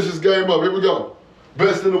 Let's finish this game up. Here we go.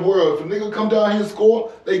 Best in the world. If a nigga come down here and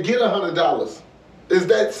score, they get $100. It's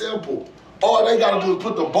that simple. All they gotta do is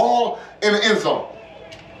put the ball in the end zone.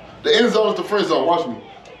 The end zone is the friend zone. Watch me.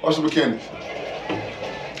 Watch the mechanics.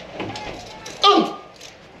 Oh!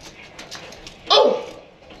 Oh!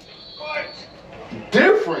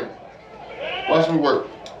 Different. Watch me work.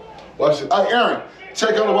 Watch it. Hey, Aaron,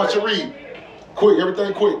 check on it. Watch it read. Quick,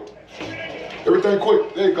 everything quick. Everything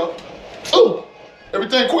quick. There you go. Oh!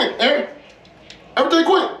 Everything quick, Aaron. Everything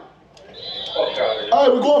quick. All right,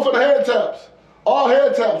 we're going for the head taps. All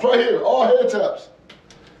head taps right here. All head taps.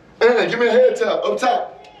 Aaron, give me a head tap up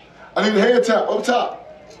top. I need a head tap up top.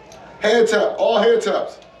 Head tap. All head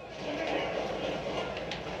taps.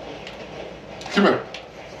 Come here.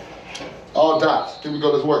 All dots. Here we go.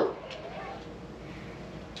 Let's work.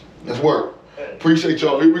 Let's work. Appreciate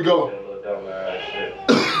y'all. Here we go.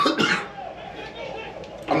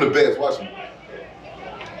 I'm the best. Watch me.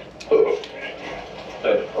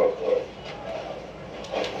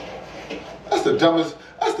 That's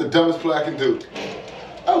the dumbest play I can do.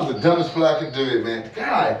 That was the dumbest play I can do it, man.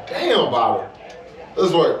 God damn, Bobby.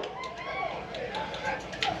 Let's work.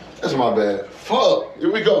 That's my bad. Fuck.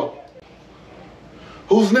 Here we go.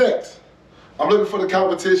 Who's next? I'm looking for the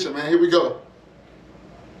competition, man. Here we go.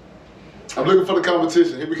 I'm looking for the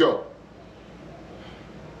competition. Here we go.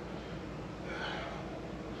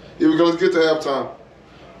 Here we go. Let's get to halftime.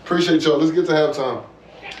 Appreciate y'all. Let's get to halftime.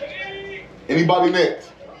 Anybody next?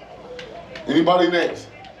 Anybody next?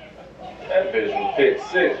 That bitch was pick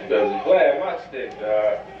 6 because he's glad my stick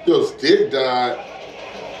died. Your stick died?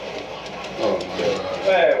 Oh my God.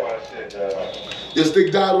 Glad my shit died. Your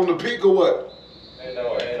stick died on the pick or what? Ain't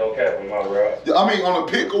no cap in my route. I mean on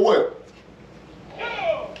the pick or what?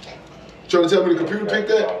 Trying to tell me the computer picked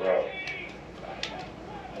that?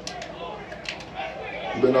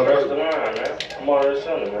 You better not press the line, man. I'm already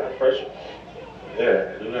sending, man. Press it.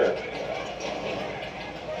 Yeah, do that.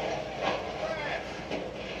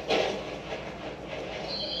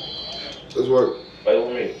 Let's work. Play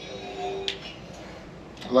with me.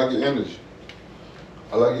 I like your energy.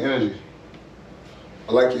 I like your energy.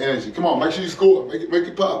 I like your energy. Come on, make sure you score. Make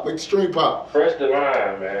it pop. Make the string pop. Press the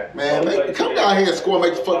line, man. Man, come down here and score.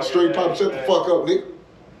 Make the fucking string pop. Shut the fuck up, nigga.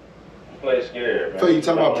 Play scared, man. Feel you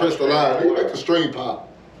talking about press the line, nigga. Make the string pop.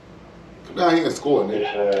 Come down here and score,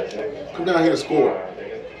 nigga. Come down here and score.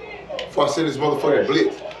 Before I send this motherfucking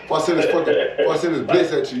blitz. If If I send this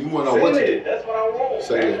blitz at you, you wanna know what you do. That's what I want.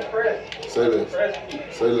 Say man. this. Press. Say this. Press me.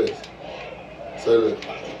 Say this. Say this.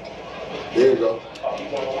 There you go. Oh, you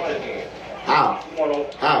want to run again? How? You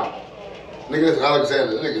want to? How? Nigga, that's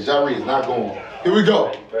Alexander. That nigga Jari is not going. Here we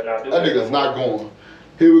go. That nigga's not going.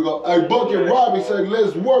 Here we go. Hey, Buck and Robbie say,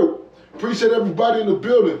 let's work. Appreciate everybody in the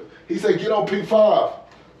building. He said, get on P5.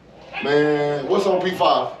 Man, what's on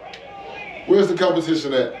P5? Where's the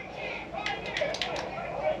competition at?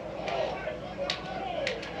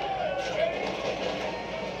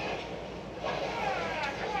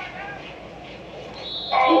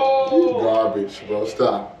 You garbage, bro.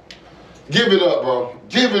 Stop. Give it up, bro.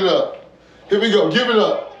 Give it up. Here we go. Give it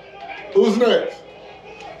up. Who's next?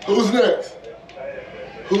 Who's next?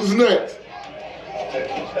 Who's next?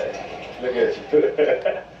 Look at you.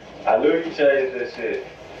 I knew you changed that shit.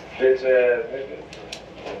 Bitch ass nigga.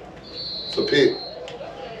 It's a pick.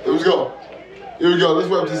 Here we go. Here we go. Let's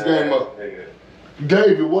wrap this game up.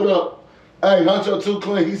 David, what up? Hey, Huncho Too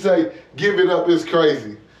Clean. He say, give it up. It's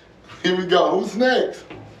crazy. Here we go. Who's next?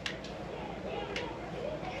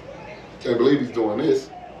 Can't believe he's doing this.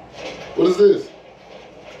 What is this?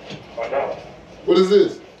 Why not? What is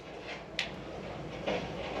this?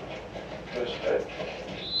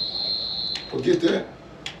 Forget that.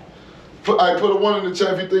 Put a 1 in the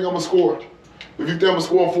chat if you think I'm gonna score. If you think I'm gonna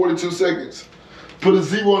score in 42 seconds. Put a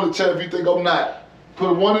 0 in the chat if you think I'm not. Put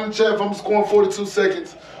a 1 in the chat if I'm scoring 42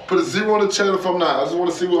 seconds. Put a 0 in the chat if I'm not. I just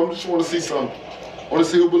want to see. I just want to see something. I want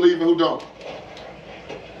to see who believe and who don't.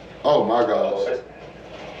 Oh my gosh.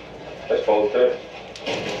 That's 430.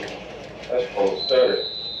 That's 430.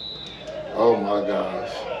 Oh my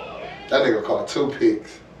gosh. That nigga caught 2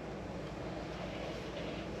 picks.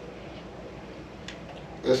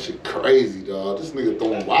 That shit crazy, dog. This nigga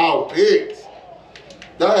throwing wild picks.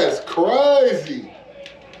 That is crazy.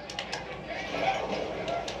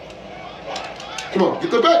 Come on,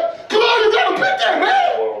 get the back. Come on, you gotta pick that,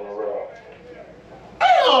 man.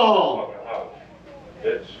 Damn.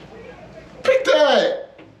 Bitch. Pick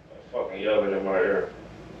that. Fucking yelling in my ear.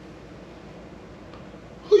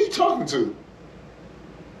 Who you talking to?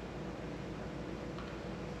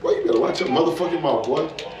 Boy, you better watch your motherfucking mouth, boy.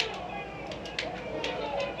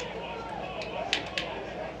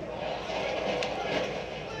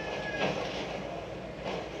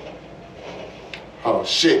 Oh,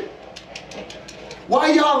 shit.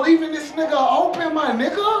 Why y'all leaving this nigga open, my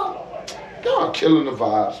nigga? Y'all killing the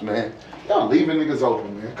vibes, man. Y'all leaving niggas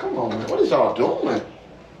open, man. Come on, man. What is y'all doing?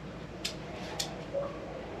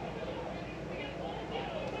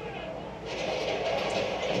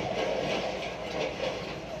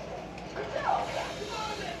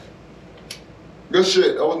 Good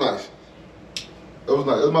shit. That was nice. That was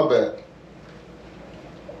nice. That was my bad.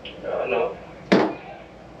 Yeah, I know.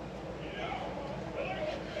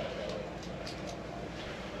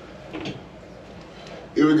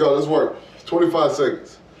 Here we go. Let's work. 25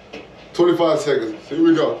 seconds. 25 seconds. Here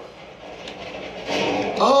we go.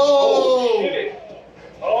 Oh! Shit.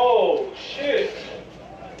 Oh, shit.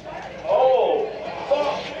 Oh,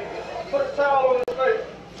 fuck. Put a towel on his face.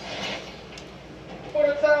 Put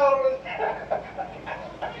a towel on his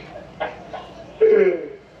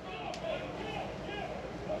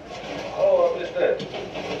Oh, I missed that.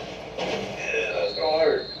 Yeah, that's gonna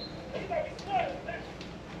hurt.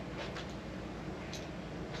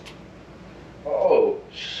 Oh,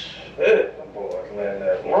 shit. That boy can land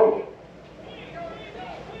that rumble.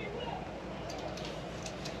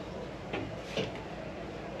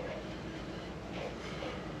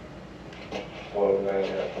 Boy, land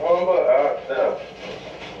that rumble out there.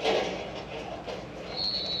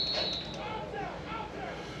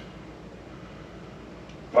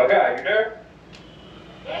 My guy, you there?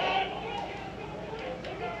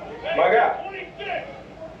 My guy.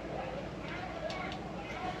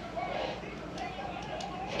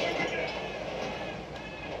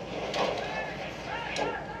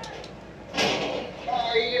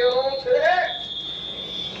 Are you on to that?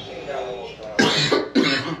 He ain't got no more time.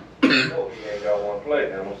 Oh, he ain't got one play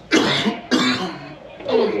now.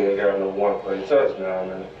 Oh, he ain't got no one play touchdown,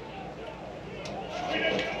 man.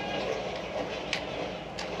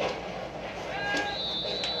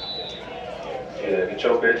 Yeah, get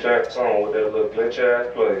your bitch ass on with that little glitch ass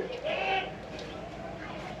play.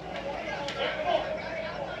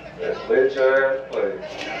 That glitch ass play.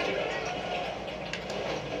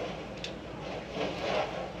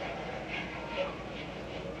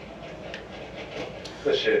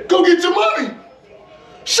 Good shit. Go get your money!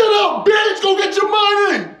 Shut up, bitch! Go get your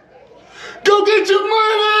money! Go get your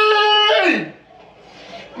money!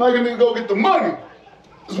 Like a nigga go get the money.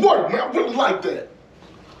 It's work, man. I really like that.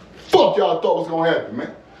 Fuck y'all thought was gonna happen,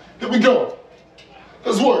 man. Here we go.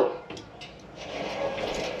 Let's work.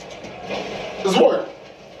 Let's work.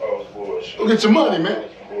 Oh, it's bullshit. Go get your money, man.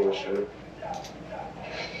 Bullshit.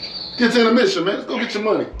 Get to intermission, man. Let's go get your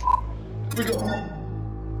money. Here we go.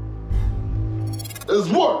 Let's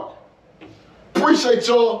work. Appreciate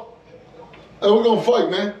y'all. And we're gonna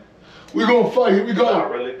fight, man. We're gonna fight. Here we go. I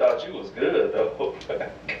really thought you was good, though.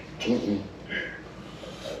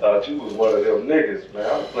 I thought you was one of them niggas, man.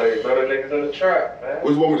 I played better niggas in the trap, man.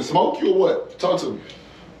 What, you want me to smoke you or what? Talk to me.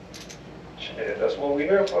 Shit, that's what we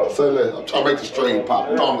here for. Say that. I'm trying to make the stream pop.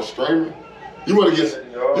 You know I'm a streamer. You wanna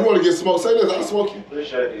get smoked? Say this. I'll smoke you.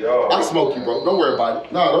 Appreciate y'all. I'll smoke you, bro. Don't worry about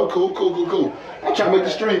it. No, cool. I'm trying to make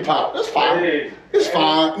the stream pop. That's fine. Hey. It's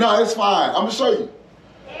fine. No, it's fine. I'm gonna show you.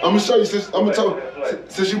 I'm gonna show you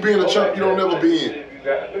since you be in the trap, you don't never be in.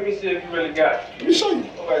 Let me see if you really got it. Let me show you.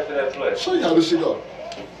 Go back to that place. Show you how this shit go.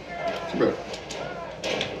 Come here.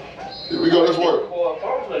 Here we go. Let's work.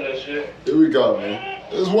 Here we go, man.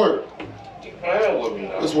 Let's work. You playing with me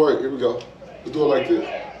now. Let's work. Here we go. Let's do it like this.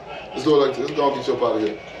 Let's do it like this. Let's go and get you up out of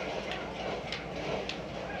here.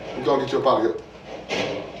 We're gonna get you up out of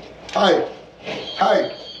here.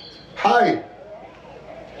 Hi.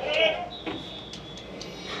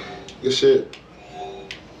 Good shit.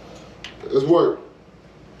 Let's work.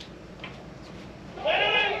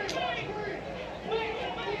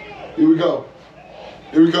 Here we go.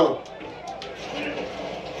 Here we go.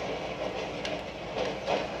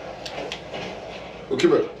 Oh,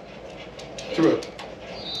 come here. Come here.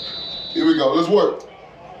 Here we go. Let's work.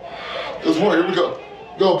 Let's work. Here we go.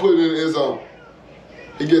 Go put it in his zone.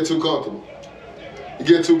 He get too comfortable. He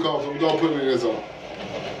get too comfortable. Don't put it in his zone.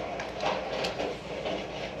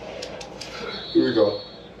 Here we go.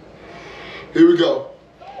 Here we go.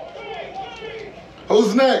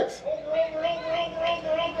 Who's next?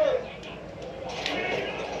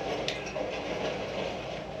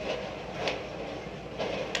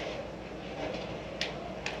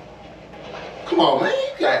 Come on, man.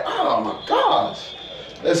 You got, oh my gosh.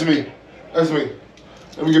 That's me. That's me.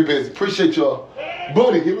 Let me get busy. Appreciate y'all.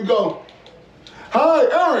 Buddy, here we go. Hi,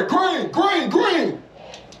 Aaron. Green.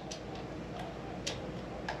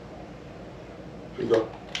 Here you go.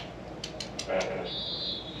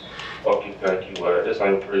 Fuck you, thank you. This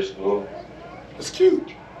ain't preschool. It's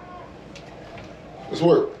cute. Let's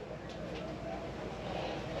work.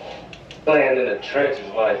 Playing in the trenches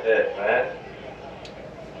like that, man.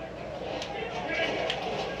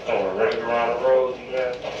 I'm gonna ring around the roads, you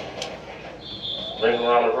man. Ring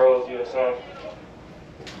around the roads, you or something.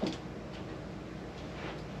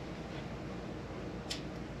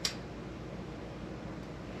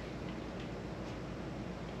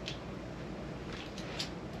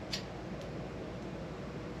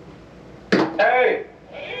 Hey!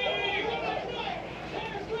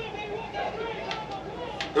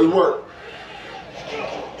 Let's work.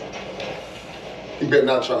 He better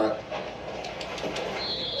not try.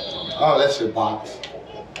 Oh, that shit box.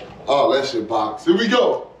 Oh, that shit box. Here we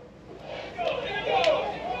go.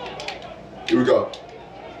 Here we go.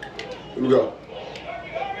 Here we go.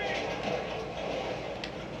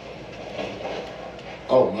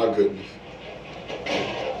 Oh my goodness.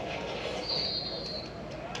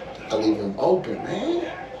 I leave him open,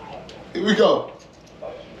 man. Here we go.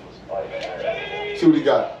 See what he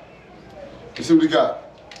got. You see what he got.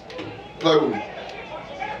 Play with me.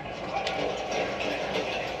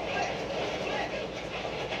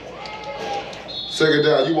 Second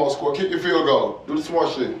down, you won't score. Kick your field goal. Do the smart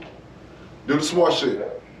shit. Do the smart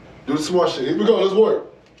shit. Do the smart shit. Here we go, let's work.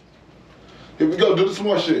 Here we go, do the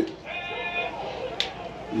smart shit.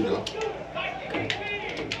 Here we go.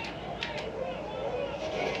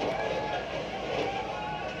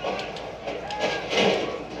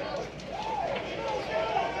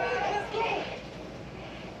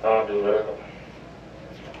 I'll do that.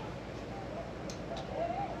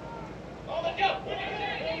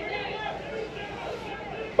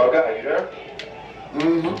 Bug out, you there?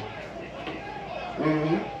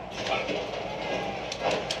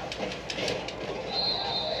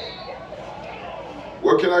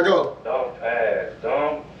 Where can I go? Dumb pass.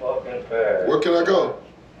 Dumb fucking pass. Where can I go?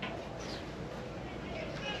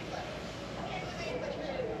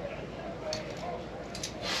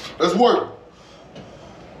 Let's work.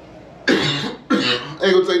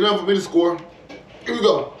 Ain't gonna take nothing for me to score. Here we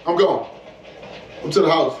go. I'm going. I'm to the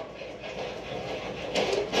house.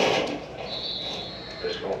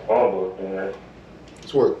 Just gonna fumble, man.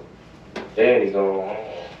 Let's work. Then he's going.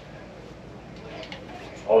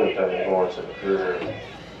 Only time he's going to the crib.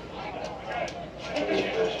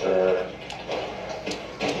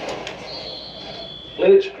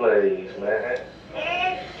 Glitch plays, man.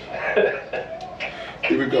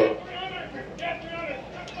 Here we go.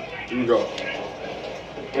 Here we go.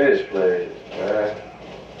 Finish plays, man.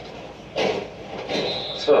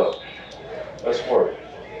 What's up? Let's work.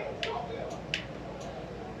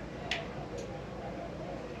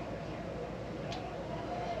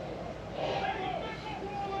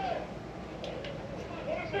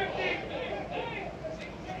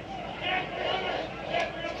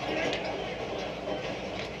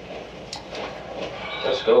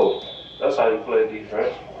 Let's go. That's how you play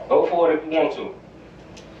defense. Go for it if you want to.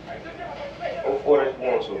 Go for it if you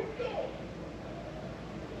want to.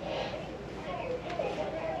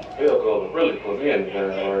 Field goal really put me in the game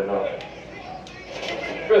right now.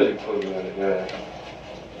 Really put me in the game.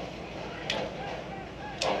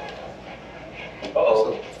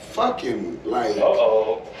 Uh-oh. Fucking like.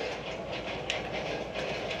 Uh-oh.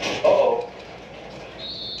 Uh-oh.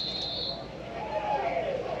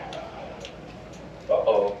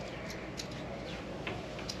 Uh-oh.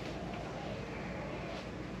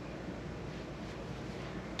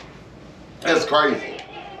 That's crazy.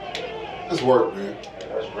 Let's work, man.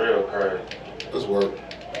 That's real crazy. Let's work.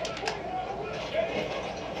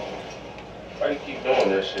 Why you keep doing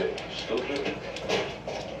that shit? Stupid.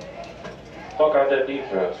 Fuck out that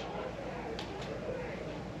defense.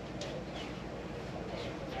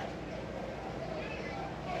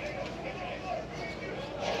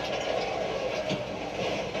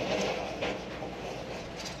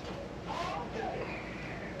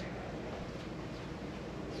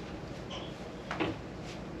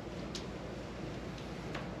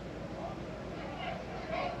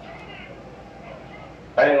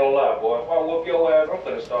 I ain't gonna lie, boy. If I whoop your ass, I'm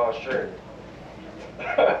finna start streaming.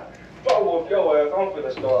 If I whoop your ass, I'm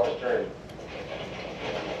finna start streaming.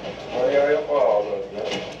 Money out here for all of us,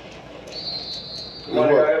 man.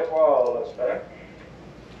 Money out here for all of us, man.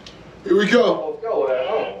 Here we go. Whoop your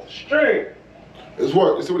ass, I'm stream. Let's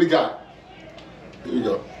work. Let's see what he got. Here we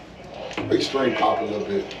go. Make string pop a little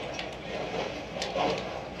bit.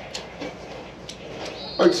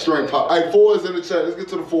 Make string pop. Hey, 4 is in the chat. Let's get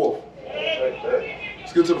to the 4th.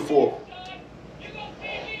 Let's get to the 4th.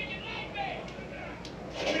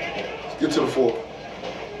 Let's get to the 4th.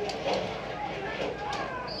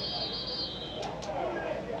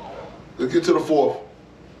 Let's get to the 4th.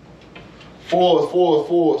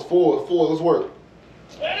 4s. Let's work.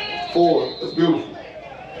 4. That's beautiful.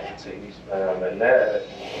 Take these spam and that.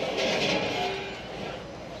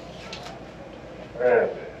 Man.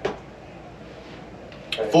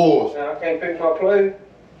 4s. Man, I can't pick my play.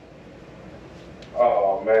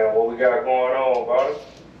 Oh man, what we got going on, buddy?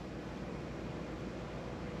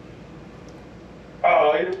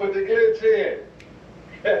 Oh, he done put the glitch in.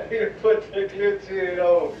 He done put the glitch in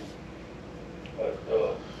on me. What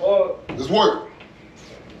the fuck? Let's work.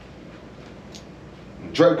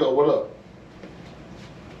 Draco, what up?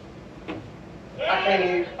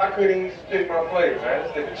 I couldn't even pick my play, man.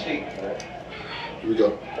 This nigga cheat, man. Here we go.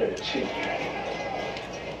 Nigga cheat.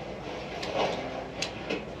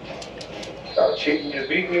 Stop cheating to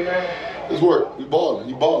beat me, man. Let's work. You balling.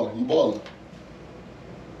 You balling. You balling.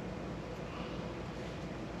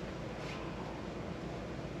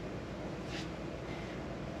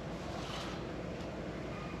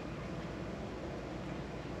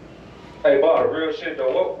 Hey, Bob, real shit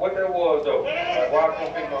though. What that was though? Like, why I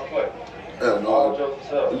couldn't pick my play? Hell no. All jokes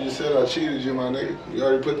aside. You just said I cheated you, my nigga. You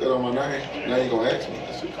already put that on my name. Now you gonna ask me.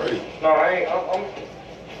 That shit crazy. No,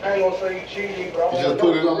 I ain't gonna say you cheated, but You just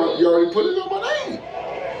put it on my. You already put it on my name.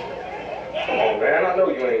 Come on, man. I know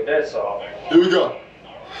you ain't that soft. Here we go.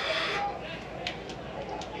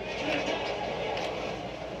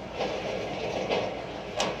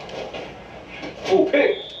 Ooh,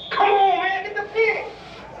 pick. Come on, man. Get the pick.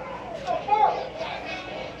 What the fuck?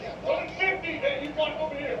 150, man. You got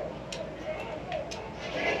over here.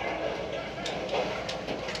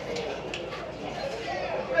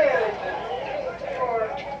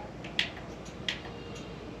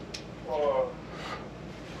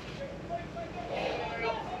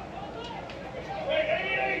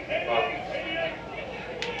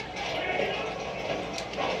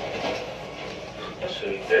 That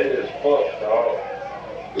shit dead as fuck, dog.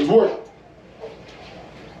 Let's work.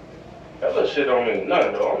 That little shit don't mean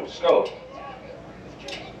nothing, though. I'm the scope.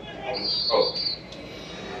 I'm the scope.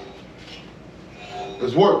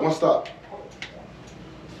 Let's work. One stop.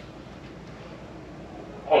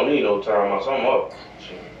 I don't need no timeouts. I'm up.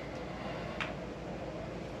 Shit.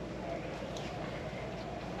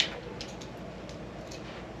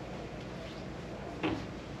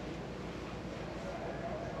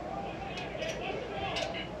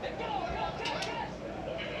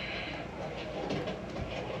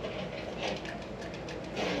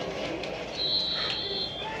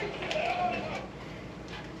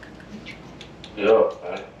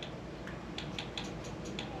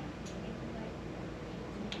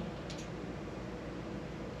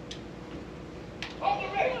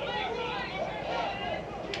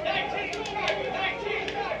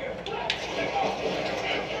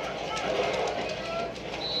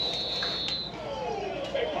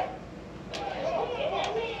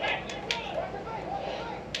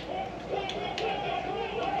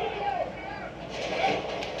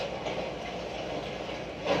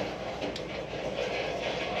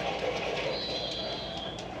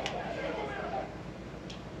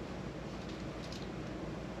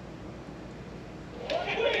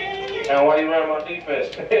 Man, why you running my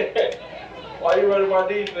defense? Why you running my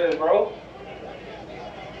defense, bro?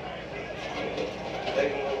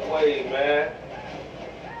 Take him away, man.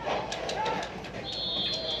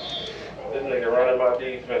 This nigga running my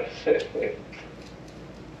defense.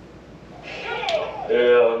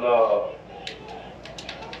 Hell no.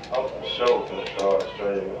 I'm for sure gonna start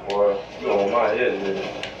streaming, boy. You on my hit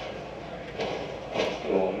list.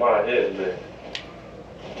 You on my hit list.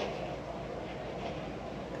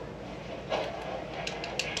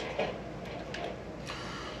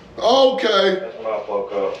 Okay. That's my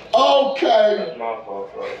fuck up. Okay. That's my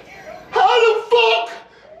fuck up. How the fuck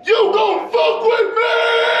you gonna fuck with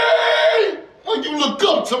me when you look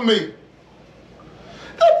up to me?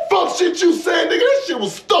 That fuck shit you said, nigga, that shit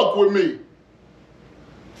was stuck with me.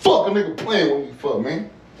 Fuck a nigga playing with me for, man.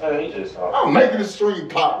 Man, he just I'm making the stream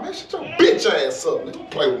pop, man. Shut your bitch ass up, nigga.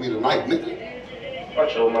 Don't play with me tonight, nigga.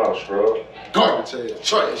 watch your mouth, scrub. Garbage ass,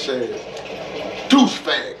 trash ass,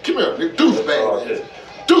 douchebag. Come here, nigga, douchebag ass.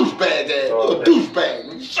 Douchebag ass, little douchebag,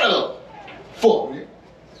 nigga. Shut up. Fuck, nigga.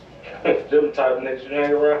 Them type of niggas you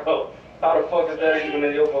hang around. How the fuck is that even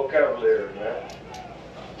in your vocabulary, man?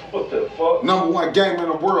 What the fuck? #1 gamer in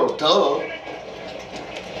the world, duh.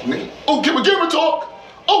 Nigga. Oh, gamer talk.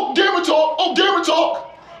 Oh, gamer talk. Oh, gamer talk.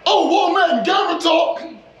 Oh, War Madden, gamer talk.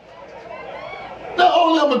 Not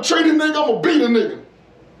only I'm a trading nigga, I'm a beat a nigga.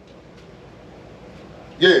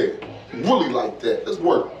 Yeah, really like that. Let's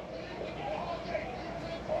work.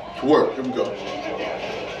 Work. Here we go. Come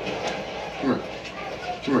here.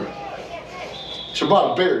 Come here.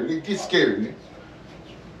 Shabbat Berry, nigga. Get scared, nigga.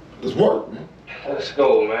 Let's work, man. Let's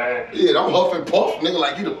go, man. Yeah, I'm huff and puff, nigga,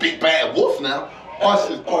 like you the big bad wolf now. All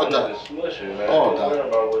shit, all that. that. Smushy, man. All Don't worry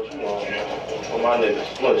about what you want, man. For my nigga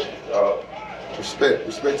smushy, dog. Respect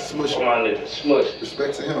to For Smushy. my nigga smushy.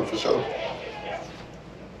 Respect to him, for sure.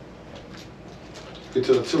 Get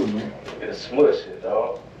to the 2, man. Nigga smushy,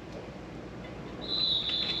 dog.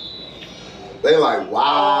 They like,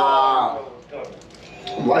 wow. That was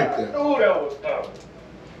I like that. coming. Knew that was coming.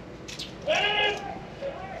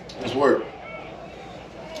 Let's work.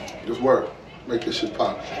 Just work. Make this shit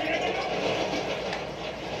pop.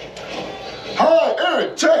 Hi,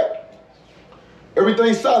 Aaron, check.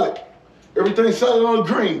 Everything's solid. Everything's solid on the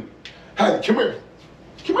green. Hey, come here.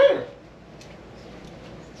 Come here.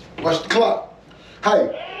 Watch the clock.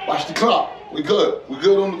 Hey, watch the clock. We good. We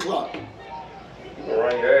good on the clock. You can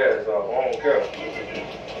run your ass off. I don't care.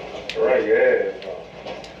 Run your ass off.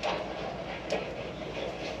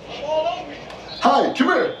 Hey, come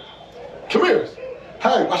here. Come here.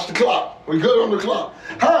 Hey, watch the clock. We good on the clock.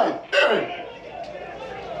 Hey, Aaron.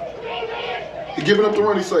 He's giving up the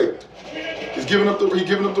run, he say. He giving up the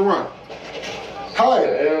run. Hey,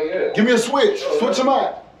 Hell yeah. give me a switch. Switch him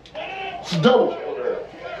out. It's double.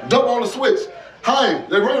 Double on the switch. Hey,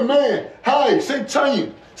 they running man. Hey,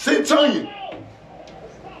 Centurion. Centurion.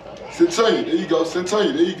 Centurion. There you go.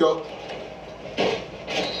 Centurion. There you go.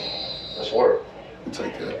 Let's work. You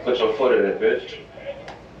take that. Put your foot in it, bitch.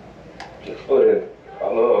 Put your foot in it. I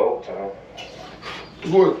love overtime.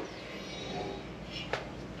 Let's work.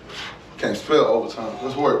 Can't spell overtime.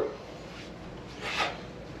 Let's work.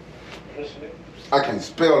 I can't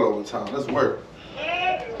spell overtime. Let's work.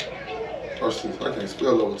 Watch this. I can't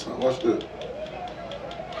spell overtime. Watch this.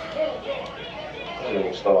 I'm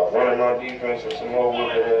gonna start running my defense and some more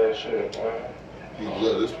wicked ass shit, man. You gonna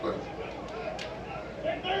love this play.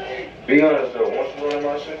 Be honest though, once you run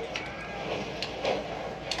my shit,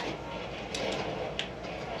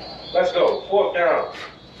 let's go. 4th down.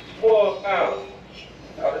 4th down.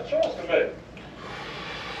 Now the choice to make.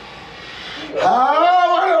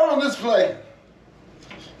 How I on this play?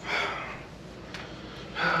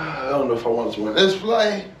 I don't know if I want to win this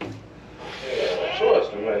play. Yeah, choice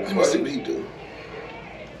to make. Let me see what he do.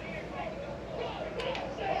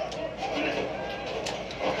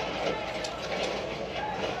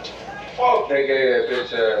 Fuck that gay ass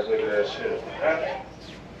bitch ass nigga that shit. Huh?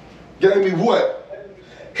 Gave me what?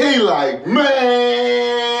 He like,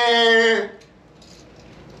 man.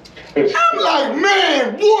 I'm like,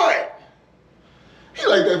 man, what? He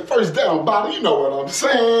like that first down body, you know what I'm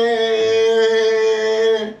saying?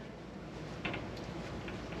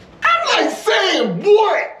 I'm like saying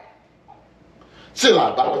what? Chill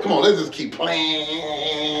out, Bobby. Come on, let's just keep playing.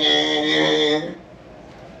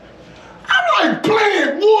 I'm like,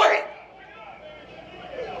 playing what?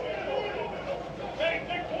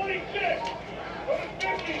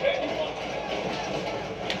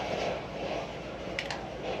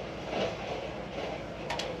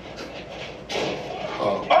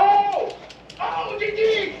 Oh,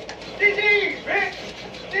 GG, bitch, bitch.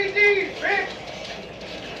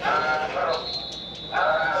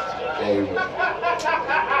 Yeah,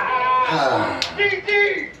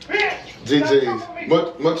 GG, bitch.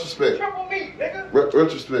 GG's. Much respect. Triple me, nigga.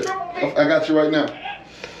 Retrospect. I got you right now.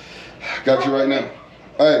 Got you right now.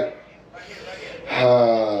 Hey.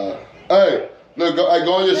 Hey. Look, go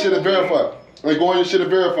on your shit and verify. Hey, go on your shit and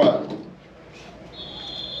verify.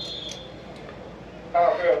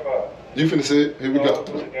 How verify? You finna see it. Here we go.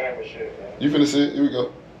 You finna see it. Here we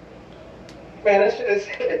go. Man, that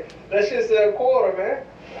shit's a quarter, man.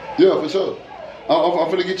 Yeah, for sure. I'm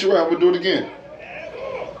finna get you right. I'm gonna do it again.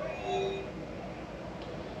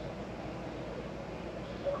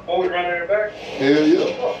 Oh, we running it back? Hell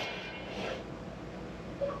yeah.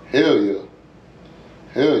 Hell yeah.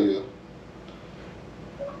 Hell yeah.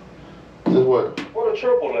 Just what? What a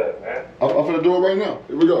triple at, man? I'm finna do it right now.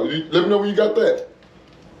 Here we go. Let me know when you got that.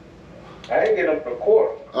 I ain't getting up for a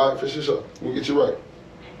quarter. All right, for sure. We'll get you right.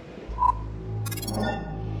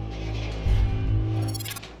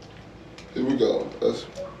 Here we go.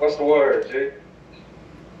 What's the word, G?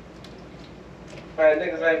 Man,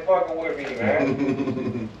 niggas ain't fucking with me,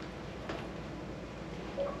 man.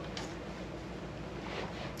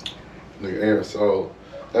 Nigga, Aaron, so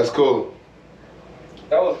that's cool.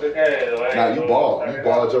 That was a good game, though. Nah, you balled. You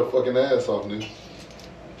balled your fucking ass off, nigga.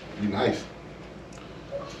 You nice.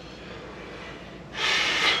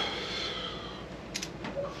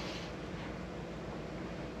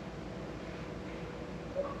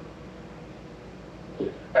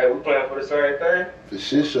 Hey, we playing for the same thing? For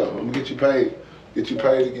shit show. I'm gonna get you paid. Get you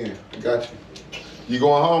paid again. I got you. You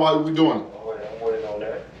going home? How we doing? I'm waiting on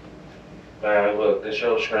that. Man, look, this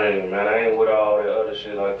your stream, man. I ain't with all that other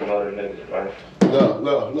shit like them other niggas, man.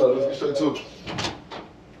 Look, let's get straight to it.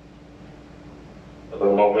 A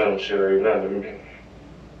little momentum shit ain't nothing to me.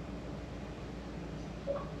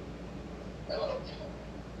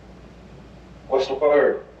 What's the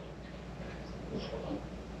word?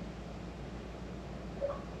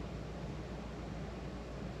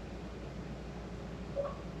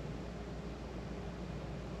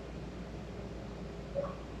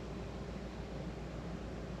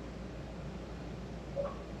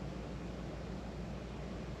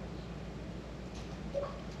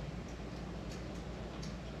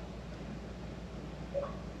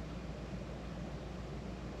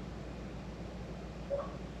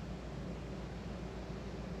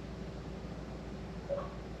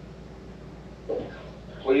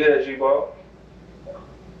 Well, yeah, G-Ball. You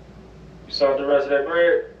saw the rest of that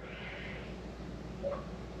bread?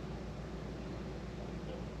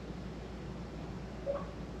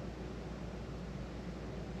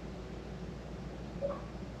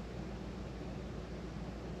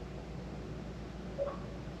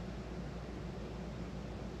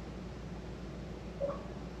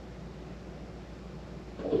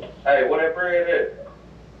 Hey, what that bread is?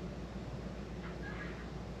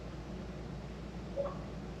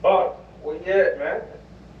 Oh, where you at, man?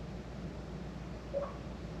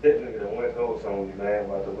 This nigga done went ghost on you, man,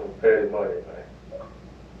 about the little petty money, man.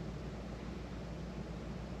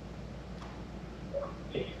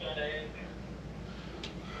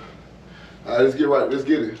 All right, let's get right. Let's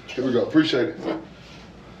get it. Here we go. Appreciate it.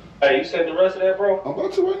 Hey, you sent the rest of that, bro? I'm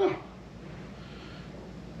about to right now.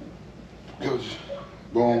 Coach.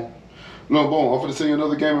 Boom. No, boom. I'm finna send you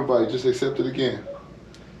another game invite. Just accept it again.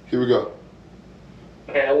 Here we go.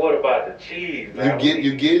 Man, what about the cheese, man?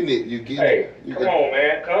 You getting it. You getting it. Hey, come on,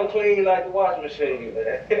 man. Come clean like the washing machine,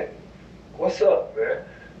 man. What's up, man?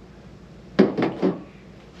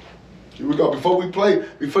 Here we go. Before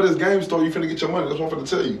this game start, you finna get your money. That's what I'm finna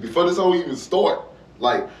tell you. Before this whole even start,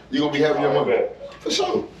 like, you gonna be having your money. For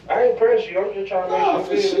sure. I ain't press you. I'm just trying to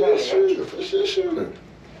make sure. For sure.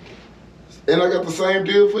 And I got the same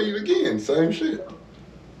deal for you again. Same shit.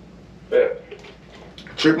 Yeah.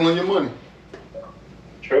 Tripling your money.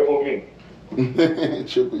 Triple me.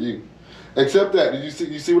 Triple you. Except that. Did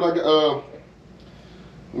you see what I got?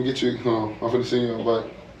 Let me get you. I'm finna send you an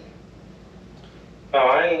invite. No,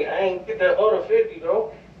 I ain't get that other 50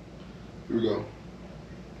 though. Here we go.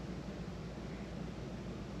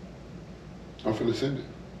 I'm finna send it.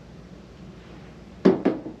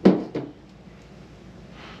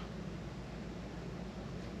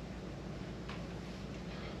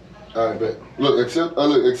 All right, bet. Look, accept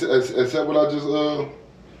what I just,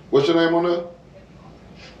 what's your name on there?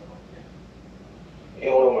 You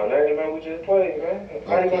don't know my name, man. We just played, man.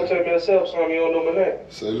 How you gonna tell me to accept something you don't know my name?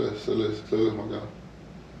 Say less, my guy.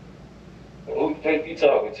 Who you think you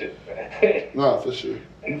talking to, man? Nah, for sure.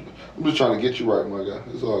 I'm just trying to get you right, my guy.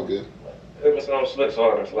 It's all good. Give me some slick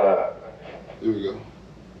so I can slide. Here we go.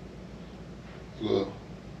 Look.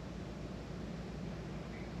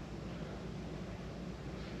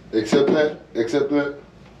 Accept that.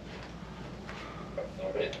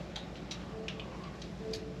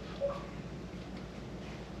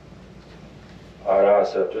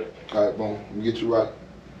 accept it. All right, boom. Let me get you right.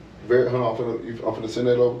 Hold on, I'm finna send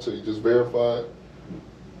that over to you. Just verify it.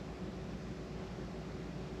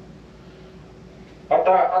 I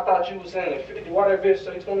thought you was saying 50. Why that bitch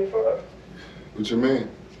say 25? What you mean?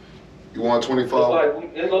 You want 25? It's like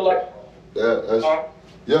it look like.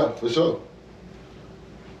 Yeah, for sure.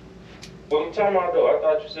 What you talking about though? I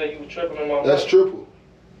thought you said you was tripping in my money. That's triple.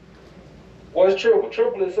 What's triple?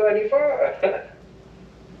 Triple is 75. Here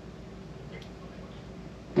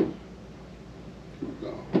we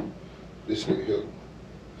go. This nigga here.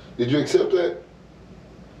 Did you accept that?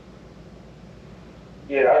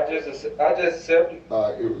 Yeah, I just accepted.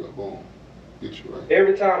 All right, here we go. Boom. Get you right.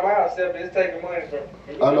 Every time I accept it, it's taking money from.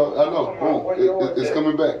 I know. Boom. It's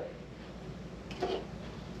coming back.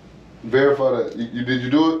 Verify that. Did you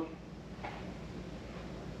do it?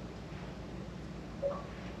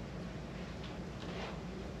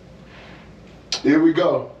 Here we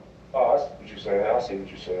go. Oh, I see what you're saying. I see what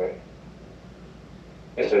you're saying.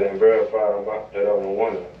 It's an verified about that other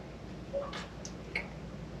one.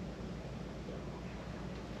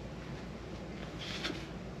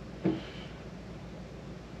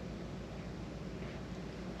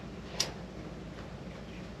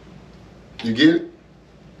 You get it?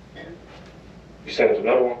 You sent us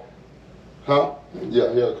another one? Huh?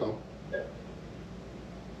 Yeah, here it come.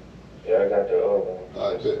 Yeah, I got the other one.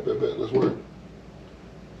 All right, bet. Let's work.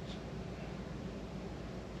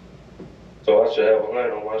 So I should have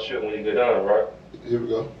 100 on my shit when you get done, right? Here we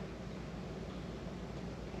go.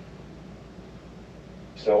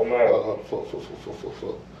 So man. Fuck.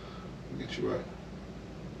 Get you right.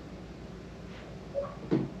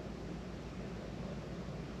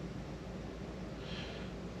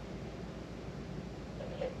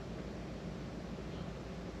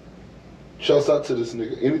 Shouts out to this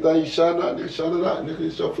nigga. Anything you shout out, nigga, shout it out, nigga.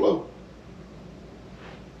 It's your flow.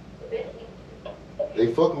 They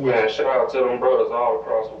fucking with Man, you. shout out to them brothers all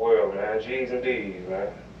across the world, man. G's and D's,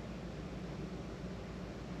 man.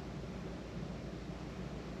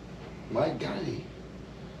 My guy.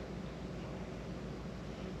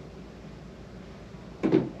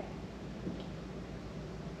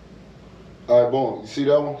 All right, boom. You see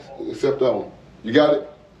that one? Accept that one. You got it?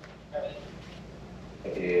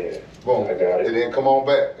 Yeah. Boom. I got it. And then come on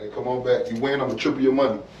back. You win, I'm gonna triple your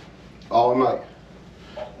money. All night.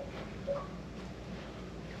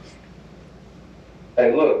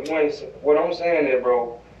 Hey, look, you ain't. What I'm saying is,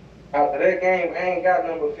 bro, after that game, I ain't got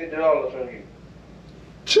nothing but $50 from you.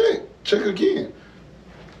 Check again.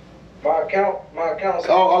 My account.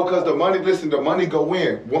 Oh, cause the money go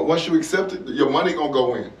in. Once you accept it, your money gonna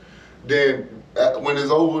go in. Then when it's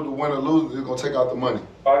over, the winner loses, it's gonna take out the money.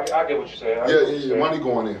 I get what you're saying. Your money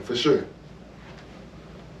going in for sure.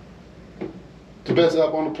 The best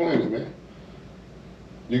app on the planet, man.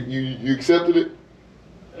 You accepted it?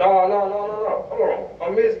 No. Hold on. I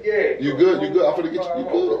missed Gag. You good? I'm finna get you. You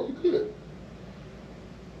good?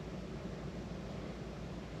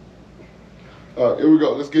 All right, here we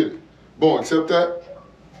go. Let's get it. Boom, accept that.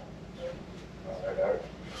 I got it.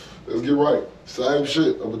 Let's get right. Same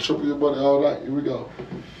shit. I'm gonna triple your money all night. Here we go.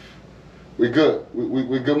 We good.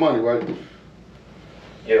 We good money, right?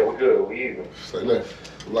 Yeah, we good. We even. Say that.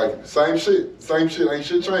 Like same shit. Ain't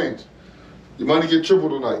shit changed. Your money get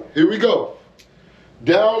tripled tonight. Here we go.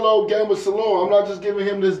 Download Gamer Saloon. I'm not just giving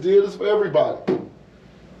him this deal. This is for everybody.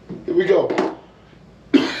 Here we go.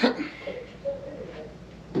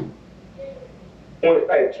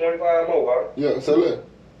 Hey, 25 more, right? Yeah, say that.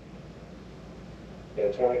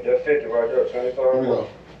 Yeah, 20. That's 50 right there. 25 Here we more. go.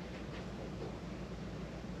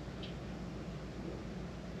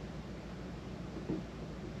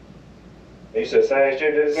 You said same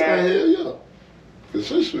shit this Say time? hell yeah. For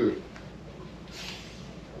sure.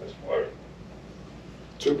 That's smart.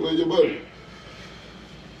 Triple your money.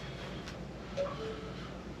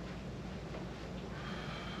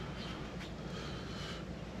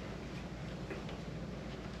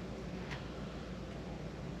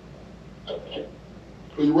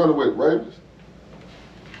 Who you running with, Ravens?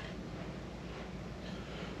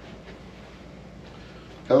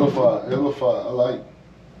 Hella fire. I like it.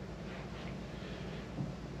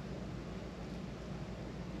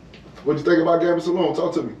 What you think about Gamer Saloon?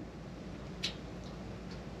 Talk to me.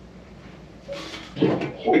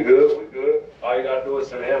 We good. All you gotta do is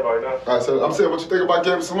send the invite now. All right, so I'm saying, what you think about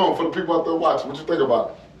Gamer Saloon for the people out there watching? What you think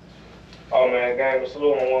about it? Oh man, Game of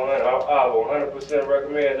Saloon 100. I will 100%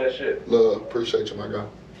 recommend that shit. Love, appreciate you, my guy.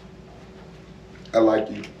 I like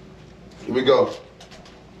you. Here we go.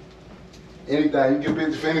 Anything, you get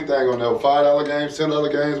busy for anything on there. $5 games, $10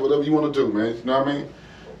 games, whatever you want to do, man. You know what I mean?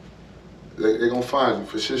 They're gonna find you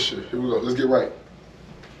for shit. Here we go. Let's get right.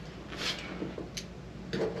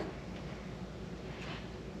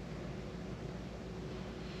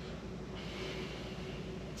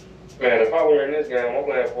 Man, if I were in this game, I'm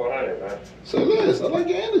playing 400, man. Say less. I like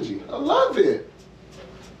your energy. I love it.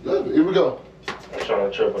 Love it. Here we go. I'm trying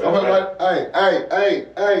to triple that. I'm man. like,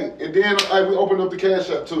 hey. And then we open up the cash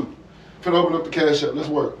app too. Finna open up the cash app. Let's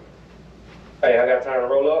work. Hey, I got time to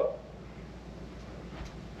roll up?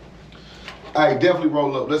 Hey, definitely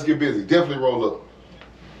roll up. Let's get busy. Definitely roll up.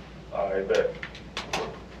 All right, bet.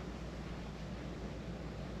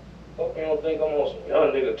 Hope you don't think I'm on some young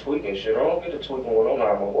nigga tweaking shit. I don't get to tweaking when I'm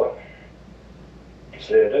not my boy.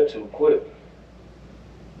 Said that too quick.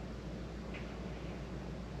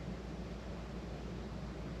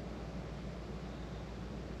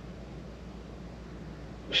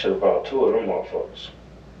 We should have brought 2 of them motherfuckers.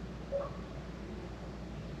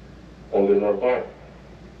 Won't get another point.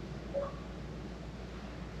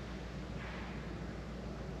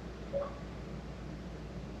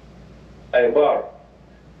 Hey, Bob.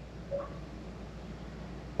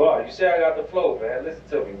 Bob, you say I got the flow, man. Listen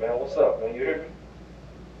to me, man. What's up, man? You hear me?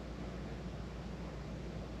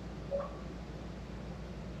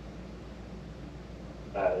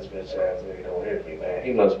 Nah, this bitch ass nigga don't hear me, man.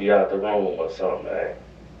 He must be out the room or something, man.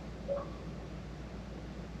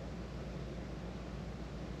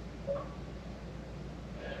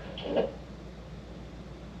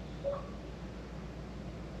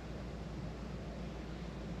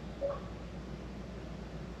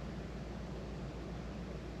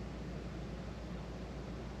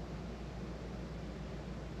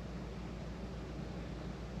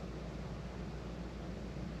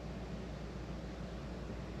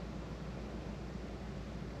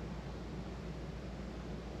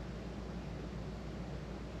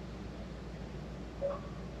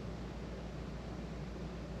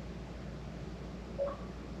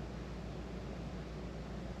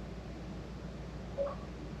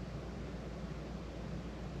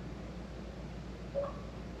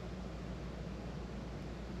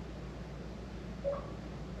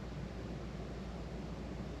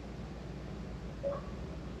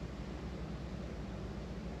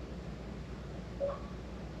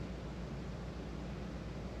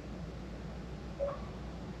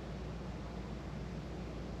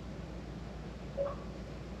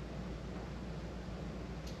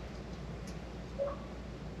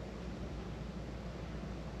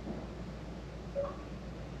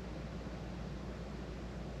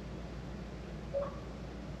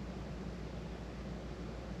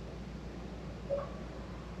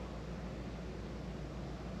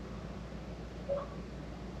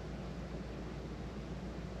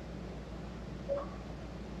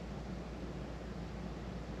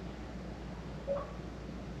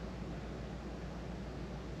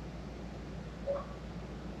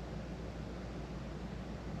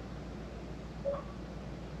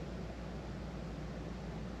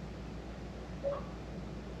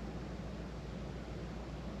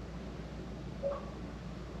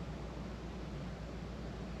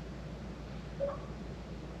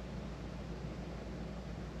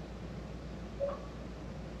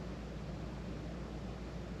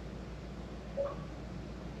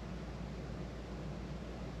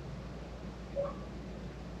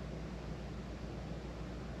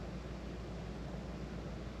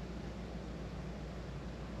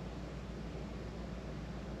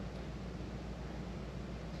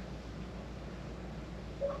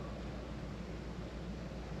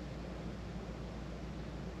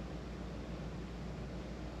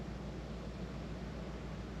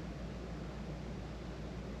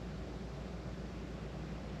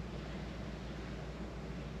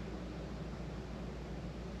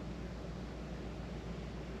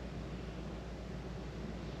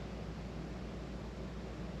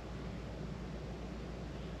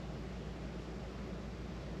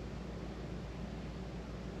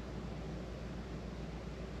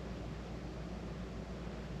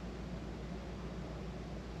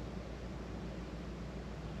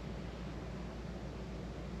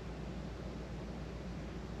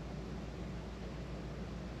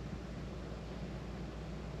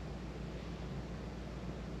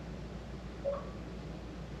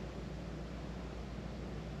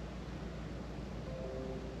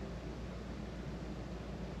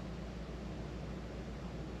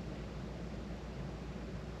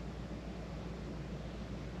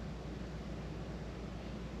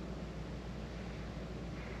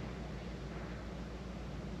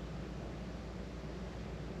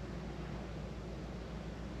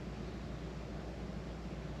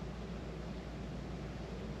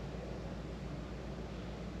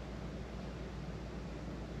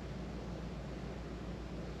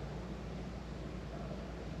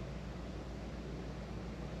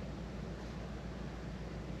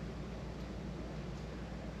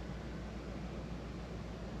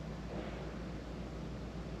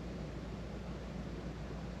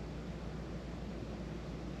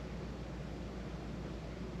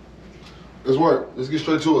 Let's work. Let's get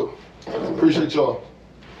straight to it. Appreciate y'all.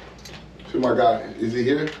 See my guy. Is he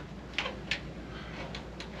here?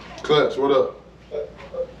 Clutch, what up?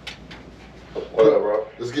 What up, bro?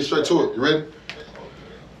 Let's get straight to it. You ready?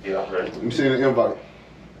 Yeah, I'm ready. Let me see the invite.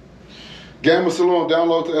 Gamma Saloon,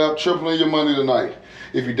 download the app, tripling your money tonight.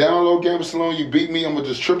 If you download Gamma Saloon, you beat me, I'm gonna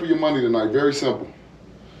just triple your money tonight. Very simple.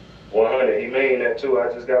 100. He mean that too.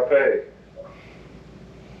 I just got paid.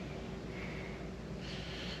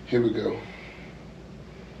 Here we go.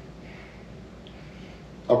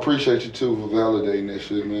 I appreciate you too for validating that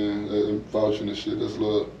shit, man. Vouching this shit. That's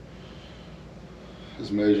love. It's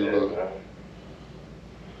major love. Man.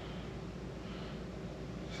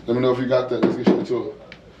 Let me know if you got that. Let's get straight to it.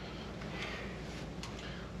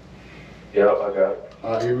 Yep, I got it.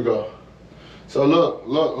 All right, here we go. So look,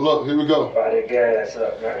 here we go. Buy that gas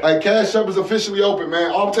up, man. Hey, Cash App is officially open,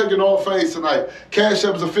 man. I'm taking all phase tonight. Cash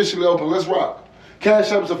App is officially open. Let's rock.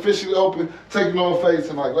 Cash App is officially open. Taking all phase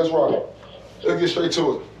tonight. Let's rock. Let's get straight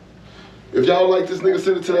to it. If y'all like this nigga,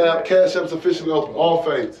 send it to the app. Cash App is officially open. All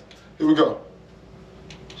phase. Here we go.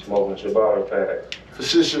 Smoking Ciabatta pack. For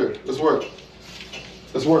shit, sure. Let's work.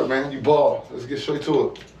 Let's work, man. You ball. Let's get straight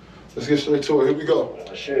to it. Let's get straight to it. Here we go.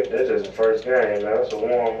 Oh, shit, that's just the first game, man. That's a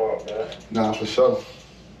warm-up, man. Nah, for sure.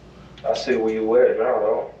 I see where you at now,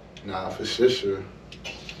 though. Nah, for shit, sure.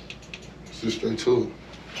 Let's get straight to it.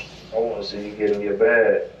 I want to see you get in your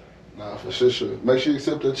bag. Nah, for shit, sure. Make sure you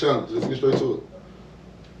accept that challenge. Let's get straight to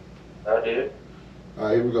it. I did. All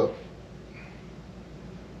right, here we go.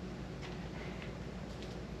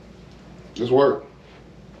 Let's work.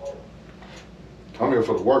 I'm here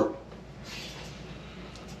for the work.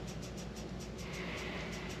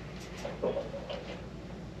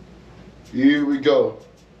 Here we go.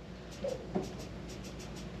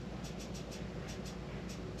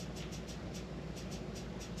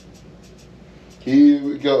 Here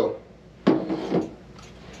we go.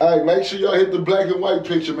 All right, make sure y'all hit the black and white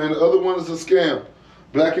picture, man. The other one is a scam.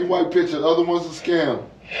 Black and white picture, the other one's a scam.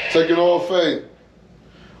 Taking all fade.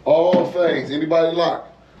 All fades. Anybody lock?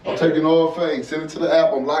 I'm taking all fades. Send it to the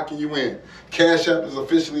app. I'm locking you in. Cash App is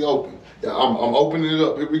officially open. Yeah, I'm opening it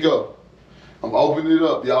up. Here we go. I'm opening it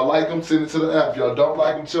up. Y'all like them, send it to the app. Y'all don't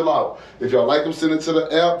like them, chill out. If y'all like them, send it to the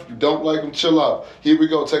app. If you don't like them, chill out. Here we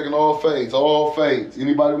go, taking all fades, all fades.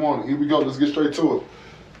 Anybody want it? Here we go, let's get straight to it.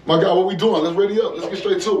 My God, what we doing? Let's ready up. Let's get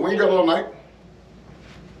straight to it. We ain't got all night.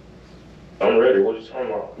 I'm ready. What you talking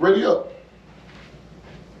about? Ready up.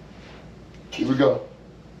 Here we go.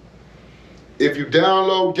 If you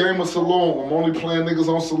download Game of Saloon, I'm only playing niggas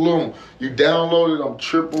on Saloon. You download it, I'm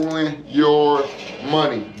tripling your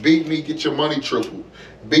money. Beat me, get your money tripled.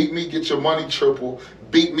 Beat me, get your money tripled.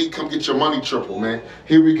 Beat me, come get your money tripled, man.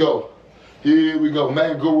 Here we go. Here we go.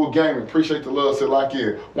 Man, Guru Gaming. Appreciate the love. Say lock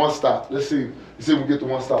in. One stop. Let's see. Let's see if we get the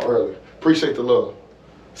one stop early. Appreciate the love.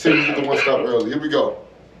 See if we get the one stop early. Here we go.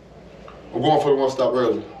 I'm going for the one stop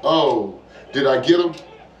early. Oh, did I get him?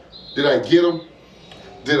 Did I get him?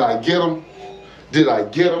 Did I get him? Did I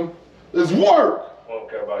get him? Let's work. I don't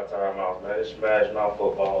care about timeouts, man. It's smash mouth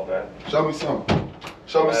football, man. Show me something.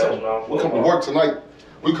 Show me something. Smash mouth We come to football. work tonight.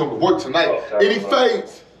 We come to work tonight. Okay. Any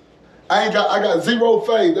fades? I got zero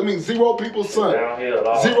fades. That means zero people son. Down here, a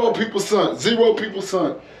lot. Zero people son. Zero people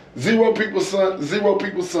son. Zero people son. Zero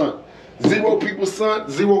people son. Zero people son.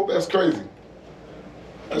 Zero. That's crazy.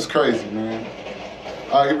 That's crazy, man.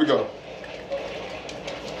 All right, here we go.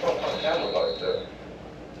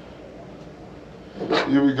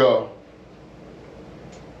 Here we go.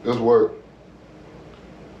 Let's work.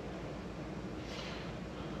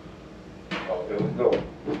 Oh, here we go.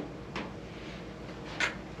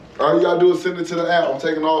 All you gotta do is send it to the app. I'm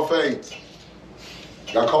taking all fades.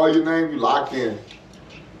 I call your name, you locked in.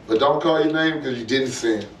 But don't call your name because you didn't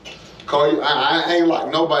send. Call you. I ain't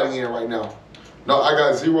locked nobody in right now. No, I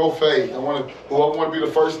got zero fade. Whoever want to be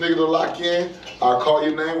the first nigga to lock in, I'll call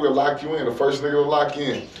your name. We'll lock you in. The first nigga to lock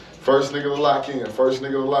in. First nigga to lock in. First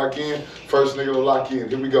nigga to lock in. First nigga to lock in.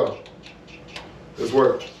 Here we go. Let's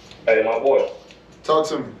work. Hey, my boy. Talk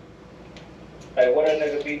to me. Hey, what that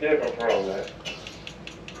nigga be different from, man?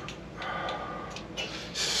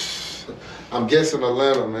 I'm guessing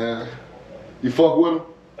Atlanta, man. You fuck with him?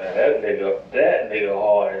 Man, that nigga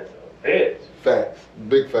hard as a bitch. Facts.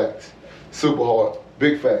 Big facts. Super hard.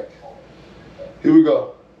 Big facts. Here we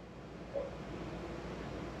go.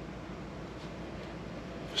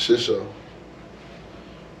 Shit show.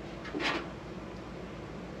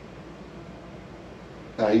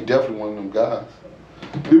 Nah, he definitely one of them guys.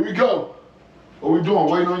 Here we go. What we doing?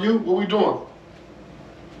 Waiting on you? What we doing?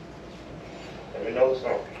 Let me know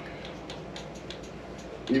something.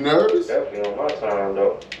 You nervous? Definitely on my time,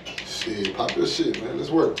 though. Shit, pop your shit, man. Let's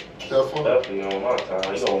work. Have fun. Definitely on my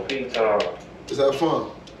time. You on P time. Let's have fun.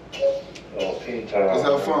 You on P time. Let's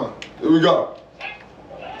have fun. Here we go.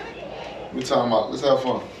 We talking about. Let's have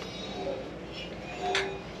fun.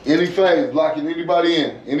 Any phase, locking anybody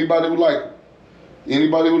in. Anybody who like it.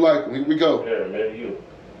 Anybody who like it. Here we go. Yeah, man, you.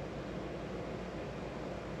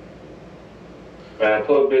 Man,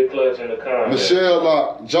 put Big Clutch in the comments. Michelle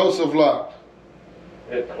locked. Joseph locked.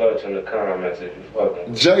 Big Clutch in the comments if you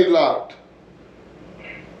fucking. Jay locked.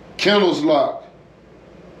 Kennels locked.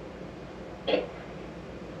 And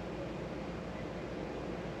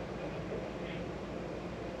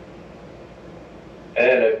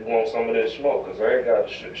if you want some of this smoke, because I ain't got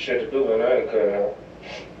shit to do and I ain't cutting out.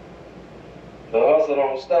 The hustle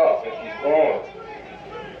don't stop, it keeps going.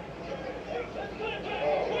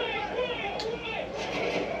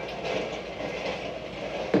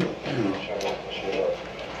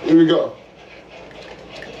 Here we go.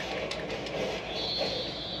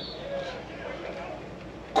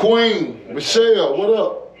 Queen Michelle, what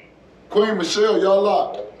up? Queen Michelle, y'all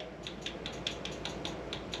locked.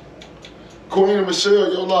 Queen and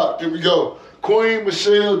Michelle, y'all locked. Here we go. Queen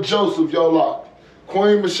Michelle Joseph, y'all locked.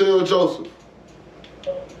 Queen Michelle Joseph.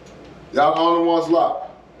 Y'all the only ones locked.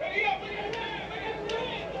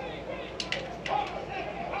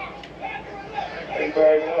 Hey,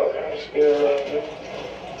 back up. I'm scared right now.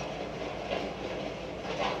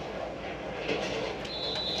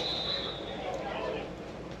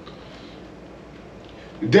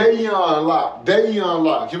 Dayon locked. Dayon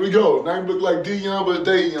locked. Here we go. Name look like Dion, but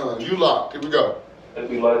Dayon. You locked. Here we go. It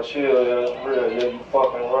be like, chill, yeah, that's real. Yeah, you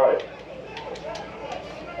fucking right.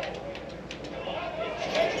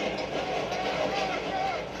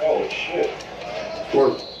 Oh, shit.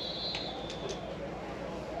 Work.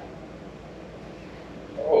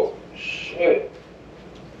 Oh, shit.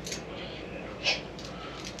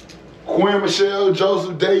 Queen Michelle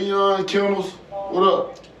Joseph, Dayon, Kennels. What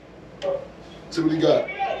up? See what he got.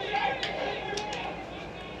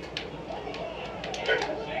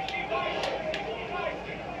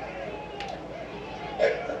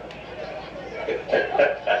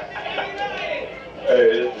 Hey,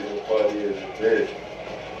 this is funny as a bitch.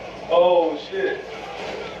 Oh, shit.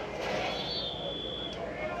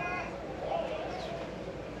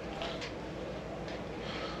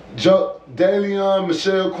 Dalion,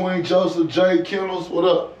 Michelle, Queen, Joseph, Jay, Kennels, what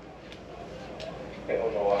up? I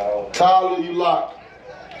don't know how. Tyler, you locked.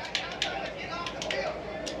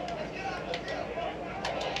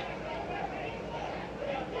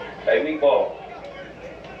 Hey, meatball.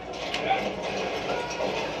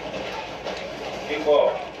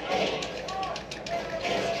 Meatball.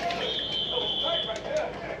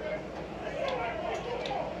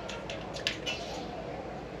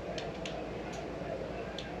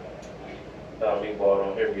 Nah, meatball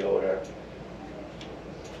don't hear me over there.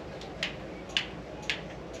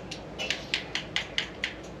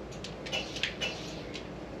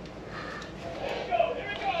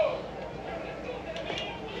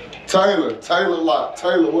 Taylor locked.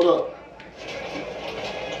 Taylor, what up?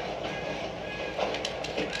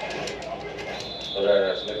 So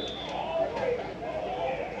that's nigga.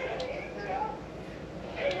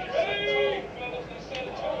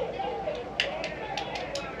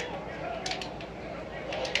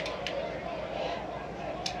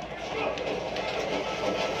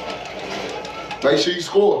 Make sure you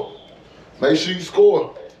score. Make sure you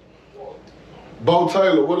score. Bo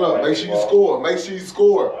Taylor, what up? Make sure you score. Make sure you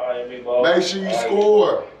score. Make sure you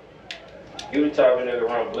score. You the type of nigga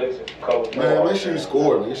run blitzing, coach. Man, make sure you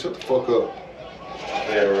score, nigga. Shut the fuck up.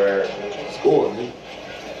 Yeah, right. Score, nigga.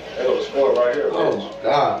 They go to score right here, Oh bitch. my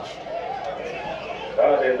gosh.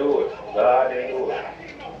 God didn't do it. God didn't do it.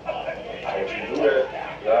 Don't you do that.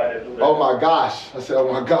 God didn't do that. Oh my gosh. I said,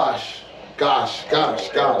 oh my gosh. Gosh.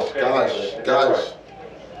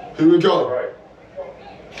 Here we go. Right.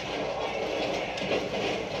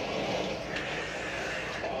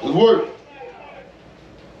 Let's work.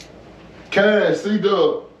 Cash,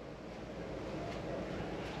 C-Dub.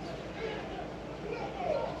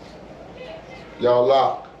 Y'all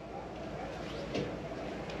lock.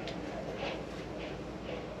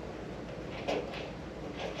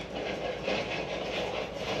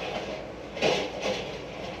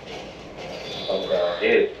 Oh, God.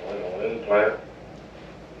 Hit. I ain't playing.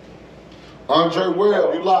 Andre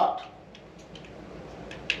Webb, you locked.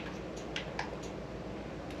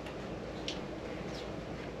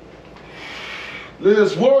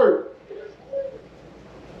 Let's work.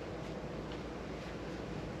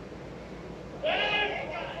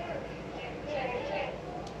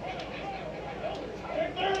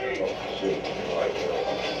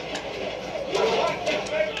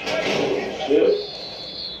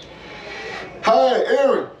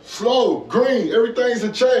 slow, green, everything's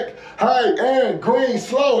a check. Hey, Aaron, green,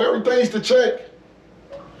 slow, everything's to check.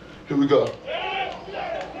 Here we go.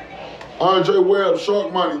 Andre Webb,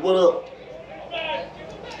 Shark Money, what up?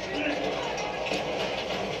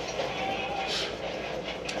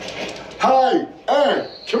 Hi, Aaron,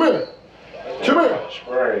 come here. Come here.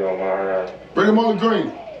 Spray on my eye. Bring him on the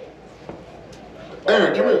green.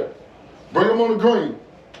 Aaron, come here. Bring him on the green.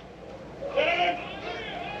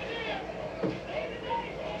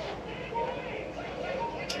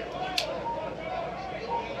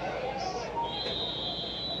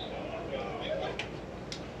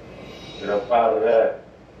 Get up out of that.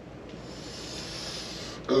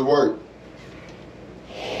 Good work.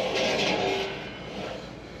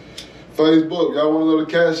 Facebook, y'all want to know the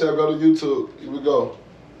Cash App, go to YouTube. Here we go.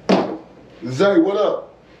 Zay, what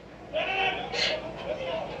up?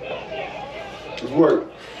 Good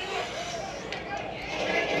work.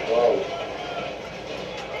 Whoa.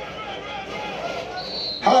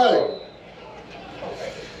 Hi.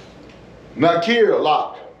 Nakir,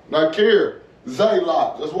 lock. Nakir, Zay,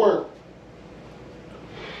 lock. Let's work.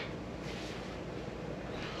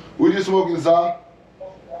 We just smoking, Zay.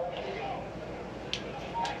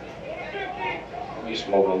 You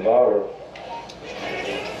smoking bar.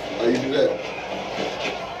 How you do that?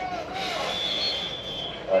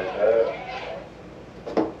 Like that.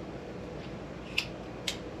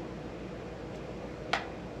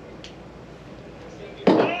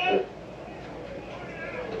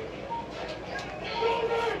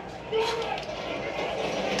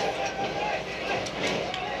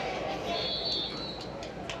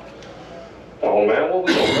 Oh man, what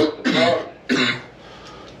we gonna make the talk?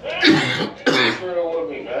 Chill with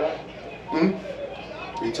me, man.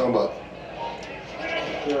 What you talking about?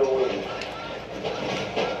 Chill with me.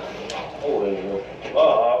 Oh, yeah.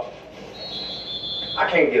 I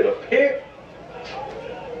can't get a pick.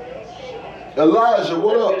 Elijah,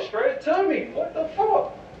 what up? Get straight to me. What the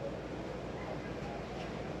fuck?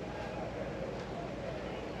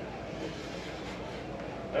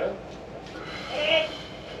 Huh?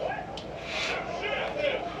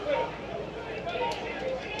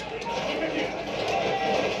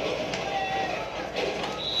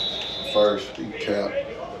 First, he cap.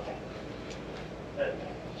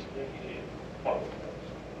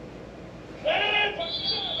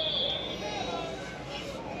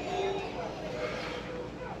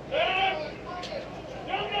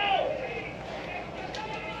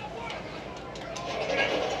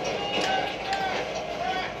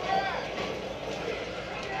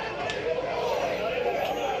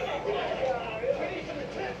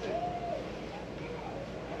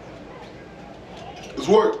 Let's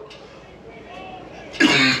work.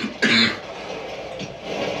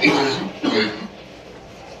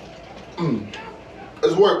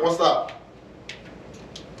 Let's work, one stop.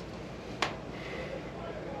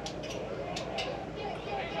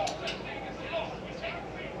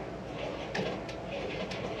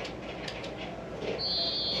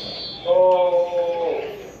 Oh,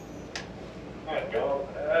 my God.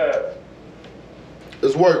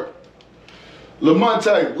 Let's work.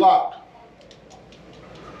 Lamonte, lock.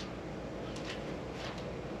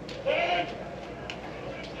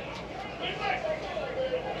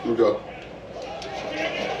 Here we go.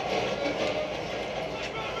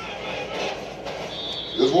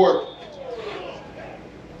 Let's work.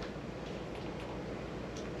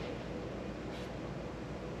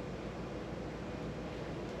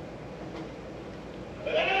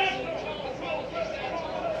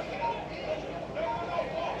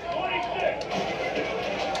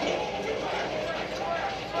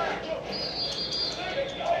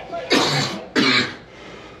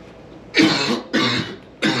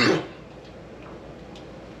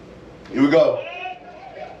 Here we go.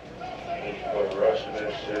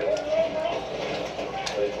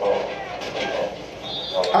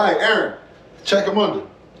 Hi, Aaron. Check him under.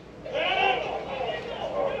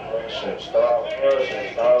 Stop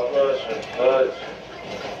rushing, touch.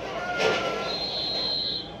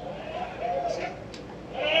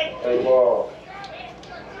 Hey, ball.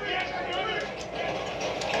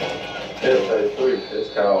 It'll take three. It's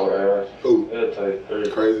coward ass. Who? It'll take three.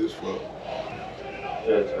 Crazy as fuck.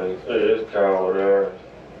 It'll take three. It's coward ass.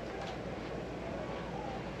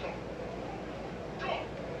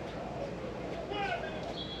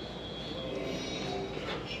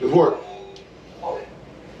 Let's work.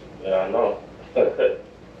 Yeah, I know.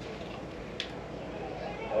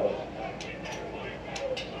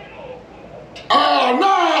 Oh,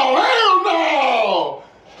 no! Hell no!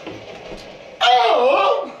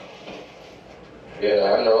 Oh!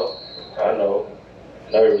 Yeah, I know.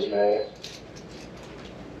 Nervous, man.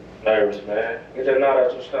 Nervous, man. Get that knot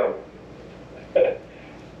out your stomach. That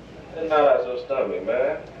knot out your stomach,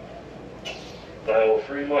 man. Playing with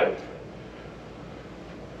free money.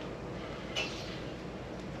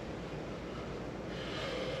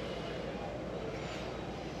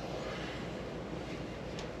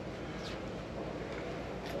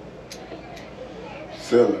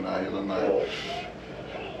 Selling out here tonight.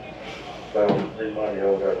 Playing with free money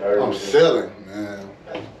over there. I'm selling, man.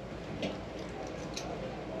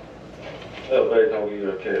 That baby don't give you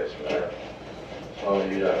a kiss, man. Oh,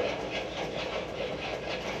 yeah.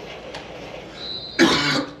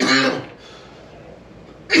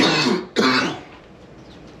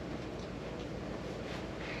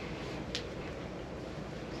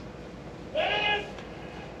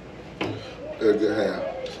 They're a good half.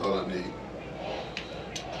 That's all I need.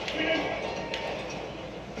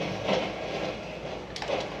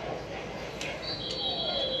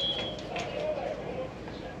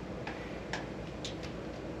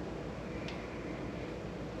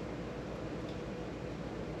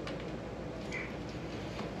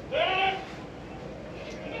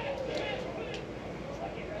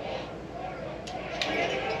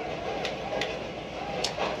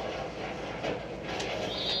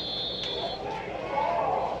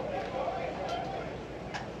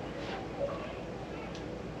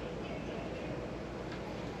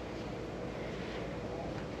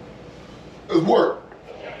 Let's work.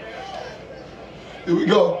 Here we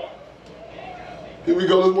go. Here we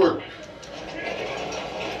go, let's work.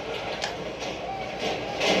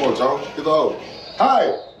 Come on, John. Get the hole.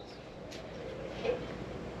 Hi.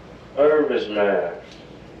 Nervous, man.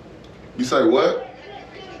 You say what?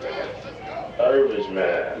 Nervous,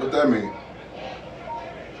 man. What that mean?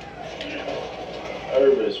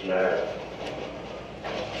 Nervous, man.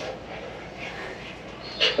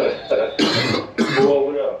 Who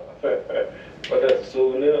over there? What, that's a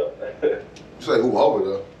souvenir? You say who over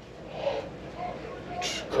there?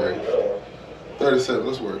 Crazy. 37,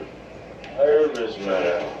 let's work. Nervous,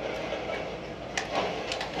 man.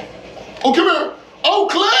 Oh, come here. Oh,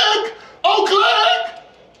 click. Oh,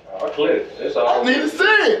 click. I clicked. It's all. I need to see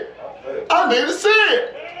it. I need to see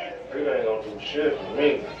it. You ain't gonna do shit for me.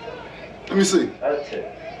 Let me see. That's it.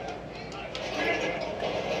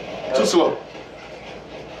 Too slow.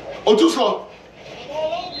 Oh, too slow.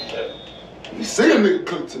 You see a nigga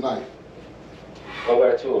click tonight. Go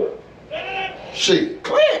back to it. Shit.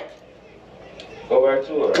 Click. Go back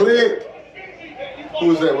to it. Click.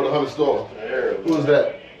 Who is that with 100 stars? Who is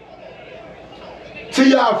that?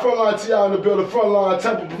 T.I. Frontline, T.I. in the building, Frontline,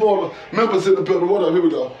 Temple Florida, members in the building. What up? Here we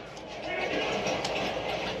go.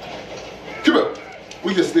 Come here.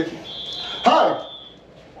 We get sticky. Hi.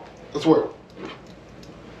 Let's work.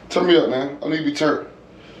 Turn me up, man. I need to be turned.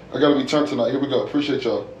 I gotta be turned tonight. Here we go. Appreciate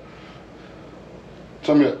y'all.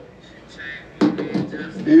 Turn me up.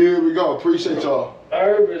 Here we go. Appreciate y'all.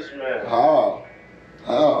 Nervous, man. How?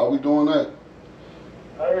 How we doing that?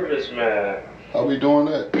 Nervous, man. How we doing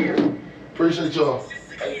that? Appreciate y'all.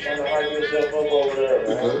 How you trying to hype yourself up over there,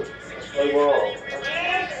 man? Okay. Let's play ball.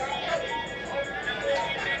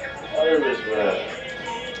 Nervous, man.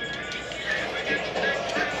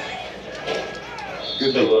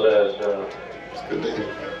 Good Little day. ass down. It's good day.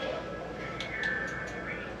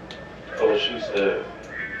 Oh, what she said.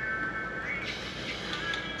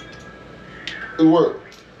 Good work.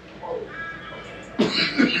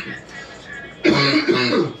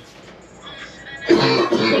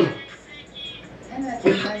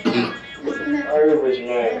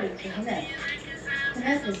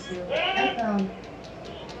 Nervous, man.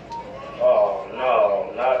 Oh,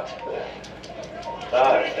 no, not that.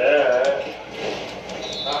 Not that.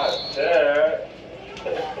 Not that.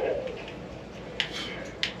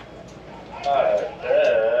 Not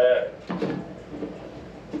that.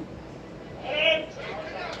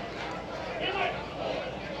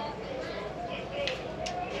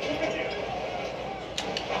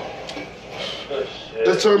 Good shit.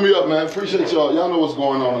 Let's turn me up, man. Appreciate y'all. Y'all know what's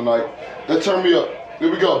going on tonight. Let's turn me up. Here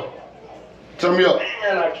we go. Turn me up.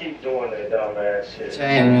 Man, I keep doing that dumb ass shit.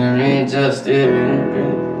 Ain't just it.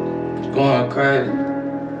 It's going crazy.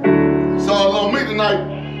 It's all on me tonight.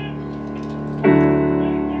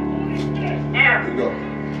 Here we go.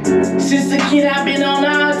 Since a kid, I've been on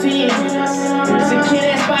all teams. Since a kid,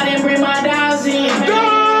 that spot and bring my dogs in.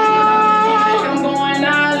 I'm going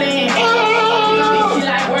all in. If you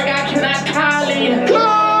like work, I cannot call in.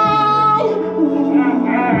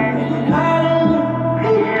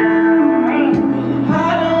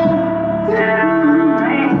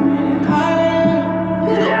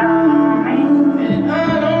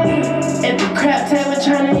 At the crap table,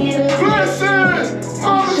 trying to eat a Blessings!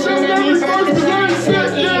 All the shit that we supposed to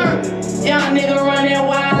say, yeah.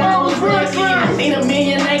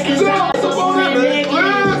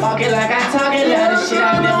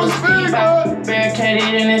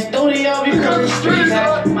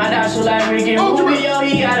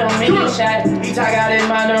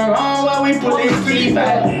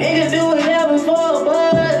 Everybody, nigga do whatever for a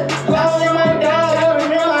buzz. All in my dog, I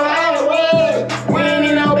remember how it was. We ain't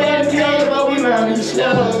need no bad pay, but we mountain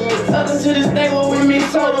slow. Up to the stable with me,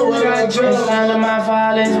 soda when I drink. All of my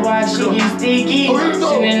father's watch, she get sticky.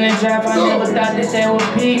 Sitting in the trap, I never thought that they would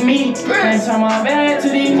pick me. Ain't turn my back to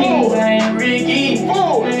these niggas, I ain't Ricky.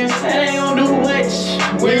 Niggas say they gon' do what?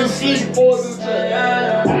 We'll see.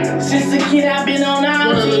 Since a kid, I've been on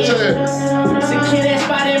our team. Since a kid, that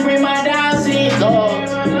spot and bring my dogs in.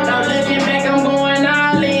 Now looking back, I'm going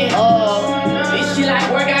all in. This shit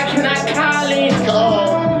like work, I cannot call in.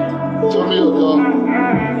 Turn me up, y'all.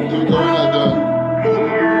 Here we go, we're not done.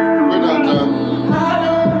 We're not done.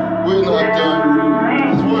 We're not done.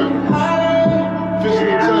 Let's work. Fish in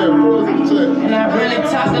the tank, boys in the tank. And I really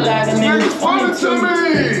talk a lot of niggas funny to me.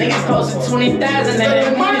 Niggas posted 20,000,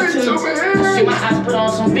 that money to me. See my eyes put on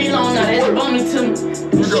some V-Long, now that's bummy to me.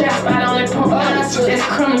 This trap spot only pump eyes, that's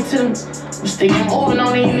crummy to me. I'm sticking moving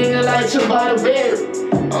on these niggas like Chuba the Berry.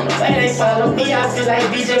 On the way they follow me, I feel like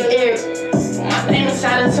DJ Eric. My name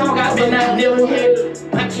inside the tongue, I've been out there with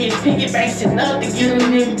it. My kids piggyback sitting up to get a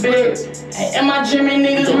nigga bed. Hey, and my German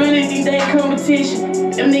niggas really think they competition.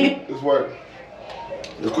 Them niggas. Let's work.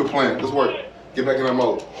 Let's quit playing. Let's work. Get back in that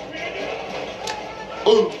mode.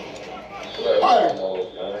 Ooh.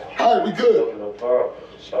 Alright, we good.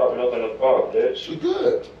 Stop milking the park, bitch. We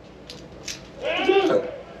good. We good.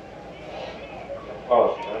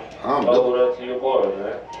 Pause, man. I'm Double that to your boy,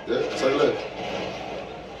 man. Yeah, say that.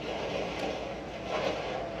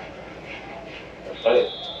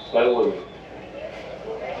 Play with me.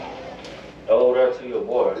 Double that to your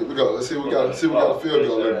boy. Here we go. Let's see what we got. See what we got a field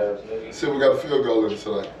goal in. See what we got a field goal in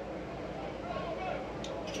tonight.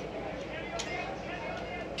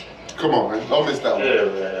 Come on, man. Don't miss that one. Yeah,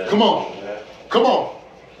 man. Come on. Man. Come on.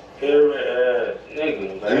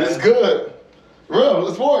 Nigga, man. And it's good. Real,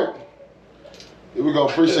 let's work. Here we go.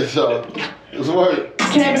 Appreciate y'all. Let's work.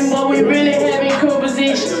 Camping, but we really having cool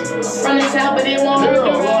positions. From the south, but it won't hurt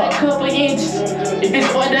around a couple inches. If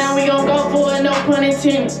it's boy down, we gon' go for it, no pun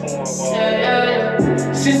intended.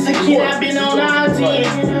 Since a kid, I've been on our team.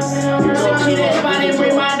 Since a kid, that spot and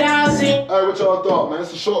bring my dogs in. Hey, what y'all thought, man?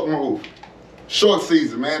 It's a short move. Short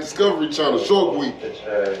season, man. Discovery Channel, short week.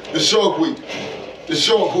 The short week. The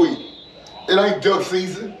short week. It ain't duck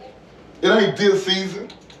season. It ain't deer season.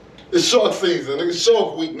 It's short season, nigga.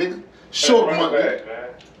 Short week, nigga. Short month, man.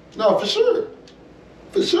 No, for sure.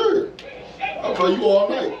 For sure. I'll play you all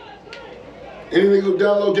night. Any nigga who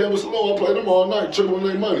download Gamble Salon, I'll play them all night, tripling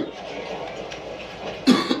their money.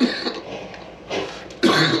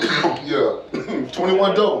 Yeah.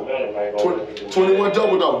 21 double. 21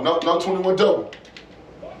 double though. No 21 double.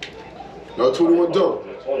 No 21 double.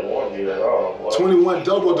 21 be at all. 21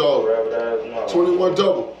 double dog. 21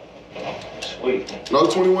 double. Sweet. No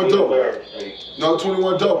 21 double. No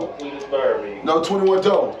 21 double. No 21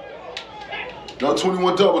 double. No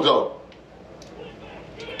 21 double dog.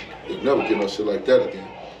 You'll never get no shit like that again.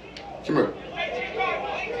 Come here.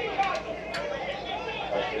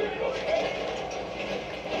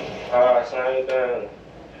 Same thing.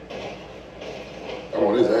 I'm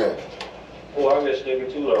on his ass. Oh, I get nigga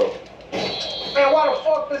too though. Man, why the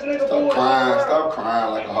fuck this nigga Stop crying. Stop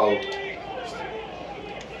crying like a hoe.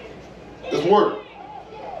 It's work.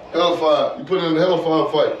 Hellfire. You put it in the hellfire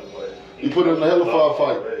fight. You put it in the hellfire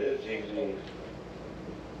fight.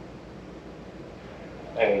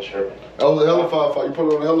 I ain't tripping. That was a hellfire fight. You put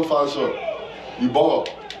it on the hellfire show. You ball.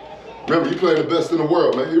 Remember, you playing the best in the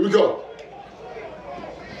world, man. Here we go.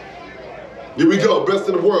 Here we go. Best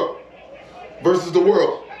in the world versus the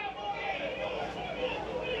world.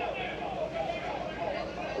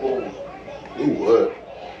 Ooh, what?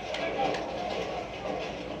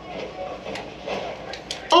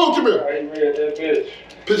 Oh, come here. How you read that bitch?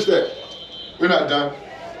 Pitch that. We're not done.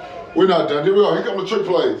 We're not done. Here we go. Here come the trick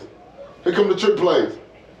plays. Here come the trick plays.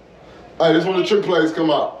 All right, this when the trick plays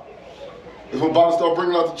come out. This when Bobby start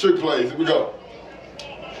bringing out the trick plays. Here we go.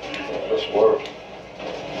 Let's work.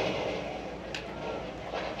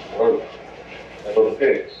 Work. That's what the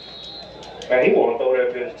pick. Man, he won't throw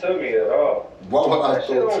that bitch to me at all. Why would I that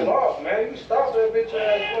shit throw it to on you? off, man. You stop that bitch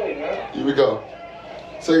ass play, man. Here we go.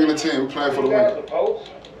 Second and 10. We're playing for the You got win. the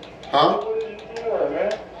post? Huh? What is you doing,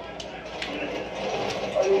 man?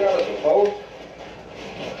 All you got is the post?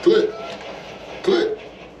 Click. Click.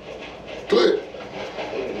 Click.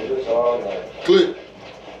 We can do this all night. Click.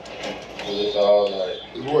 Do this all night.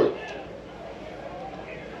 It's work.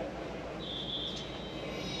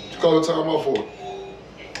 Call the time out for it.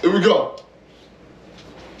 Here we go.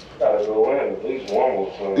 Gotta go in at least one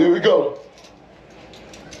more time. Here we go.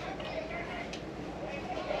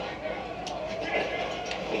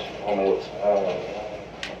 Almost.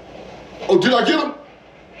 Oh, did I get him?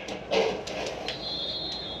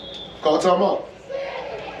 Call timeout.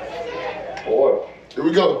 Boy. Here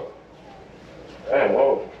we go. Damn,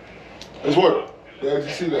 whoa. Let's work. Yeah, did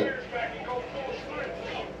you see that?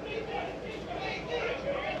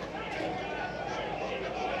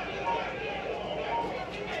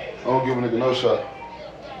 I don't give a nigga no shot.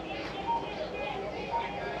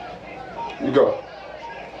 Here we go.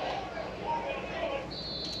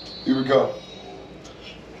 Here we go.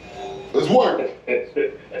 Let's work.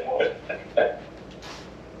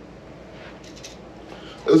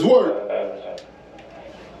 Let's work.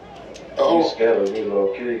 You scared of me,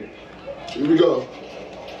 little kid. Here we go.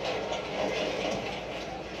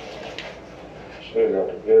 Should got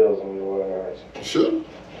the bills on your ass. Should.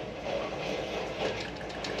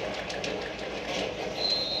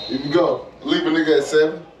 Here we go. Leave a nigga at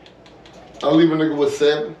 7. I'll leave a nigga with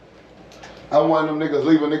 7. I'm one of them niggas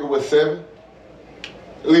leave a nigga with 7.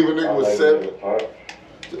 Leave a nigga with 7.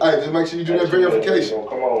 Alright, just make sure you do that verification.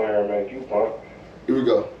 Come on here and make you punt. Here we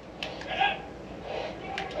go.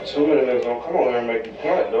 Too many niggas gonna come on here and make you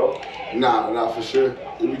punt, though. Nah, for sure.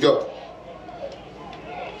 Here we go.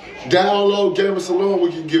 Download Gamer Saloon. We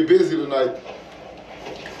can get busy tonight.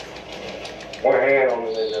 One hand on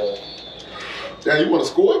the nigga. Damn, you want to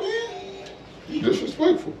score again? You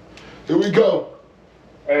disrespectful. Here we go.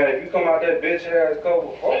 Man, if you come out that bitch ass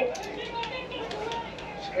cover, fuck.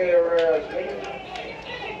 Scare ass nigga.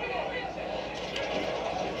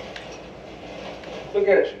 Look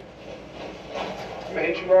at you. I'm gonna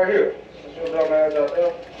hit you right here. Put your dumb ass out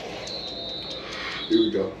there. Here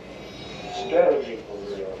we go. Scatter me for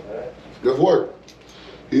real, man. Let's work.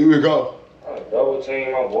 Here we go. I double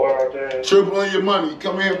team my boy out there. Tripling your money.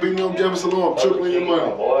 Come here and beat me on Gamer Saloon. Tripling your money.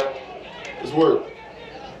 My boy. Let's work.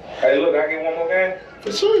 Hey, look, I get one more game?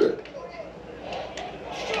 For sure.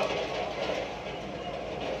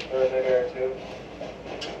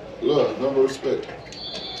 Look, number of respect.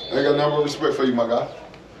 I ain't got number of respect for you, my guy.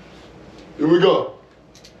 Here we go.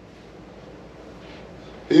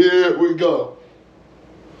 Here we go.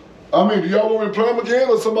 I mean, do y'all want me to play him again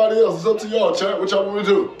or somebody else? It's up to y'all, chat. What y'all want me to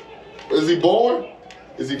do? Is he boring?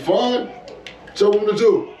 Is he fun? What y'all want me to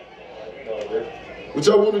do? What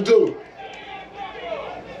y'all want to do?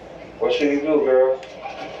 What should he do, girl?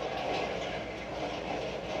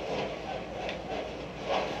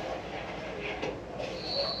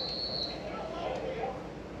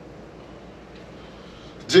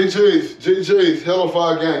 GG's, hella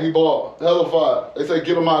fire game. He balled. Hella fire. They say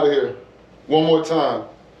get him out of here. One more time.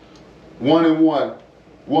 1-1.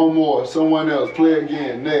 One more. Someone else. Play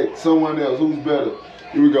again. Next. Someone else. Who's better?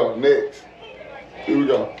 Here we go. Next. Here we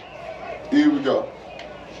go. Here we go.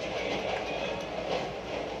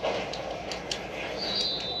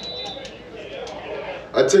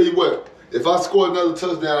 I tell you what, if I score another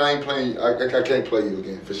touchdown, I ain't playing. I can't play you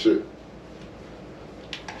again for sure.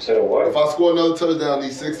 So what? If I score another touchdown in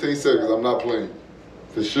these 16 seconds, I'm not playing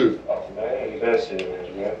for sure. Oh, man, you best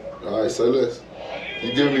serious, man. All right, say less.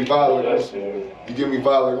 You give me violence. You give me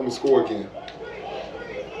violence, I'm gonna score again.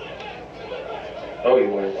 Oh,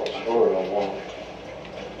 you ain't gonna score no more.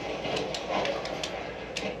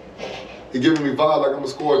 He giving me vibe like I'm gonna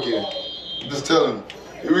score again. I'm just telling you.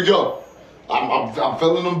 Here we go. I'm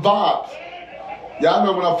feeling them vibes. Y'all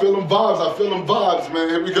know when I feel them vibes, I feel them vibes, man.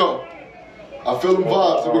 Here we go. I feel them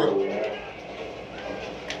vibes. Here we go.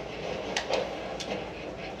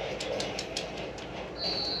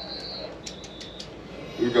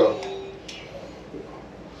 Here we go.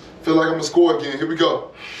 Feel like I'm gonna score again. Here we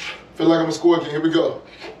go. Feel like I'm gonna score again. Here we go.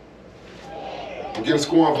 I'm getting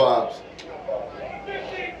scoring vibes.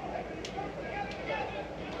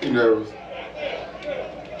 He nervous.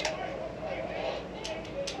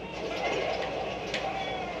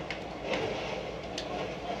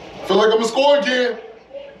 Feel like I'm gonna score again.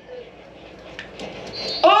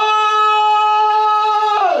 Ah!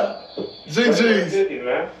 GG's.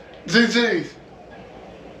 GG's.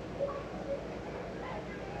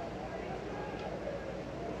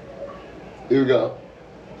 Here we go.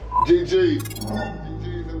 GG's.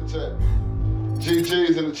 GG's in the chat.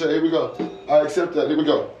 GG's in the chat. Here we go. I accept that. Here we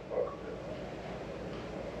go.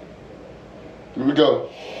 Here we go.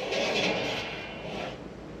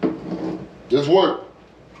 Let's work.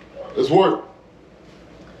 Let's work.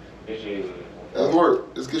 Let's work.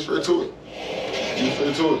 Let's get straight to it. Get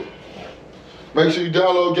straight to it. Make sure you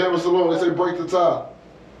download Gamer Saloon. They say break the tie.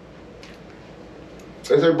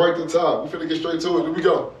 They say break the tie. We finna get straight to it. Here we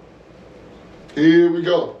go. Here we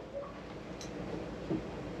go.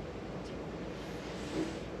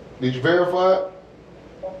 Did you verify it?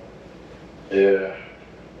 Yeah.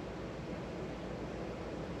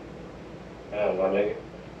 Yeah, my nigga.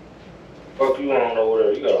 Fuck you on over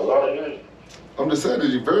there. You got a lot of energy. I'm just saying that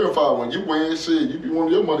you verify when you win shit, you be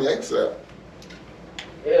wanting your money ASAP.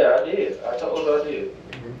 Yeah, I did. I told you I did.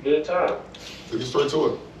 Good time. Get straight to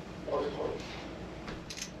it.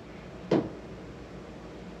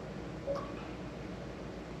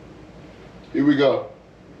 Here we go.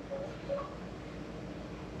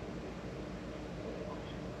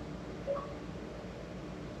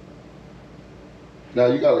 Now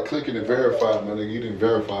you gotta click it and verify it, my nigga. You didn't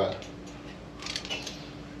verify it.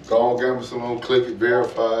 Go on Gamble Saloon, click it,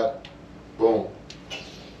 verify it. Boom.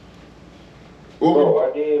 Ooh. Bro,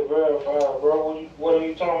 I did verify, bro. What are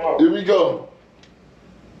you talking about? Here we go.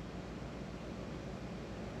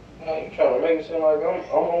 Now you trying to make it seem like I'm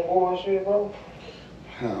on bullshit, bro?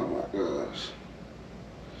 Oh my gosh.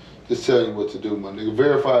 Just tell you what to do, my nigga.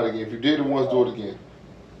 Verify it again. If you did it once, do it again.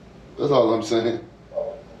 That's all I'm saying.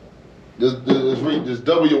 Just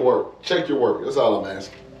double your work. Check your work. That's all I'm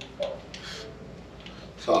asking.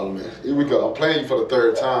 That's all I'm asking. Here we go. I'm playing you for the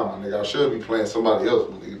third time, my nigga. I should be playing somebody else,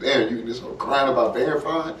 my nigga. Damn, you just crying about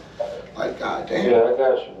verifying? Like, god damn. Yeah, I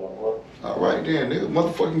got you, bro. All right then, nigga.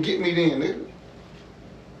 Motherfucking get me then, nigga.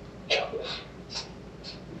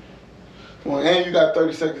 Come on, and you got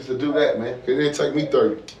 30 seconds to do that, man. It didn't take me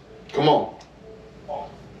 30. Come on.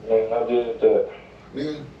 Man, I did that.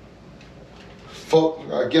 Nigga. Fuck,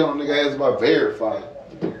 I get on nigga ass about verifying.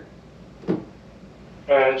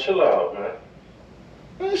 Man, chill out, man.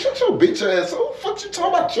 Man, shut your bitch ass up. Fuck you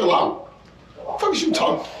talking about chill out? Fuck is you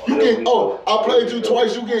talking? You get, oh, I played you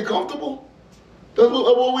twice, you get comfortable? That's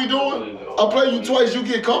what we doing? I played you twice, you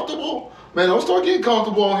get comfortable? Man, don't start getting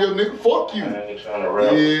comfortable on here, nigga. Fuck you. Man, you trying to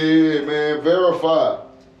rap. Yeah, man, verify.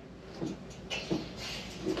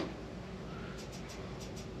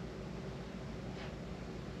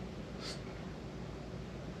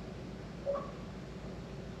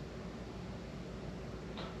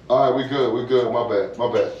 All right, we good. My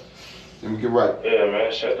bad. Let me get right. Yeah,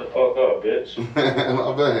 man, shut the fuck up, bitch.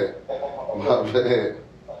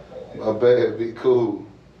 My bad. Be cool.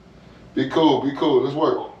 Let's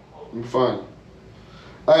work. Let me find you.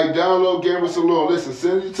 All right, download Gamble Saloon. Listen,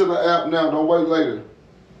 send it to the app now. Don't wait later.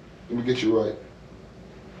 Let me get you right.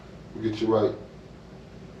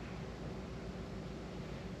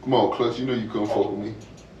 Come on, Clutch. You know you couldn't fuck with me.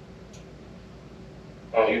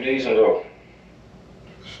 Oh, you decent, though.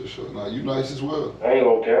 Sure. Now, you nice as well. I ain't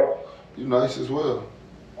gonna care. You nice as well.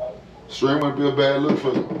 Stream wouldn't be a bad look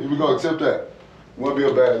for you. Here we go. Accept that. Wouldn't be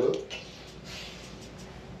a bad look.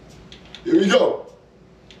 Here we go.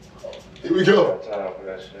 I got time for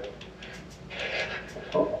that shit.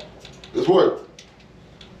 Let's work.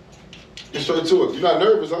 Get straight to it. You're not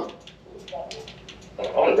nervous, huh?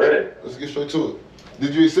 I'm ready. Let's get straight to it.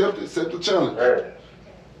 Did you accept it? Accept the challenge. Ready.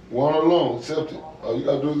 One alone. Accept it. All you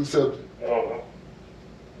gotta do is accept it. Uh-huh.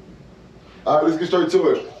 All right, let's get straight to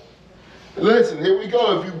it. Listen, here we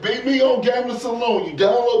go. If you beat me on Gamble Saloon, you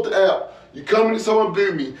download the app. You come in and someone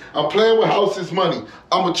beat me. I'm playing with House's money.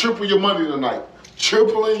 I'm gonna triple your money tonight.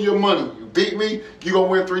 Tripling your money. You beat me, you gonna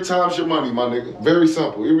win 3 times your money, my nigga. Very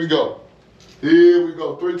simple. Here we go.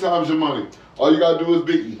 3 times your money. All you gotta do is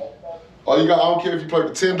beat me. I don't care if you play for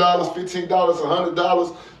 $10, $15,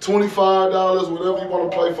 $100, $25, whatever you wanna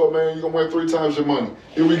play for, man. You gonna win 3 times your money.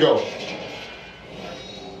 Here we go.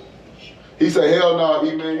 He said, hell no,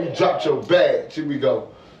 E-man, you dropped your badge. Here we go.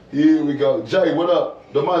 Jay, what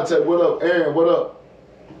up? Demonte, what up? Aaron, what up?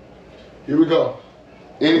 Here we go.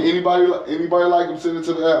 Anybody like him, send it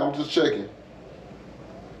to the app. I'm just checking.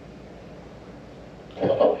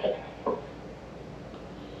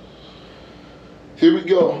 Here we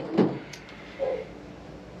go.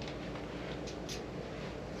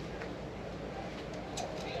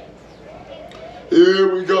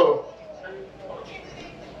 Here we go.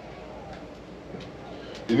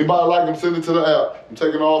 Anybody like them, send it to the app. I'm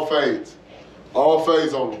taking all fades. All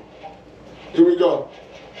fades on them. Here we go.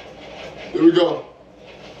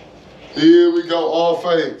 All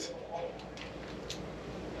fades.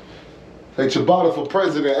 Hey, Ciabatta for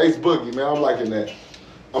president, Ace Boogie, man. I'm liking that.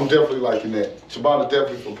 I'm definitely liking that. Ciabatta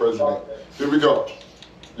definitely for president. Here we go.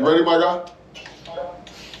 You ready, my guy?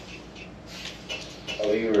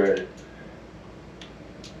 Oh, you ready?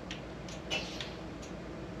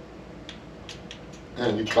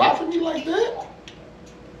 Man, you clocking me like that?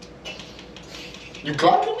 You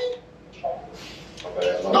clocking me?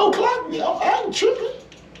 No, clock me. I ain't tripping.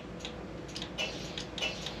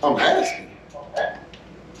 I'm asking.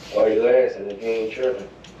 Why you asking if you ain't tripping?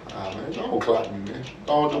 Ah, man, don't clock me, man.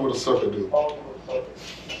 Don't do what a sucker do.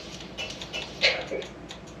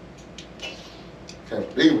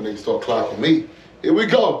 Can't believe when niggas start clocking me. Here we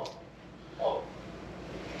go.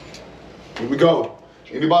 Here we go.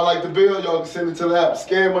 Anybody like the bill, y'all can send it to the app.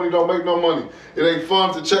 Scam money don't make no money. It ain't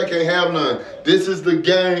fun to check, ain't have none. This is the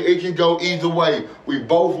game. It can go either way. We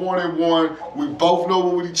both wanted one. We both know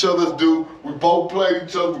what each other's do. We both played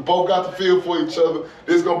each other. We both got the feel for each other.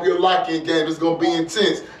 This is going to be a lock-in game. This is going to be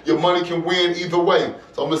intense. Your money can win either way.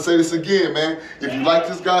 So I'm going to say this again, man. If you like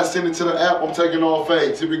this guy, send it to the app. I'm taking all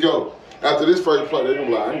fades. Here we go. After this first play, they're going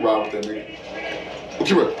to be like, I ain't riding with that nigga. Oh,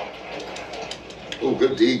 come here. Oh,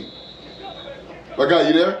 good D. My guy,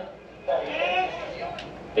 you there?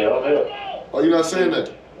 Yeah, I'm here. Oh, you not saying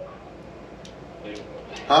that?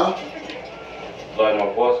 Huh? Like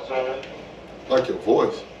my voice or something? Like your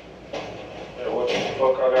voice. Yeah, what the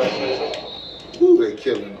fuck I gotta say something? Ooh, they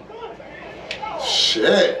killing them.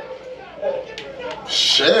 Shit.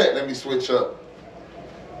 Shit, let me switch up.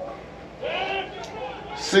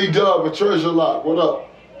 C-Dub with Treasure Lock, what up?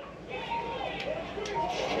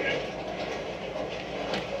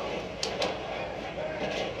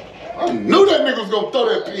 I knew that nigga was gonna throw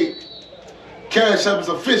that pick. Cash App is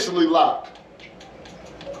officially locked.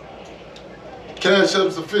 Cash App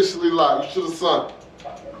is officially locked. You should have sung.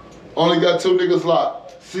 Only got 2 niggas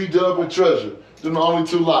locked. C-Dub and Treasure. They're the only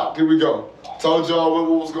 2 locked. Here we go. Told y'all what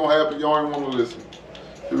was gonna happen. Y'all ain't wanna listen.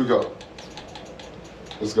 Here we go.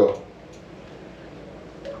 Let's go.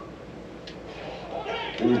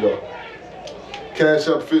 Here we go. Cash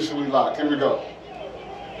App officially locked. Here we go.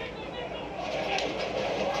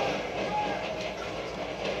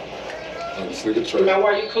 This nigga Trey. Man,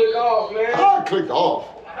 why you click off, man? I clicked off.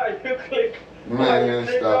 Why you click? Man, why you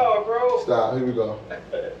click stop. off, bro? Stop. Here we go.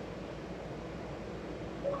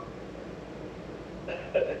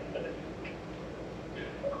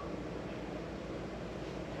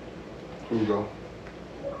 Here we go.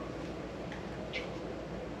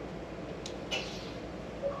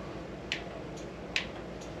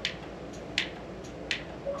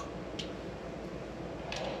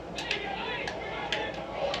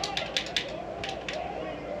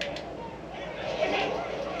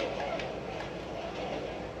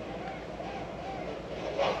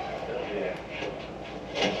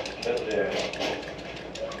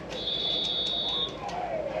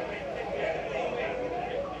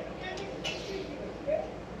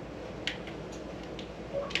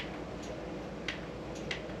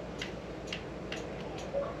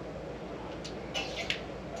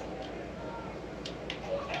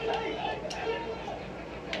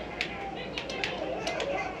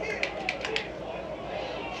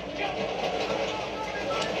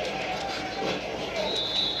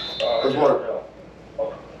 Let's work.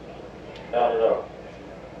 No.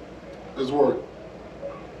 Let's work.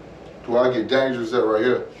 Where I get dangerous at right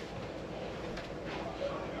here.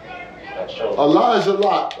 Elijah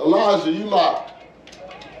locked. Elijah, you locked.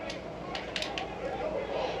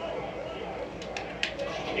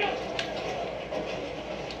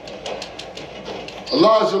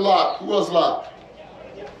 Elijah locked. Who else locked?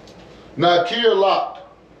 Nakir locked.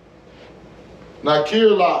 Nakir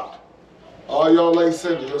locked. All y'all late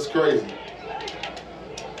senders, that's crazy.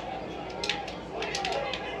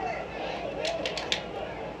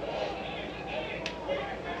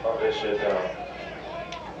 Talk that shit down.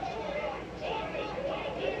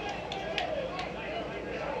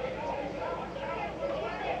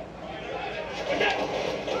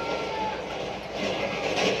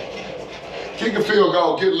 Kick a field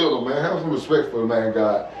goal, get little, man. Have some respect for the man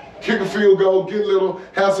God. Kick a field goal, get little,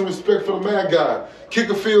 have some respect for the man God. Kick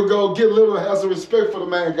a field goal, get little, have some respect for the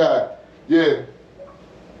man God. Yeah.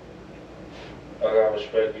 I got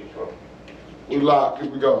respect you for. We locked,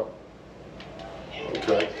 here we go.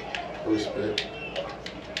 Okay, respect.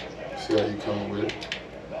 See how you coming with it.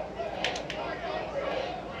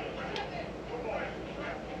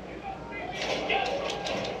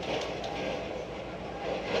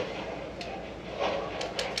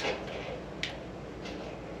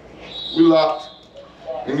 We locked.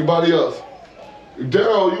 Anybody else?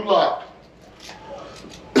 Daryl, you locked.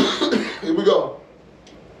 Here we go.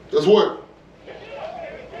 Let's work.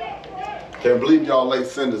 Can't believe y'all late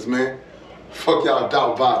senders, man. Fuck y'all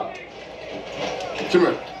doubt about it. Come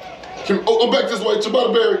here. Come here. Oh, back this way.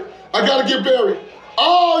 Ciabatta Berry. I gotta get Berry.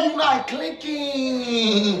 Oh, you're not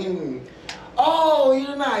clicking. Oh,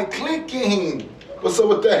 you're not clicking. What's up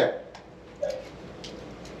with that?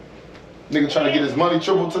 Nigga trying to get his money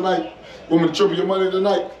triple tonight? Want me to triple your money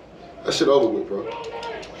tonight? That shit over with, bro.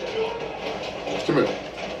 Come here.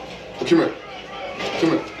 Come here. Come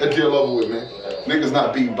here. That deal over with, man. Niggas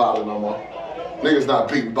not beating Bottle no more. Niggas not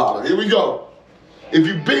beating Bottle. Here we go. If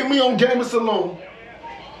you beat me on Gaming Saloon,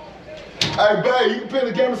 hey, babe, you can pay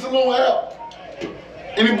the Gaming Saloon app.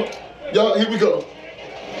 Anybody? Y'all, here we go.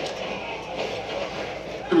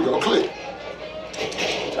 Here we go. Click.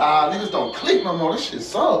 Ah, niggas don't click no more. This shit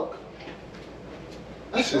suck.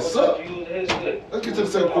 That shit suck. Let's get to the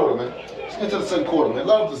second quarter, man. Let's get to the second quarter, man.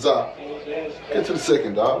 Love the Zah. Get to the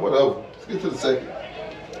second, dog. Whatever. Let's get to the second.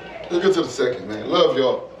 Let's get to the second, man. Love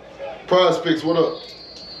y'all. Prize Picks, what up?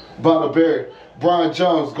 Bada Bear. Brian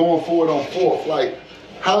Jones going for it on fourth. Like,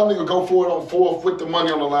 how a nigga go for it on fourth with the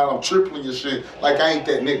money on the line? I'm tripling your shit. Like, I ain't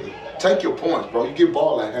that nigga. Take your points, bro. You get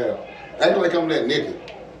ball at half. Act like I'm that nigga.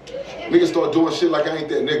 Niggas start doing shit like I ain't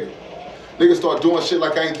that nigga. Niggas start doing shit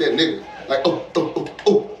like I ain't that nigga. Like, oh,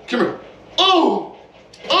 come here. Oh,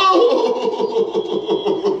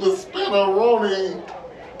 the spinneroni.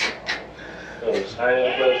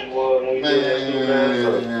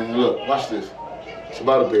 Man, look, watch this.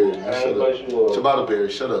 Ciabatta Berry, man, shut up. Ciabatta Berry,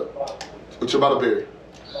 shut up. Ciabatta Berry.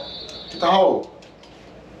 Get the hole.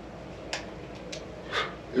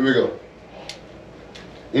 Here we go.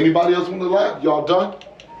 Anybody else want to laugh? Y'all done?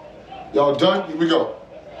 Y'all done? Here we go.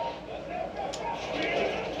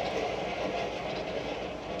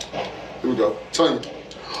 Here we go. Tanya.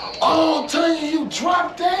 Oh, Tanya, you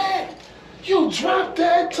dropped that. You dropped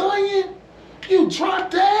that, Tanya. You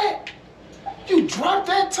dropped that. You dropped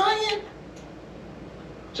that, Tanya.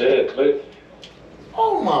 Jay, click.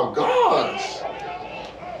 Oh my gosh.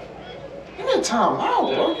 You need time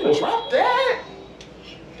out, bro. You dropped that.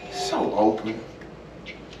 So open.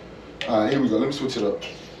 All right, here we go. Let me switch it up.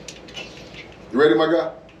 You ready, my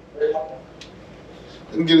guy?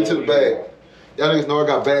 Let me get into the bag. Y'all niggas know I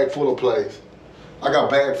got bag full of plays. I got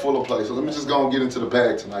bag full of plays. So let me just go and get into the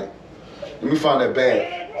bag tonight. Let me find that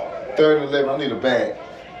bag. 3rd and 11, I need a bag.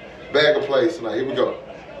 Bag of plays tonight. Here we go.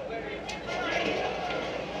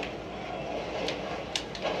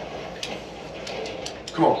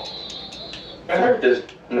 Come on. I heard this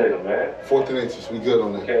nigga, man. 4th and inches. We good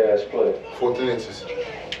on that. Cash play. 4th and inches.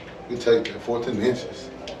 We take that. 4th and inches.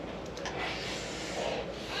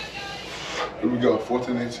 Here we go. 4th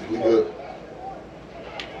and inches. We good.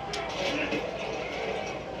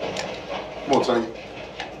 Come on, Tanya.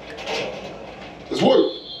 Let's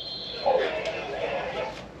work.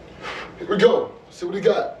 Here we go. See what he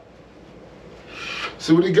got.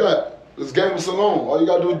 See what he got. This game is alone. All you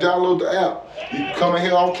gotta do is download the app. You come in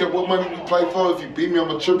here, I don't care what money we play for. If you beat me, I'm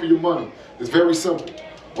gonna triple your money. It's very simple.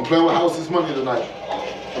 I'm playing with House's money tonight.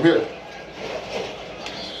 I'm here.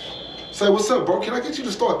 Say, what's up, bro? Can I get you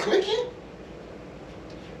to start clicking?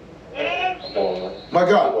 My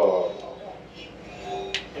God.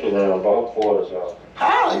 Around both quarters out.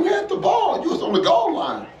 How? You had the ball. You was on the goal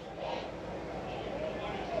line.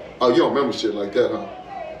 Oh, you don't remember shit like that, huh?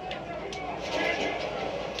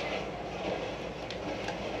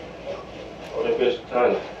 Oh, that bitch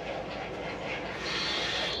tiny.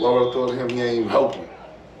 Why would I throw to him? He ain't even helping.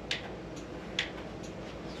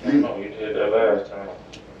 You did that last time.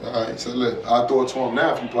 All right, so look, I'll throw it to him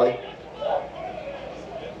now if you play.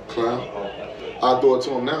 Clown. I'll throw it to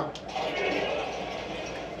him now.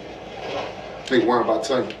 Ain't worrying about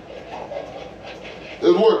Tanya.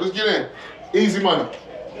 Let's work. Let's get in. Easy money.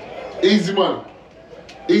 Easy money.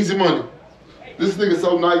 Easy money. This nigga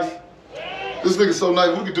so nice. This nigga so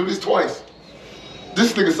nice. We could do this twice.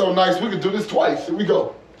 This nigga so nice. We could do this twice. Here we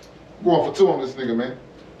go. I'm going for 2 on this nigga, man.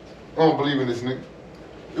 I don't believe in this nigga.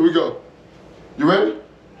 Here we go. You ready?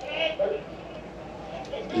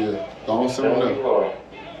 Yeah. Go on, send him there.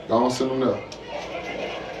 Go on, send him there.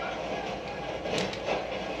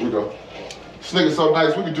 Here we go. This nigga so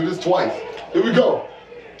nice, we can do this twice. Here we go.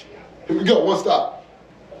 Here we go, 1 stop.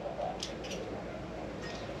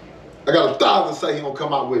 I got 1,000 say he gonna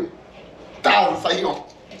come out with it. 1,000 say he gonna,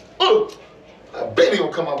 I bet he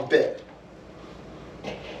gonna come out with that.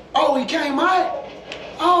 Oh, he came out?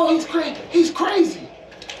 Oh, he's crazy. He's crazy.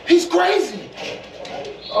 He's crazy.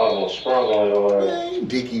 I almost sprung on your ass. Man, you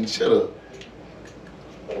dicky, shut up.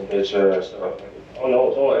 That bitch ass stuff. Oh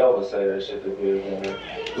no, don't ever say that shit to me again.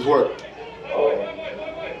 It's work. Oh.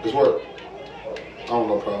 It's work. I don't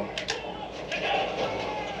want no problem.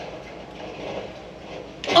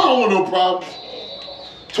 I don't want no problems.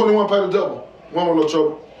 21 pay the double. We don't want no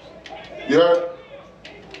trouble. You heard?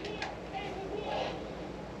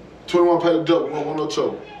 21 pay the double. We don't want no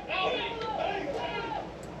trouble.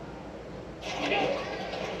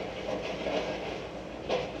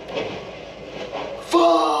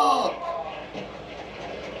 Fuck!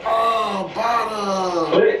 Oh,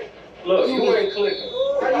 bottom. Click. Look, you ain't clicking.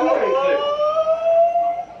 Why you ain't clicking?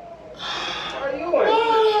 Why you ain't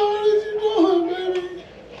clicking? What is you doing, baby?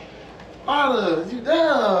 Bottom, you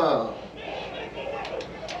down.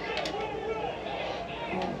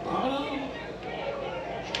 Bottom.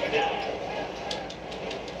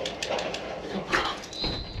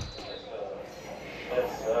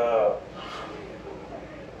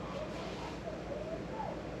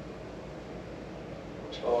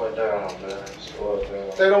 down, man. Slow it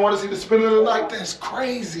down. They don't want to see the spin of the night. That's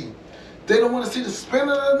crazy. They don't want to see the spin of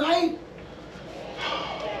the night.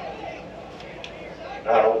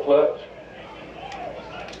 I don't clutch.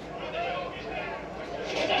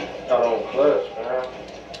 I don't clutch, man.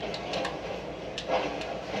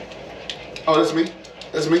 Oh, that's me.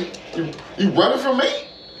 That's me. You running from me?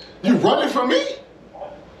 You running from me?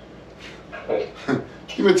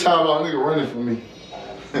 You been talking about a nigga running from me.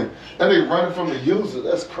 That nigga running from the user.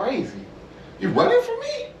 That's crazy. You running from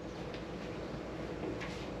me?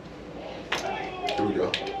 Here we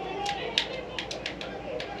go.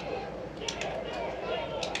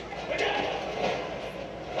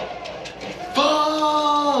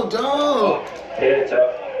 Fuck, dog. Head tap.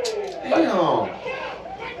 Damn.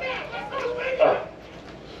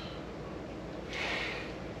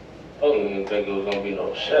 I didn't even think it was gonna be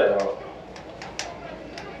no shutout.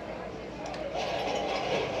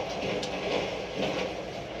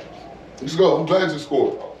 Let's go. I'm glad you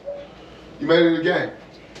scored. You made it a game.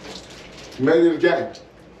 You made it a game.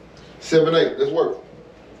 7-8. Let's work.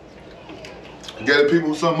 You got the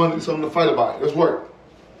people something to fight about. Let's work.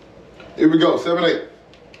 Here we go. 7-8.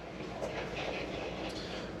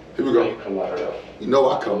 Here we go. You come out of there. You know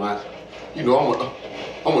I come out. You know I'm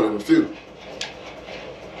one of the few.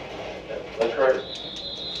 That's right.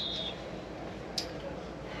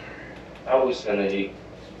 I always send the heat.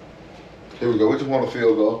 Here we go. We just want a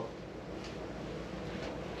field goal.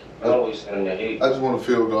 I always send the heat. I just want a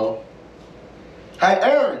field goal. Hey,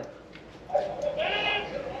 Aaron.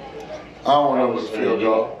 I don't want no field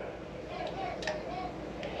goal.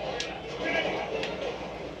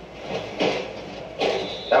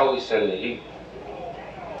 I always send the heat.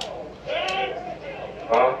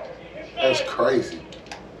 Huh? That's crazy.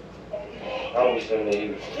 I always send the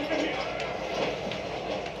heat.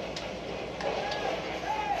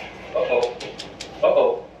 Uh-oh.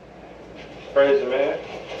 Uh-oh. Crazy man.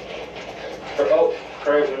 Oh,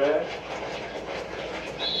 crazy man.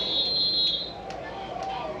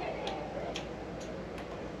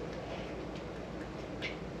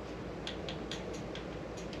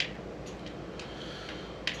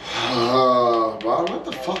 Bob, what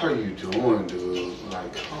the fuck are you doing, dude?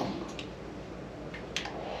 Like, come on.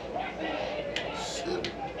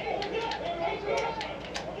 Shit.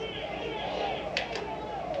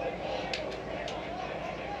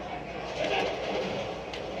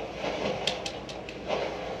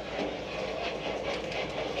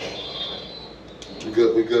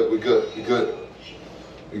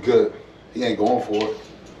 We good. He ain't going for it.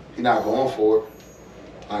 He not going for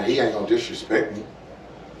it. He ain't gonna disrespect me.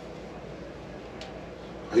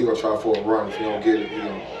 He gonna try for a run. If he don't get it, he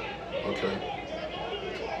gonna, okay.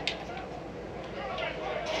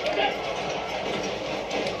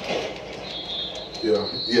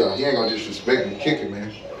 Yeah, he ain't gonna disrespect me. Kick it,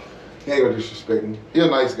 man. He ain't gonna disrespect me. He a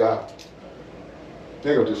nice guy. He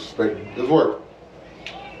ain't gonna disrespect me. Let's work.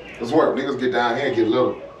 Let's work. Niggas get down here and get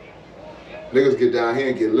little. Niggas get down here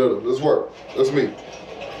and get little. Let's work. That's me.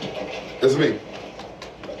 That's me.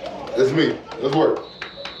 That's me. Let's work.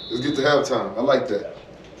 Let's get to halftime. I like that.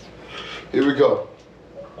 Here we go.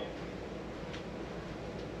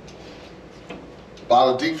 A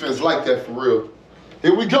lot of defense like that for real.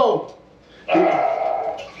 Here we go.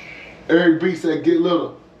 Eric B said get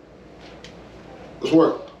little. Let's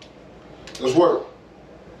work. Let's work.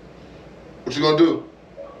 What you gonna do?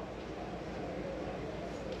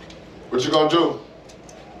 What you gonna do?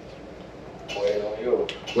 Wait on you.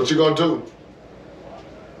 What you gonna do?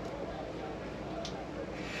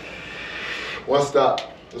 One stop.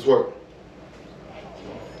 Let's work.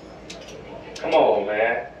 Come on,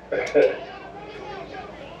 man.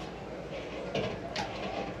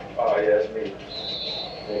 Oh, yeah, it's me.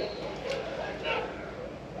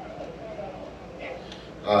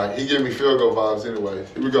 All right, he gave me field goal vibes anyway.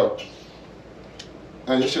 Here we go.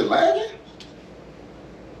 Man, your shit lagging?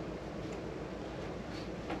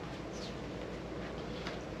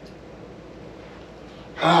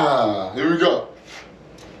 Here we go.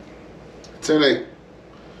 10-8.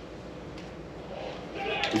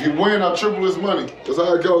 If you win, I'll triple his money. That's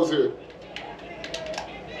how it goes here.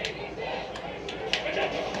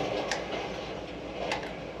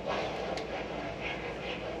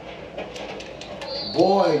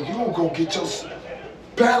 Boy, you gonna go get your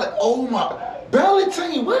ballot. Oh my, ballot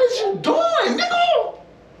team, what is you doing, nigga?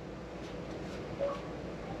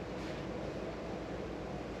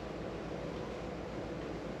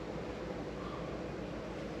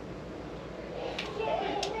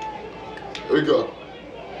 Here we go.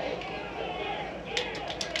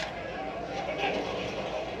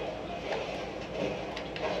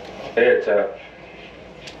 Head tap.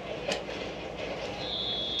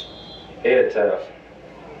 Head tap.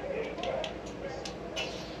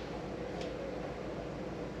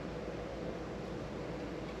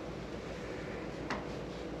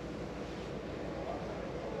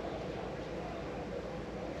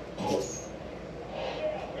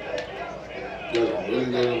 Y'all really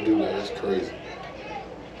let him do that. That's crazy.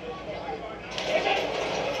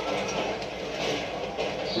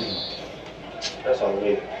 That's on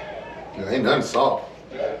me. Yeah, ain't nothing soft.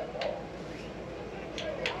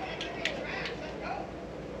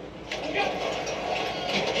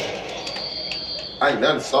 Ain't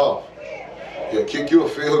nothing soft. Yeah, kick you a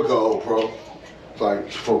field goal, bro.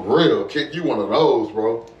 Like, for real, kick you one of those,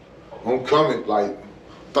 bro. I'm coming, like,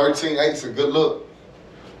 13-8 is a good look.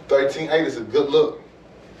 13-8 is a good look.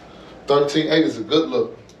 13-8 is a good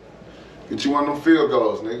look. Get you one of them field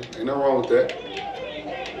goals, nigga. Ain't nothing wrong with that.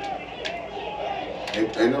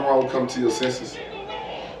 Ain't nothing wrong with coming to your senses.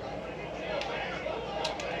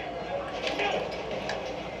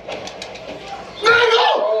 Nigga!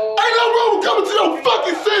 Ain't nothing wrong with coming to your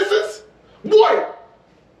fucking senses! Boy!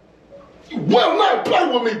 You will not play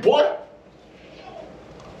with me, boy!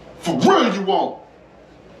 For real you won't.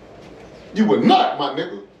 You will not, my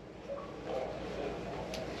nigga.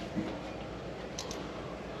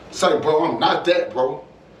 Say, bro, I'm not that, bro.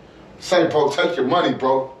 Say, bro, take your money,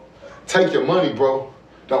 bro. Take your money, bro.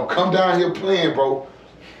 Don't come down here playing, bro.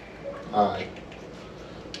 All right.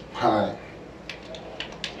 All right.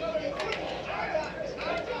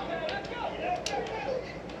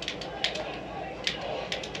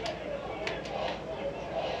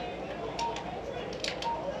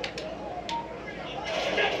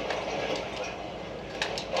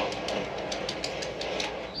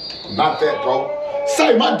 Not that, bro.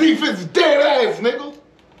 Say my defense is dead ass, nigga.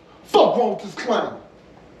 Fuck wrong with this clown.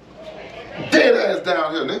 Dead ass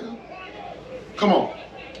down here, nigga. Come on.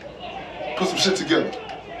 Put some shit together.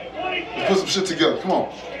 Let's put some shit together. Come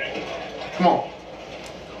on. Come on.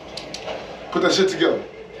 Put that shit together.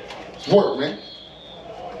 It's work, man.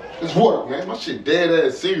 It's work, man. My shit dead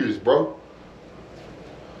ass serious, bro.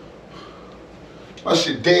 My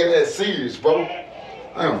shit dead ass serious, bro.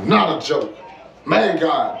 I am not a joke. Mad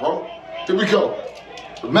God, bro. Here we go.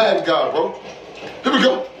 The mad God, bro. Here we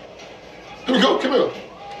go. Here we go. Come here.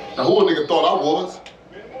 Now who a nigga thought I was?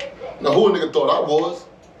 Now who a nigga thought I was?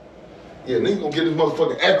 Yeah, nigga gonna get this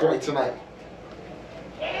motherfucking act right tonight.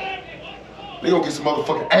 Nigga gonna get some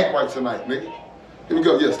motherfucking act right tonight, nigga. Here we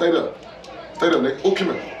go. Yeah, stay there. Stay there, nigga. Oh,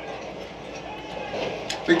 come here.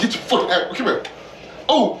 Nigga, get your fucking act. Come here.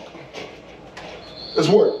 Oh. Let's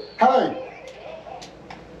work. Hey.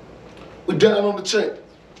 We down on the check.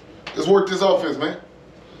 Let's work this offense, man.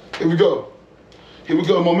 Here we go. Here we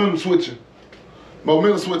go. Momentum switching.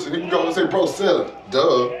 Momentum switching. Here we go. Let's say pro sell it.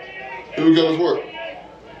 Duh. Here we go. Let's work.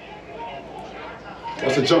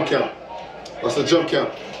 What's the jump count? What's the jump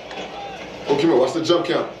count? Oh, come here. What's the jump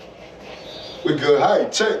count? We good. Hey,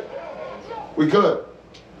 check. We good.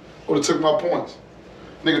 Would have took my points.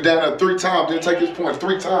 Nigga down there 3 times. Didn't take his points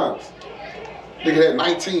 3 times. Nigga had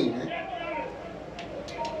 19, man.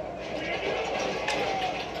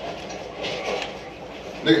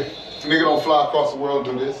 Nigga don't fly across the world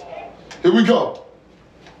and do this. Here we go.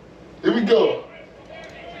 Here we go.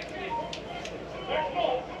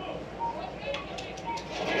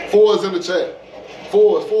 Fours in the chat.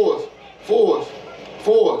 Fours.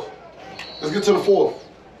 Let's get to the fourth.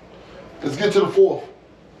 Let's get to the fourth.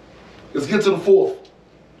 Let's get to the fourth.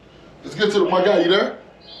 Let's get to the, my guy, you there?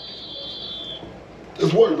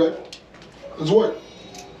 Let's work, baby. Let's work.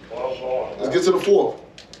 Let's get to the fourth.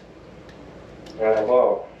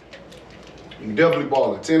 Ball. You definitely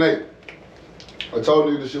balling. 10-8. I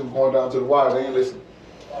told you this shit was going down to the wire. They ain't listening.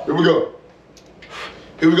 Here we go.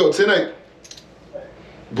 Here we go. 10-8.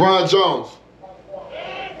 Brian Jones.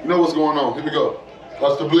 You know what's going on. Here we go.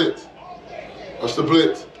 Watch the blitz. Watch the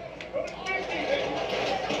blitz.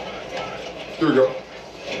 Here we go.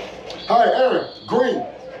 Hi, Aaron. Green.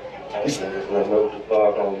 He said,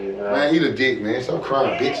 man, eat a dick, man. Stop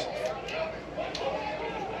crying, bitch.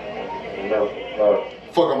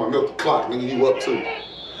 Fuck, I'm gonna milk the clock, nigga. You up too.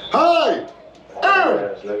 Hey!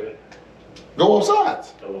 Aaron! Go outside.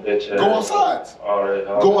 Go outside.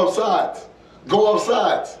 Go outside. Go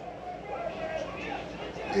outside.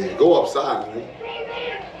 Yeah, go outside, nigga.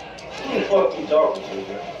 Who the fuck you talking to,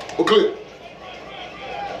 man? Well, click.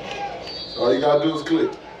 All you gotta do is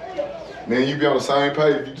click. Man, you be on the same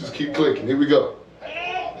page if you just keep clicking. Here we go.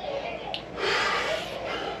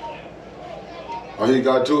 All you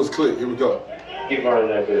gotta do is click. Here we go. Keep running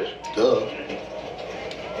that bitch. Duh.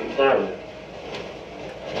 Keep running.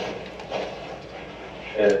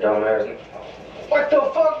 Yeah, dumbass. What the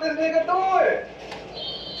fuck this nigga doing?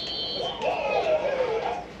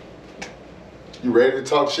 You ready to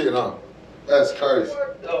talk shit, huh? That's crazy.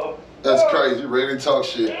 That's crazy. You ready to talk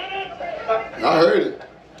shit? I heard it.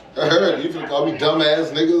 I heard it. You finna call me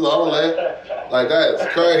dumbass niggas, all that. Like, that's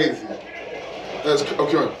crazy. That's oh, come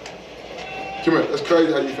here. Come here. That's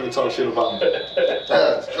crazy how you finna talk shit about me.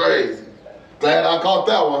 That's crazy. Glad I caught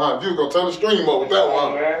that one, huh? You gonna turn the stream up with that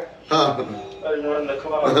one, huh?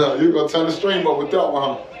 You gonna turn the stream up with that one,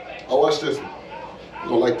 huh? Oh, watch this one. You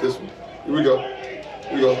gonna like this one. Here we go.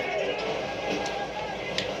 Here we go.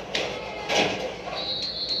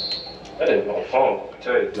 That ain't no phone, I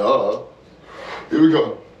tell you. Duh. Here we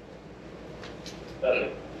go. That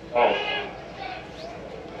ain't phone.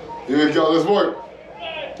 Here we go. Let's work.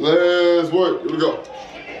 Let's work. Here we go.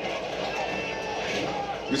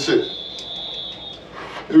 Good shit.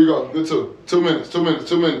 Here we go. Good two. 2 minutes. 2 minutes.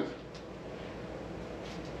 2 minutes.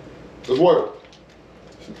 Let's work.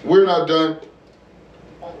 We're not done.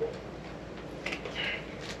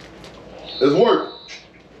 Let's work.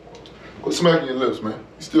 Quit smacking your lips, man.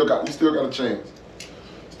 You still got a chance.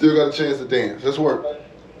 Still got a chance to dance. Let's work.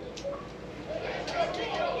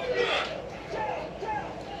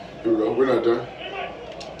 Here we go. We're not done.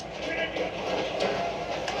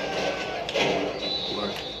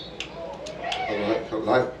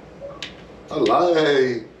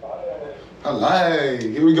 I like.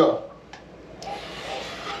 Here we go.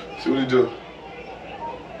 See what he do.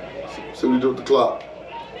 See what he do with the clock.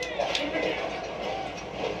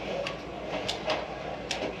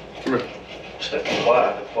 Come here.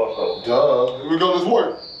 Why the fuck up? Duh. Here we go. Let's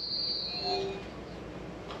work.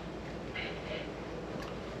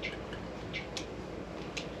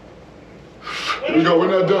 Here we go.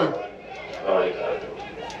 We're not done. Oh, you gotta do it.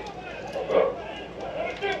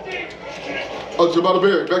 Oh, Jabata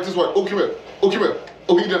Berry, back this way. Oh, come here. Oh, come here.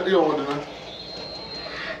 Oh, he don't want to do nothing.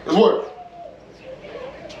 Let's work.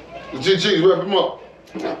 The GGs, wrap him up.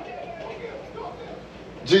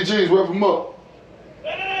 GGs, wrap him up.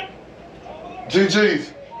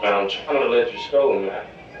 GGs. Man, I'm trying to let you go, man.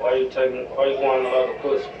 Why you going out of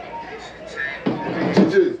pussy?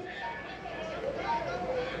 GGs.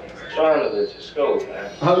 Trying to let you go, man.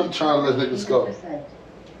 How you trying to let niggas go?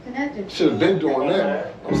 Should have been doing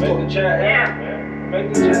that. I'm Make the chat happen, man.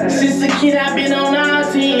 Make the chat happen. Since a kid, I've been on all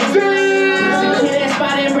teams. Since a kid, that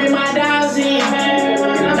spot and bring my dials in.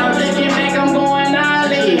 I'm looking back, I'm going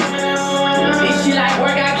all in. This shit like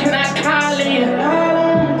work, I cannot call it.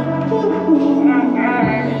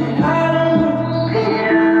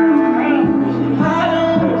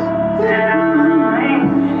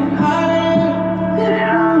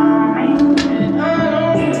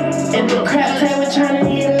 And the crap they were trying to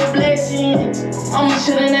get a blessing. Mama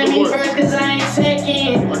should've let me first, cause I ain't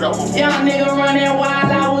second. Young nigga running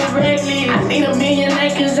wild, I was reckless. I need $1 million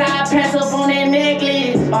acres, I pass up on that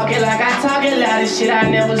necklace. Walking like I talking loud, this shit I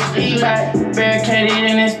never speak like. Barricaded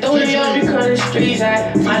in the studio because the streets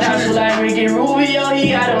hot. My dog shoot like Ricky Rubio, he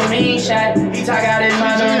got a mean shot. He talk out his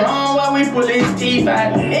mind the wrong way, we pull his teeth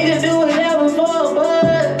out. Niggas do whatever for a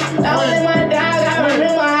buzz. That was my dog, I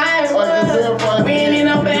remember how it was. We ain't in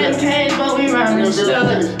no bad cage, but we round the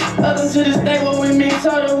slugs. Welcome to the state where we mix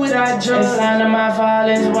soda with our drugs. It's time to my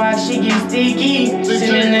father's why she gets sticky.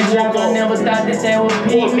 Sitting in the junk, I never thought that they would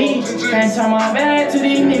pick me. Can't turn my back to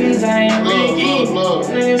these niggas, I ain't Ricky.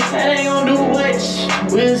 Niggas say they gon' do what?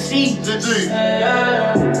 We'll see.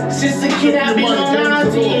 Since a kid, I've been on all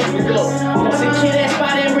teams. Since a kid, that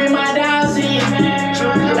spot and bring my dials in.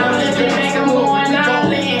 I'm looking back, I'm going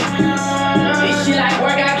all in. This shit like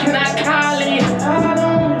work, I cannot call it.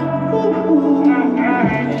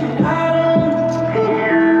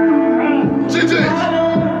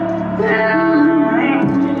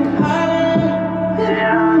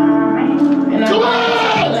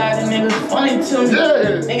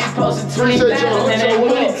 Niggas posted 20,000 and they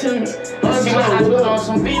put it to me. See my eyes put on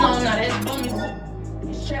some beat on now, that's funny.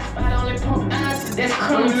 This trap spot only pump ounces, that's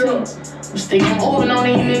coming to me. I'm sticking moving on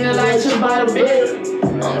these niggas like Chubata Berry.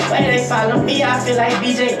 On the way they follow me, I feel like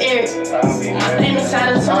DJ Eric. My name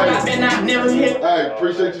inside the song, I've been out, never hit. Hey,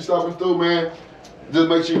 appreciate you stopping through, man. Just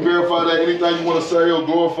make sure you verify that. Anything you want to say or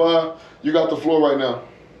glorify, you got the floor right now.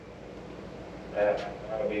 Man,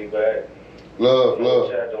 I'll be back. Love.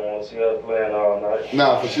 Chat don't want to see us playing all night.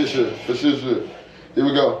 Nah, for sure. Here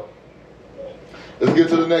we go. Let's get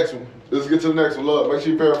to the next one. Love, make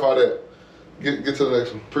sure you verify that. Get to the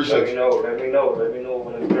next one. Appreciate you. Let me know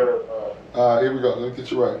when it's verified. All right, here we go. Let me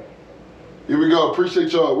get you right. Here we go.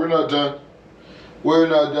 Appreciate y'all. We're not done.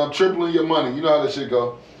 I'm tripling your money. You know how that shit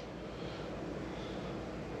go.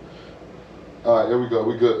 All right, here we go.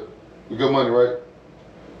 We good. We good money, right?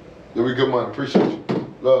 Yeah, we good money. Appreciate you.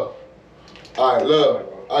 Love. All right, love.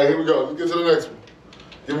 All right, here we go. Let's get to the next one.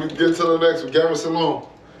 Here we get to the next one. Gamer Saloon.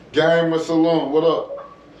 Gamer Saloon, what up?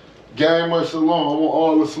 Gamer Saloon, I want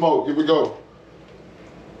all the smoke. Here we go.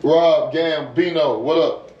 Rob Gambino, what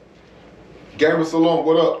up? Gamer Saloon,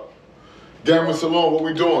 what up? Gamer Saloon, what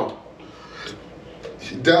we doing?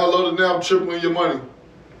 Download it now, I'm tripling your money.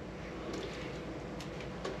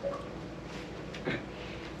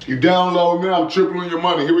 You download now, I'm tripling your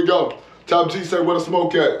money. Here we go. Top G say, where the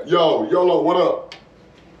smoke at? Yo, YOLO, what up?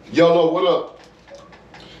 YOLO, what up?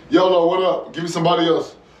 YOLO, what up? Give me somebody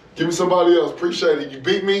else. Give me somebody else. Appreciate it. You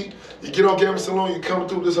beat me. You get on Gamer Saloon, you come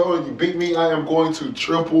through this hole, you beat me, I am going to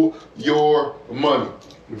triple your money.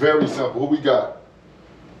 Very simple. Who we got?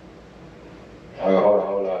 Hold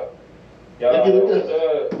on.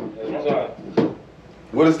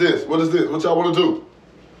 What is this? What is this? What y'all want to do?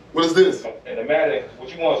 What is this? And the Madden,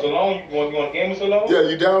 what you want, Salone? You want Gamer Salone? Yeah,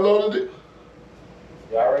 you downloaded it?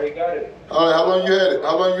 You already got it. All right, how long you had it?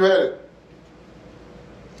 How long you had it?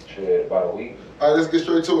 Shit, about a week. All right, let's get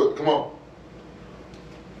straight to it. Come on.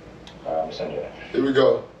 All right, I'm sending it. Here we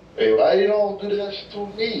go. Hey, why you don't do that shit to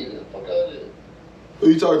me? Get the fuck out of here. Who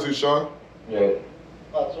you talking to, Sean? Yeah.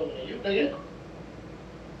 Not talking to you, nigga.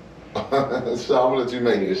 Sean, I'm gonna let you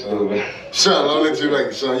make it. Stupid. Sean, I'll let you make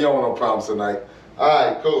it. Sean, you don't want no problems tonight. All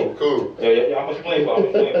right, cool. Yeah, how much you playing for?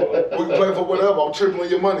 We can play for whatever. I'm tripling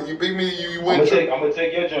your money. You beat me, you win. I'm gonna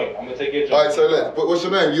take your joint. All right, say that. What's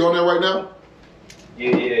your name? You on there right now?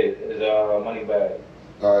 Yeah. It's money bag.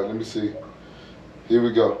 All right, let me see. Here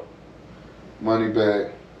we go. Money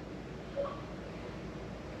bag.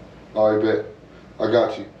 All right, bet. I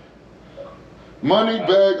got you. Money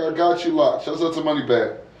bag, I got you locked. Shouts out to Money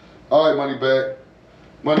Bag. All right, Money Bag.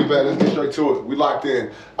 Money Bag, let's get straight to it. We locked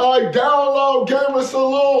in. All right, download Gamer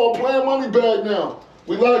Saloon. I'm playing Money Bag now.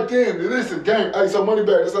 We locked in. Listen, game. Hey, so Money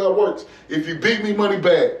Bag, that's how it works. If you beat me, Money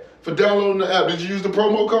Bag. For downloading the app, did you use the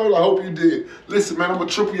promo code? I hope you did. Listen, man, I'm going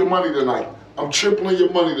to triple your money tonight. I'm tripling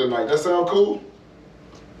your money tonight. That sound cool?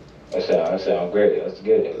 That sound great. Let's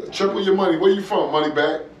get it. Triple your money. Where you from, Money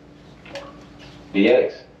Bag?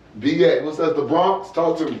 BX. BX. What's that, the Bronx?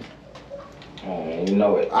 Talk to me. Oh, man, you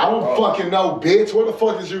know it. I don't fucking know, bitch. Where the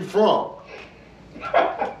fuck is you from?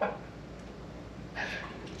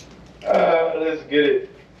 Let's get it.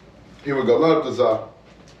 Here we go. Live Desire.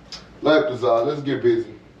 Let's get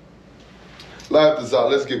busy. Live Desire,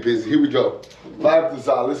 let's get busy. Here we go. Live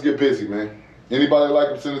Desire, let's get busy, man. Anybody like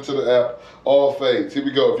them, send it to the app. All fades. Here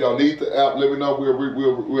we go. If y'all need the app, let me know.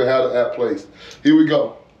 We'll have the app placed. Here we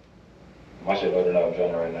go. My shit loaded up, I'm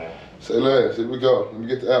trying right now. Say less. Here we go. Let me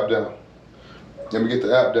get the app down. Let me get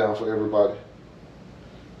the app down for everybody.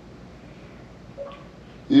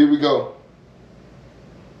 Here we go.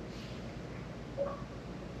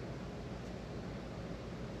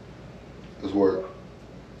 Let's work.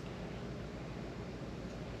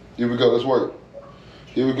 Here we go. Let's work.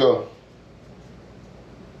 Here we go.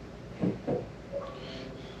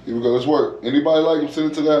 Here we go. Let's work. Anybody like him,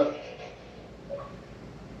 send it to that.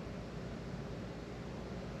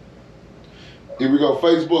 Here we go.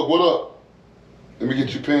 Facebook, what up? Let me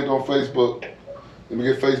get you pinned on Facebook. Let me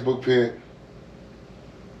get Facebook pinned.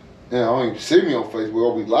 Yeah, I don't even see me on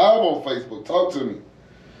Facebook. Are we live on Facebook? Talk to me.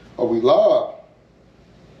 Are we live?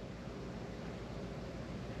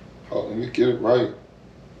 Oh, let me get it right.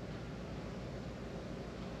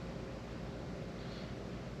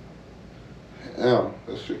 Damn,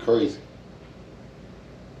 that shit crazy.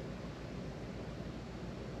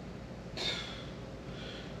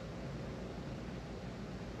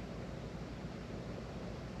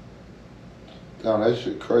 Damn, that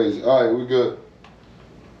shit crazy. All right, we good.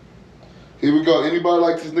 Here we go. Anybody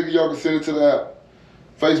like this nigga, y'all can send it to the app.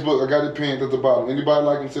 Facebook, I got it pinned at the bottom. Anybody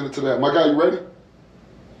like him, send it to the app. My guy, you ready?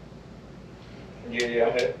 Yeah,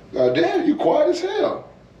 I'm here. God damn, you quiet as hell.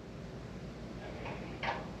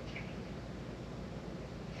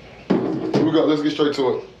 Here we go. Let's get straight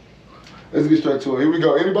to it. Let's get straight to it. Here we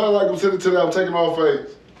go. Anybody like him, send it to the app. I'm taking all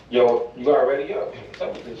fades. Yo, you got it ready? Yo, what's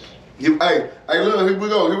up with this? Hey, look, here we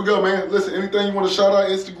go, man. Listen, anything you want to shout out,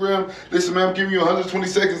 Instagram, listen, man, I'm giving you 120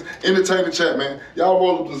 seconds, entertain the chat, man. Y'all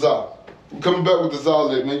roll up the Zah. I'm coming back with the Zah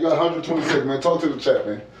lit, man. You got 120 seconds, man. Talk to the chat,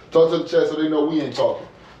 man. Talk to the chat so they know we ain't talking.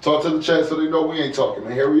 Talk to the chat so they know we ain't talking,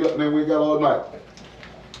 man. Hurry up, man. We got all night.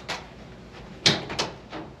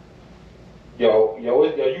 Yo, you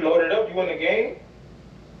loaded up? You in the game?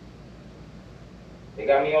 They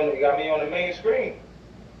got me on the main screen.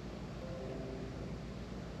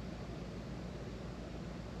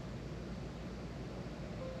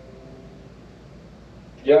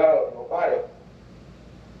 Yo, nobody.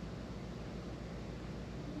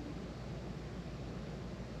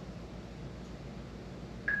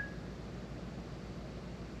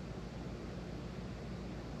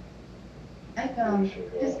 Intercom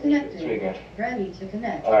disconnected. Speaking. Ready to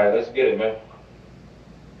connect. All right, let's get it, man.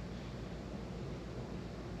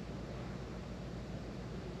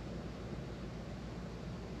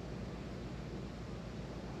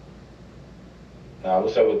 Nah,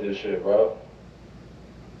 what's up with this shit, bro?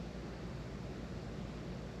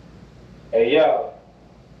 Hey, yo.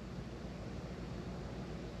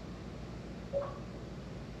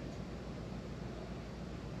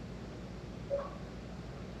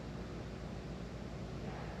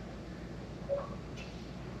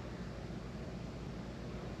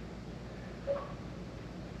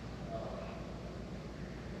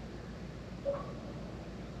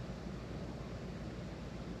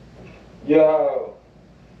 Yo.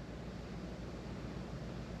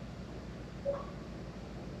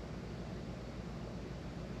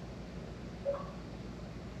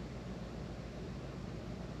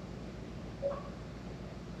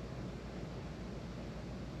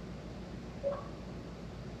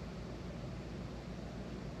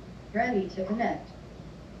 Ready to connect.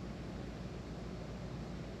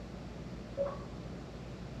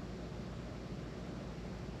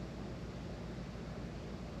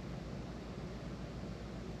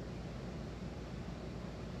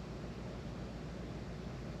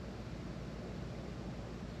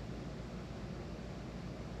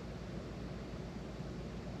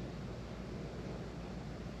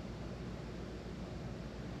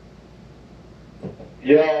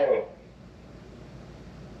 Yo.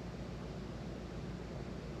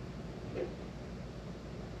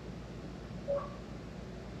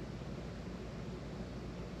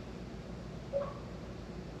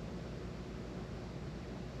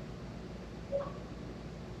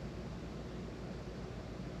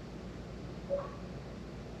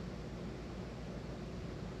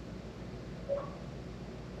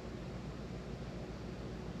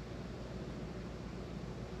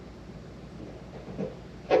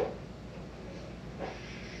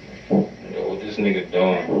 Yo, what this nigga Ready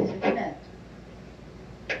doing? to connect.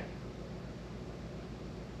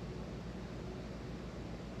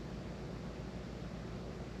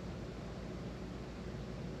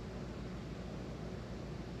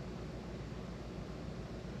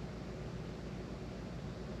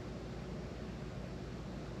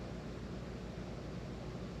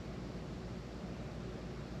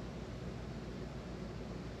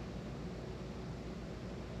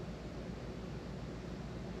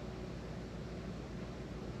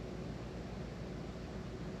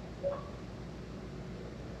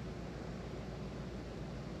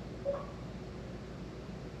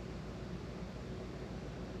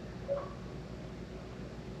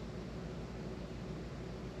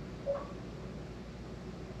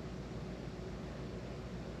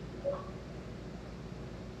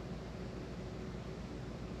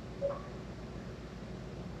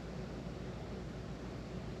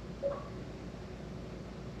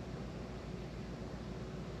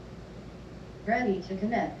 Ready to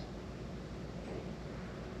connect.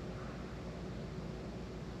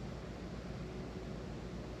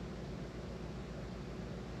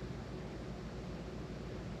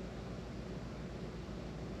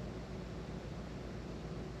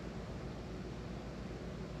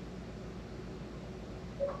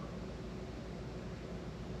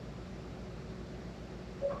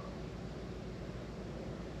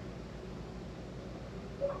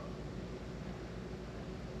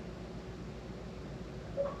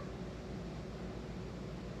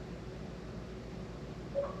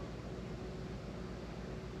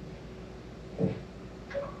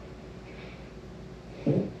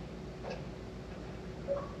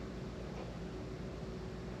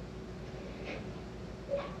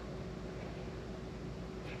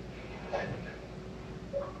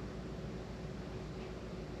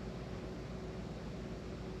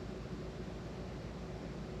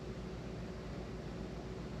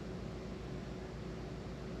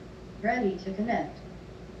 Ready to connect.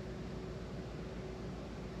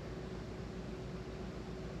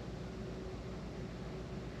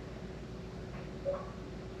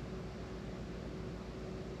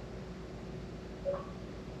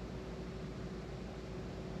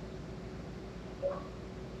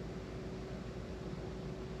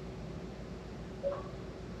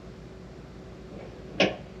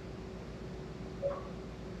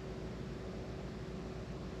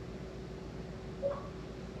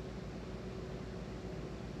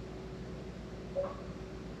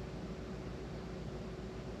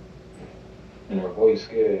 And her voice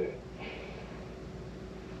scared.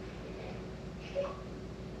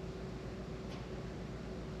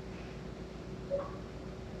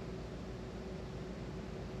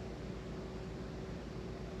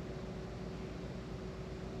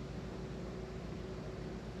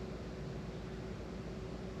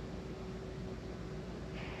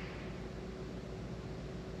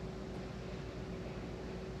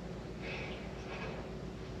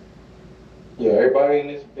 Yeah, everybody in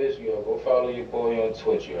this bitch, yo, go follow your boy on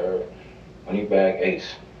Twitch, you heard? Moneybag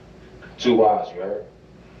Ace. 2 eyes, you heard?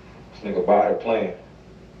 This nigga by there playing.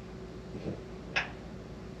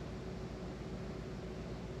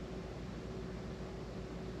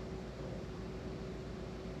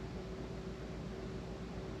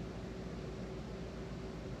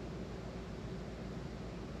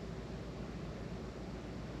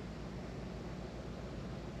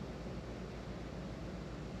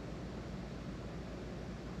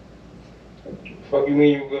 Fuck you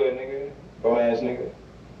mean you good, nigga? Bum ass nigga.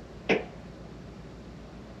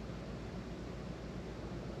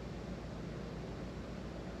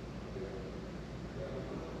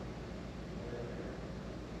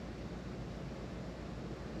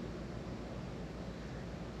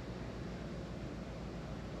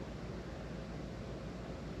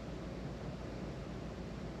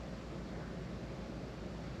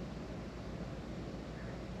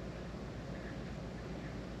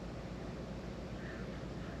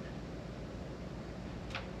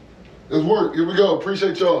 Let's work. Here we go.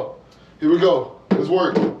 Appreciate y'all. Here we go. Let's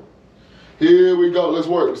work. Here we go. Let's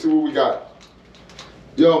work. See what we got.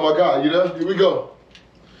 Yo, my God, you there? Here we go.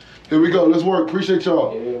 Here we go. Let's work. Appreciate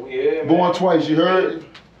y'all. Yeah, we here, man. Born twice, you heard?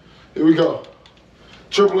 Here we go.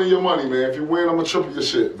 Tripling your money, man. If you win, I'm going to triple your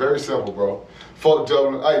shit. Very simple, bro. Fuck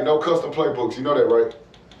Dublin. Hey, no custom playbooks. You know that, right?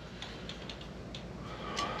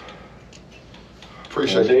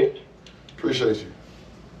 Appreciate you. Appreciate you.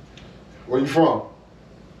 Where you from?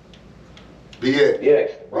 BX.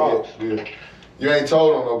 Yes, Bronx. Yeah. You ain't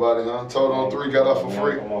told on nobody, huh? Told on 3, got off for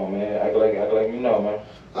free. Come on, man. Act like you know, man.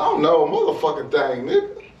 I don't know, motherfucking thing,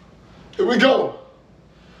 nigga. Here we go.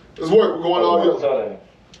 Let's work. We're going all year.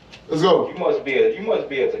 Let's go. You must be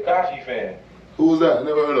a Tekashi fan. Who was that? I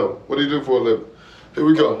never heard of him. What do you do for a living? Here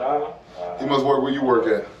we go. Nah. He must work where you work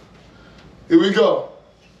at. Here we go.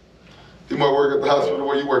 He might work at the hospital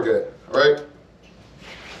where you work at, right?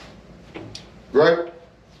 Right?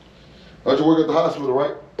 How'd you work at the hospital,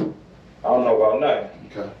 right? I don't know about nothing.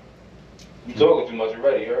 Okay. You talking too much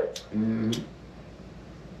already, you heard? Mm-hmm.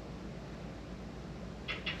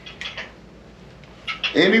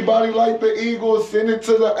 Anybody like the Eagles, send it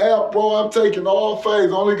to the app, bro. I'm taking all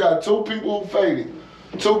fades. Only got 2 people who faded.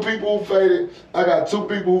 2 people who faded. I got 2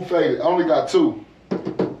 people who faded. I only got 2.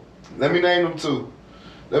 Let me name them 2.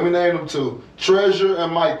 Let me name them 2. Treasure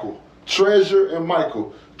and Michael. Treasure and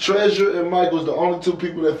Michael. Treasure and Michael's the only 2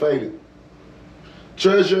 people that faded.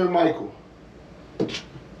 Treasure and Michael.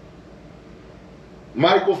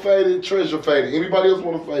 Michael faded, Treasure faded. Anybody else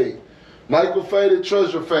want to fade? Michael faded,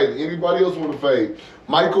 Treasure faded. Anybody else want to fade?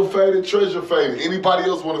 Michael faded, Treasure faded. Anybody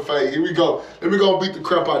else want to fade? Here we go. Let me go and beat the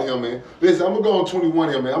crap out of him, man. Listen, I'm going to go on 21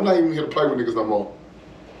 here, man. I'm not even here to play with niggas no more.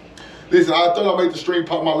 Listen, I thought I made the stream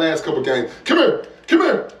pop my last couple games. Come here. Come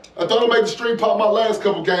here. I thought I made the stream pop my last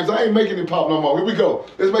couple games. I ain't making it pop no more. Here we go.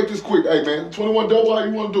 Let's make this quick. Hey, man, 21 double, how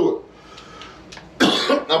you want to do it?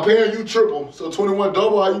 I'm paying you triple, so 21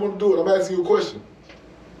 double, how you want to do it? I'm asking you a question.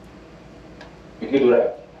 You can do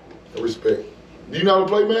that. Respect. Do you know how to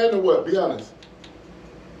play Madden or what? Be honest.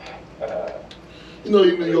 You know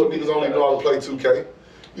you New York niggas only know how to play 2K.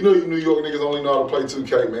 You know you New York niggas only know how to play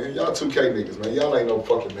 2K, man. Y'all 2K niggas, man. Y'all ain't no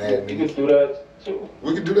fucking Madden niggas. You can do that too.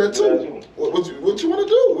 We can do that too. What you want to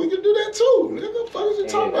do? We can do that too. Nigga, what the fuck is you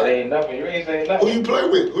talking about? That ain't nothing. You ain't saying nothing. Who you play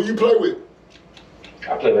with? Who you play with?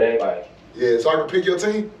 I play with everybody. Yeah, so I can pick your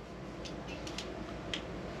team?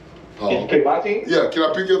 Can you pick my team? Yeah, can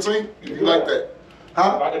I pick your team? You like that?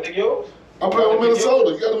 Huh? If I can pick yours? I'm playing with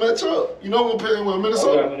Minnesota. You got to match up. You know I'm playing with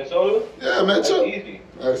Minnesota. Minnesota? Yeah, match up. Easy.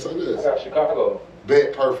 All right, say less. I got Chicago.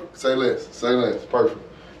 Bet, perfect. Say less. Say less. Perfect.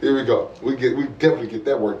 Here we go. We definitely get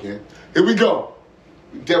that work in. Here we go.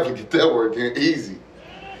 We definitely get that work in. Easy.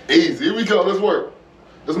 Easy. Here we go. Let's work.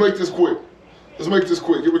 Let's make this quick. Let's make this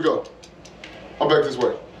quick. Here we go. I'm back this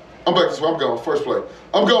way. I'm back this way. I'm going. First play.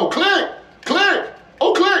 I'm going. Click. Click.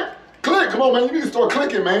 Oh, click. Click. Come on, man. You need to start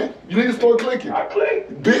clicking, man. You need to start clicking. I click.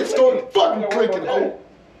 Bitch, start fucking clicking. Oh.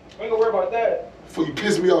 We ain't gonna worry about that. Before you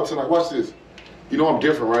piss me off tonight. Watch this. You know I'm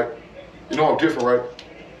different, right? You know I'm different, right?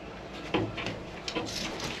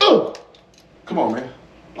 Come on, man.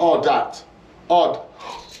 All dots. All.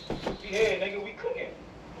 Yeah, nigga, we clicking.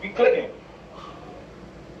 We clicking.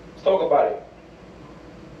 Let's talk about it.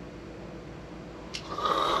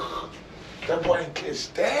 That boy ain't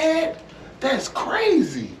catch that. That's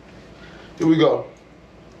crazy. Here we go.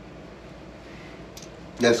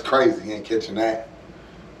 That's crazy. He ain't catching that.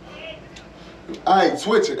 I ain't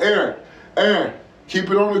switching. Aaron, keep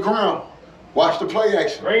it on the ground. Watch the play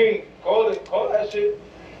action. Green, call it. Call that shit.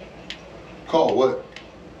 Call what?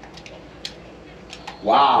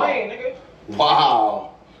 Wow. Green, nigga.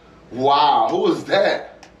 Wow. Wow, who was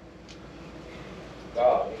that?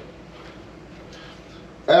 God.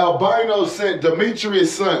 Albino sent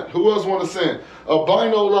Demetrius sent. Who else want to send?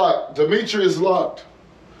 Albino locked. Demetrius locked.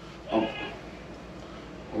 I'm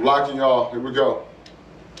locking y'all. Here we go.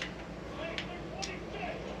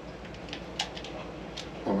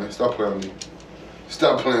 Oh man, stop playing with me.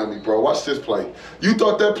 Stop playing with me, bro. Watch this play. You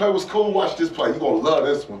thought that play was cool? Watch this play. You're going to love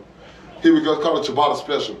this one. Here we go. Call it Ciabatta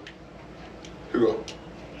special. Here we go.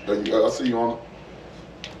 There you go. I see you on it.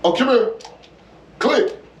 Oh, come here.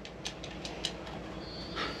 Click.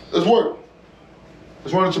 Let's work.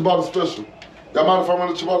 Let's run a Ciabatta special. Y'all mind if I run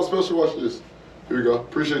a Ciabatta special? Watch this. Here we go.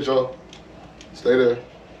 Appreciate y'all. Stay there.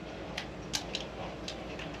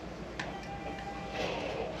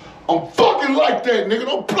 I'm fucking like that, nigga.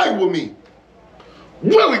 Don't play with me.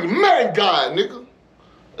 Willie the man guy, nigga.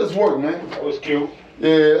 Let's work, man. That was cute.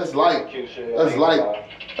 Yeah, that's light. Cute shit. That's light.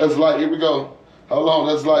 That's light. Here we go. How long?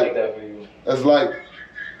 That's I light. like that for you. That's light.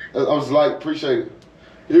 I'm just light. Appreciate it.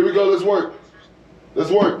 Here we go. Let's work. Let's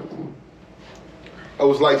work. That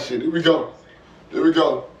was light shit. Here we go. Here we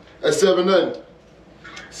go. That's 7-0.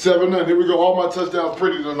 7-0. Here we go. All my touchdowns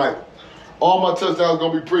pretty tonight. All my touchdowns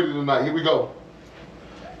gonna be pretty tonight. Here we go.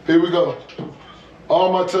 Here we go.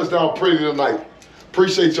 All my touchdowns pretty tonight.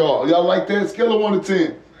 Appreciate y'all. Y'all like that? Scale of 1 to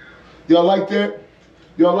 10. Y'all like that?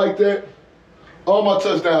 Y'all like that? All my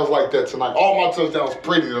touchdowns like that tonight. All my touchdowns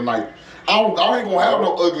pretty tonight. I ain't gonna have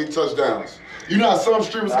no ugly touchdowns. You know how some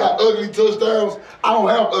streamers got ugly touchdowns? I don't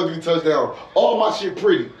have ugly touchdowns. All my shit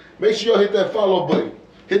pretty. Make sure y'all hit that follow button.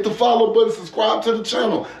 Hit the follow button, subscribe to the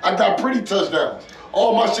channel. I got pretty touchdowns.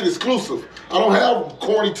 All my shit exclusive. I don't have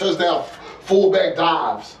corny touchdown fullback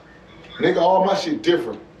dives. Nigga, all my shit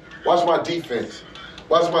different. Watch my defense.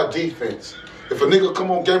 Watch my defense. If a nigga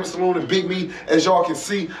come on Gaming Saloon and beat me, as y'all can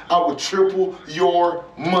see, I would triple your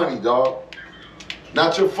money, dog.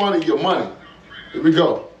 Not your funny, your money. Here we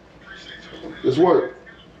go. Let's work.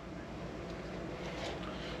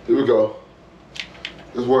 Here we go.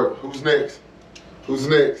 Let's work. Who's next? Who's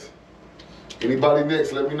next? Anybody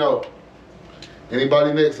next? Let me know.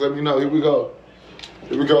 Anybody next? Let me know. Here we go.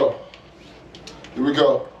 Here we go. Here we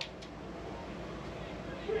go.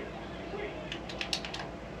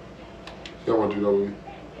 Y'all want to do that with me?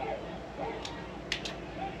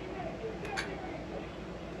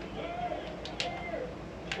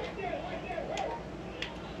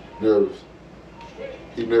 Nervous.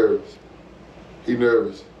 He nervous. He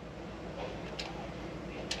nervous.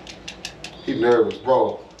 He nervous,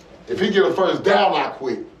 bro. If he get a first down, I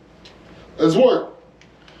quit. Let's work.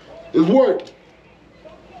 Let's work.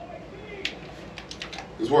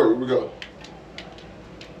 Let's work. Here we go.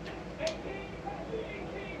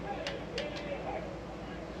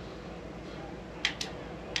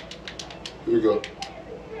 Here we go.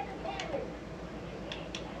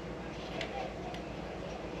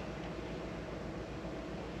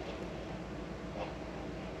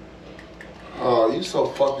 Oh, you so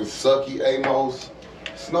fucking sucky, Amos.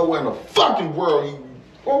 There's nowhere in the fucking world you.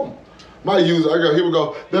 Oh, my user. I got. Here we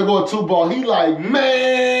go. There go a 2-ball. He like,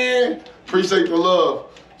 man. Appreciate the love.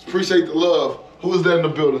 Appreciate the love. Who is that in the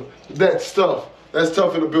building? That stuff. That's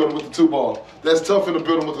tough in the building with the 2-ball. That's tough in the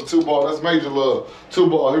building with the 2-ball. That's major love.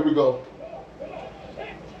 2-ball. Here we go.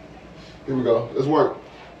 Here we go. Let's work.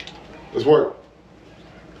 Let's work.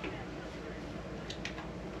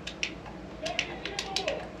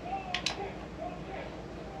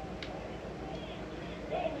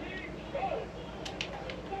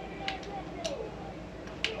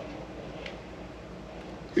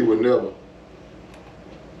 He would never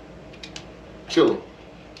kill him.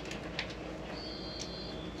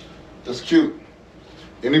 That's cute.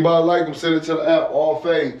 Anybody like him, send it to the app. All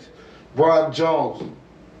fades. Brian Jones.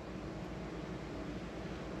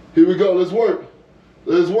 Here we go. Let's work.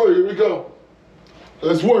 Let's work. Here we go.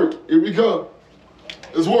 Let's work. Here we go.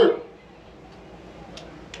 Let's work.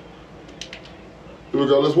 Here we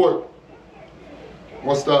go. Let's work.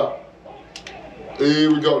 One stop. Here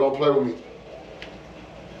we go. Don't play with me.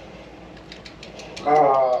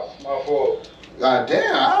 My fault. God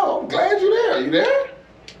damn. I'm glad you're there. You there?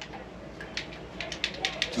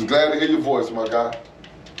 Just glad to hear your voice, my guy.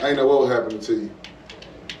 I ain't know what was happening to you.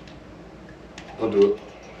 Don't do it.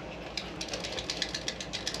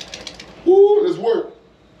 Woo, let's work.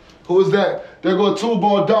 Who is that? There go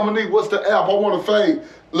 2-ball Dominique. What's the app? I want to fade.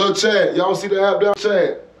 Lil Chad. Y'all see the app down?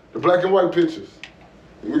 Chad. The black and white pictures.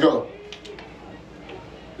 Here we go.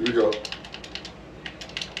 Here we go.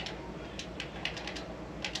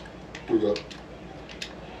 Here we go.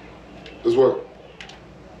 Let's work.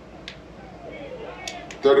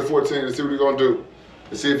 30-14. Let's see what he's going to do.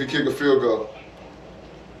 Let's see if he kick a field goal.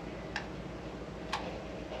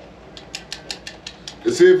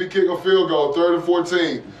 Let's see if he kick a field goal, 3rd and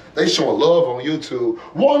 14. They showing love on YouTube.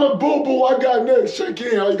 Wanna Boo Boo, I got next. Check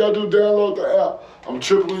in. All you gotta do is download the app. I'm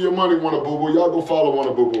tripling your money, Wanna Boo Boo. Y'all go follow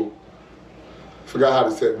Wanna Boo Boo. Forgot how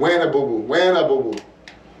to say it. Wanna Boo Boo. Wanna Boo Boo.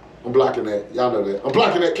 I'm blocking that. Y'all know that. I'm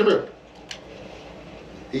blocking that. Come here.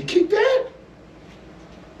 He kicked that?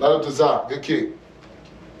 Light up the Zah. Good kick.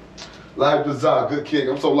 Light up the Zah. Good kick.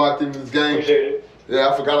 I'm so locked into this game. Appreciate it. Yeah,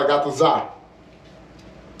 I forgot I got the Zah.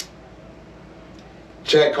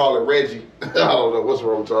 Chat call it Reggie. I don't know what's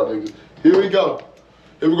wrong with y'all niggas. Here we go.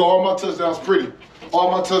 Here we go. All my touchdowns pretty.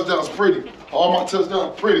 All my touchdowns pretty. All my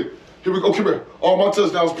touchdowns pretty. Here we go. Come here. All my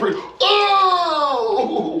touchdowns pretty.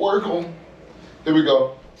 Oh! Work on. Here we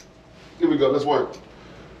go. Here we go. Let's work.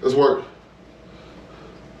 Let's work.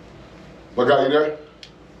 My guy, you there?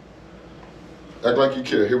 Act like you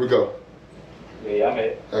care. Here we go. Yeah, I'm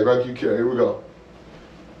it. Act like you care. Here we go.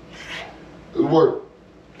 Let's work.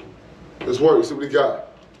 Let's work. See what he got.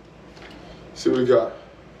 See what he got.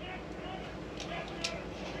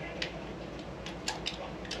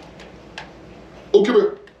 Oh, come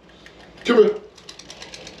here. Come here.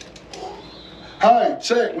 Hi,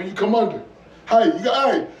 check when you come under. Hi, you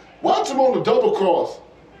got, hey, watch him on the double cross.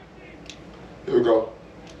 Here we go.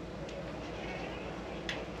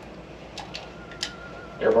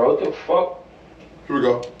 Yeah, bro, what the fuck? Here we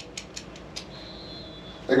go.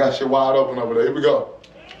 They got shit wide open over there. Here we go.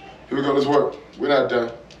 Here we go. Let's work. We're not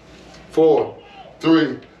done. 4,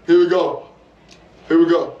 3. Here we go. Here we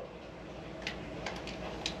go.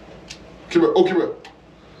 Come here. Oh, come here.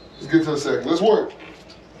 Let's get to the second. Let's work.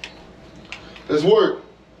 Let's work.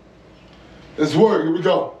 Let's work. Here we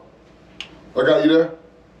go. I got you there.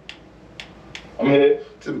 I'm here.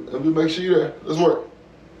 Let me make sure you're there. Let's work.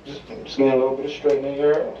 Just need a little bit of straightening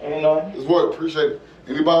here. Ain't nothing. Let's work. Appreciate it.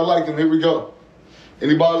 Anybody like him? Here we go.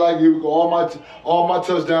 Anybody like it? Here we go. All my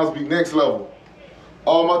touchdowns be next level.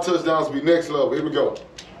 All my touchdowns be next level. Here we go.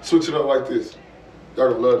 Switch it up like this. Y'all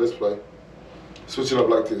gonna love this play. Switch it up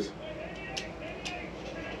like this.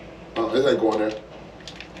 This ain't going there.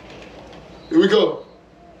 Here we go.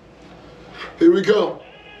 Here we go.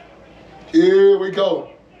 Here we go.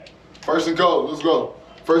 First and goal. Let's go.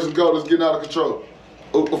 First and goal. Let's get out of control.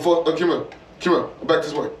 Oh, fuck. Oh, come here. Come here. I'm back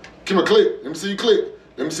this way. Come here. Click. Let me see you click.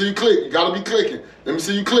 Let me see you click. You gotta be clicking. Let me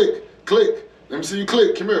see you click. Click. Let me see you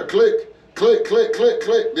click. Come here. Click. Click, click, click,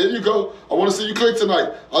 click. There you go. I want to see you click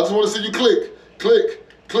tonight. I just want to see you click.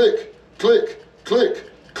 Click, click, click, click,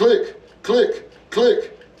 click, click,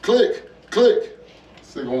 click, click, click.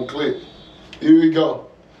 Still gonna click. Here we go.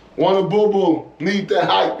 Wanna Boo Boo. Need that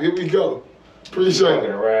hype. Here we go. Appreciate it.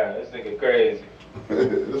 Around. This nigga crazy.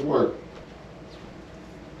 Let's work.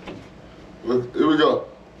 Look, here we go.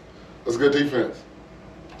 That's good defense.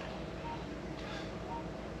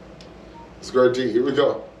 It's great D. Here we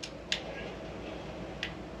go.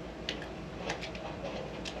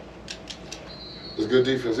 It's good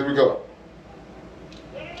defense. Here we go.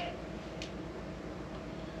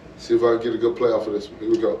 See if I can get a good play off of this one. Here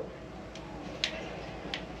we go.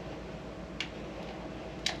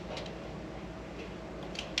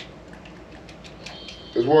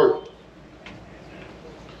 Let's work.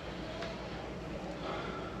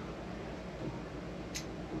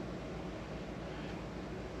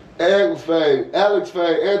 Alex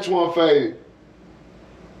fade, Antoine fade.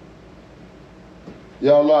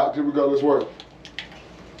 Y'all locked. Here we go. Let's work.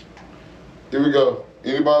 Here we go.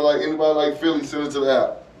 Anybody like Philly, send it to the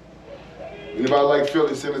app. Anybody like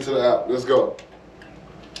Philly, send it to the app. Let's go.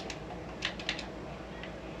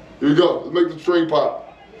 Here we go. Let's make the string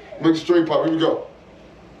pop. Make the string pop. Here we go.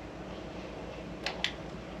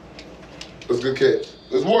 That's a good catch.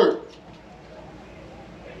 Let's work.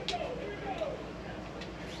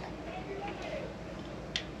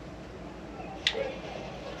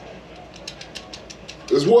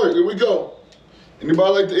 Let's work. Here we go.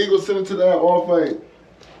 Anybody like the Eagles, send it to the app. All fade.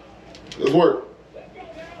 Let's work.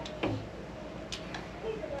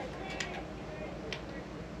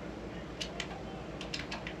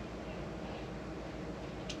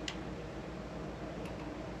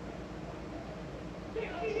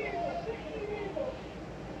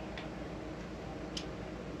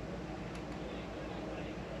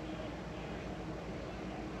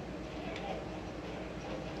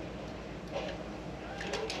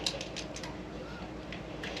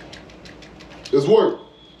 Let's work.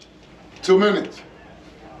 2 minutes.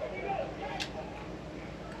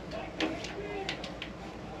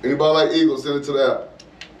 Anybody like Eagles, send it to the app.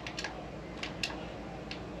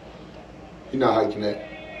 You're not hiking that.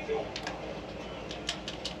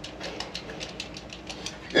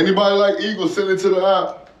 Anybody like Eagles, send it to the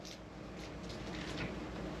app.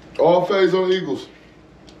 All phase on the Eagles.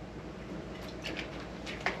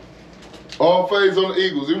 All phase on the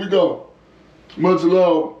Eagles. Here we go. Much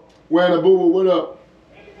love. Wearing a boo-boo, what up?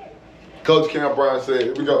 Coach Cam Bryant said,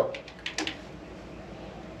 here we go.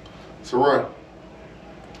 It's a run.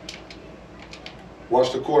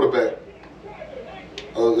 Watch the quarterback.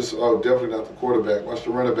 Oh, definitely not the quarterback. Watch the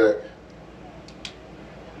running back.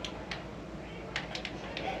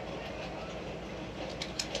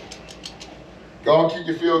 Go on, kick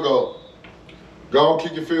your field goal. Go on,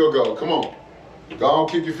 kick your field goal. Come on. Go on,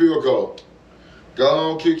 kick your field goal. Go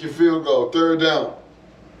on, kick your field goal. Third down.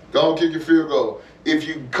 Go on, kick your field goal. If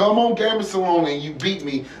you come on Gamble Salon and you beat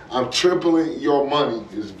me, I'm tripling your money.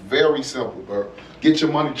 It's very simple, bro. Get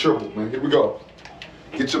your money tripled, man. Here we go.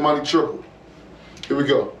 Get your money tripled. Here we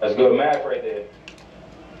go. That's good math right there.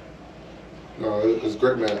 No, it's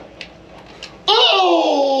great math.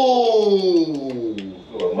 Oh! You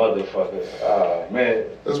a motherfucker. Ah, man.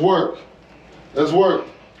 Let's work. Let's work.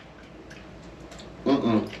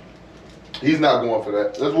 He's not going for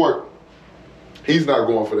that. Let's work. He's not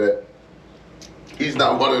going for that. He's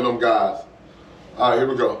not one of them guys. All right, here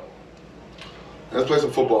we go. Let's play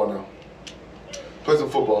some football now. Play some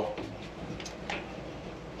football.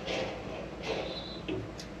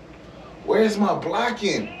 Where's my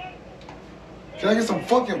blocking? Can I get some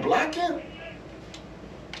fucking blocking? Here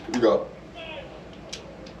we go.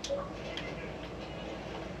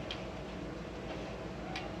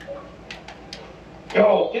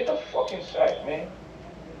 Yo, get the fucking sack, man.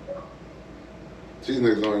 These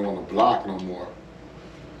niggas don't even want to block no more.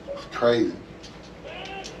 It's crazy.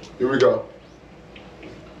 Here we go.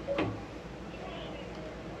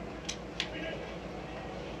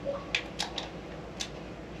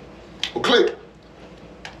 Well, click.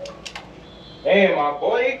 Damn, my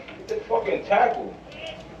boy, get the fucking tackle.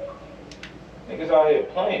 Niggas out here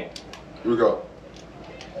playing. Here we go.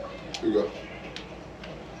 Here we go.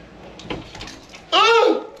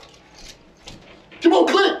 Come on,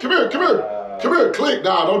 click. Come here, come here. Come here, click.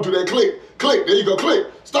 Nah, don't do that. Click. Click. There you go, click.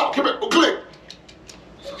 Stop. Come here. Oh, click.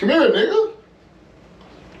 Come here, nigga.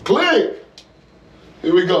 Click.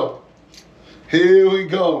 Here we go. Here we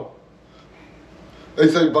go. They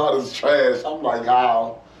say bottles trash. I'm like,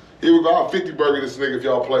 oh. Here we go. I'll 50 burger this nigga if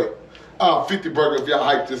y'all play. I'll 50 burger if y'all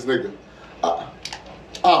hype this nigga.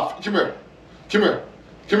 Come here. Come here.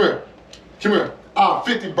 Come here. Come here. I'll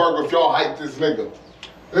 50 burger if y'all hype this nigga.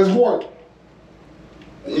 Let's work.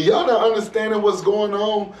 Y'all not understanding what's going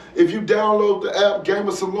on. If you download the app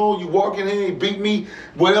Gamer Saloon, you walk in here and beat me,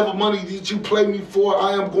 whatever money that you play me for,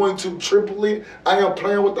 I am going to triple it. I am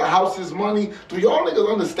playing with the house's money. Do y'all niggas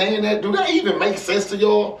understand that? Do that even make sense to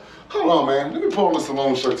y'all? Hold on, man. Let me put on the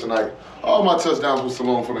Saloon shirt tonight. All my touchdowns with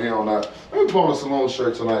Saloon from here on out. Let me put on the Saloon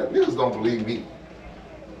shirt tonight. Niggas don't believe me.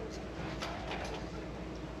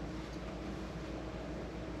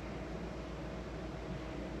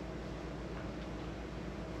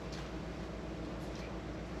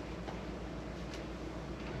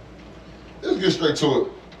 Let's get straight to it.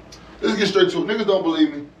 Let's get straight to it. Niggas don't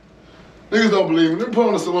believe me. Niggas don't believe me. Let me put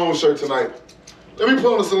on the Saloon shirt tonight. Let me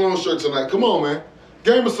put on the Saloon shirt tonight. Come on, man.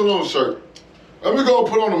 Game of Saloon shirt. Let me go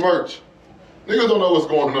put on the merch. Niggas don't know what's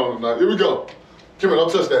going on tonight. Here we go. Come here,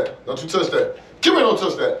 don't touch that. Don't you touch that. Come here, don't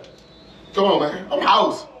touch that. Come on, man. I'm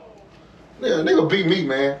house. Nigga beat me,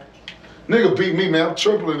 man. Nigga beat me, man. I'm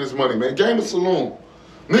tripling this money, man. Game of Saloon.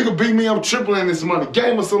 Nigga beat me, I'm tripling this money.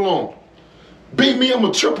 Game of Saloon. Beat me, I'm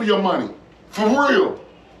gonna triple your money. For real.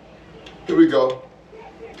 Here we go.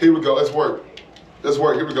 Here we go. Let's work. Let's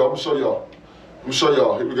work. Here we go. I'm gonna show y'all. I'm gonna show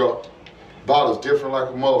y'all. Here we go. Bottles different like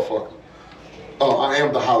a motherfucker. Oh, I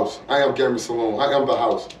am the house. I am Gamer Saloon. I am the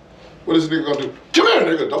house. What is this nigga gonna do? Come here,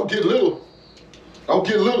 nigga. Don't get little. Don't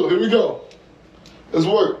get little. Here we go. Let's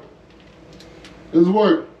work. Let's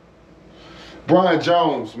work. Brian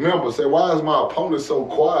Jones, member, say, why is my opponent so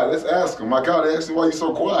quiet? Let's ask him. My God, ask him why he's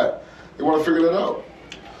so quiet. You want to figure that out?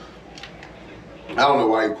 I don't know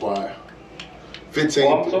why he's quiet. 15.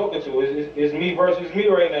 Well, I'm talking to it's me versus me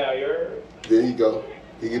right now, you heard? There you go.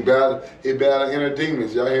 He battle inner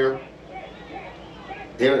demons. Y'all hear him?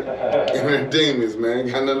 Inner demons, man.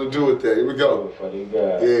 Got nothing to do with that. Here we go. Funny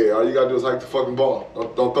guy. Yeah, all you gotta do is hike the fucking ball.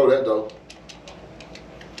 Don't throw that though.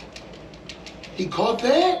 He caught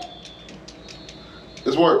that?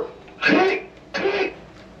 Let's work. Click, click.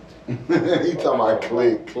 He talking about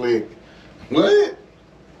click, click. What?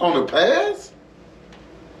 On the pass?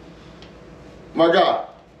 My God.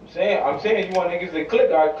 I'm saying you want niggas to click,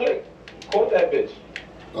 I click. Quote that bitch.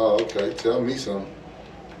 Oh, okay. Tell me something.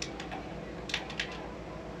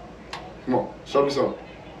 Come on, show me something.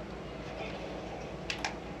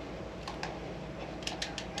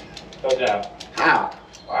 Touchdown. How?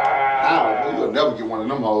 Wow. How? You'll never get one of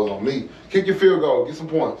them hoes on me. Kick your field goal. Get some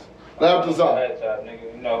points. Lap this out.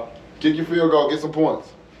 Nigga, you know. Kick your field goal, get some points.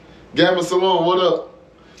 Gamma Saloon, what up?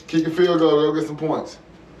 Kick your field goal, go get some points.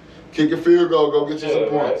 Kick your field goal, go get you some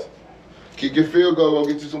points. Kick your field goal,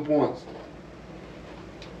 go get you some points.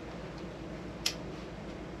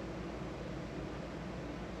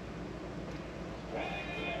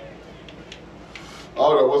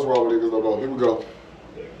 Oh, no, what's wrong with niggas? No, here we go.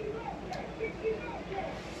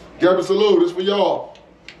 Gabby Salute, this for y'all.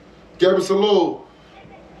 Gabby Salute.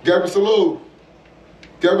 Gabby Salute.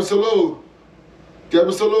 Gabby Salute.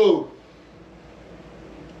 Gabby Salute.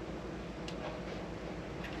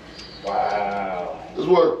 Wow. This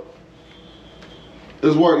work.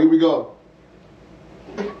 This work. Here we go.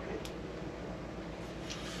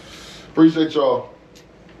 Appreciate y'all.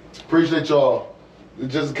 Appreciate y'all.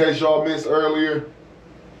 Just in case y'all missed earlier,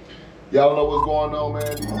 y'all know what's going on,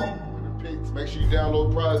 man. These are the winning picks. Make sure you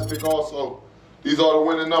download Prize Pick also. These are the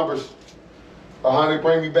winning numbers. 100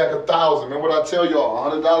 bring me back 1,000. Man, what I tell y'all,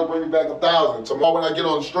 $100 bring me back 1,000. Tomorrow when I get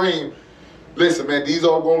on stream, listen, man, these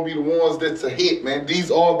are going to be the ones that's a hit, man. These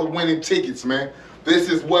are the winning tickets, man. This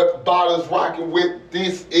is what Bada's rocking with.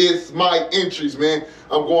 This is my entries, man.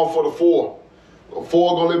 I'm going for the 4.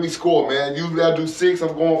 4 gonna let me score, man. Usually I do 6,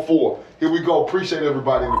 I'm going 4. Here we go. Appreciate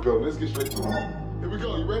everybody in the building. Let's get straight to it. Here we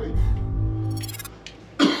go. You ready?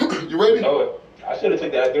 You ready? Know it. I should have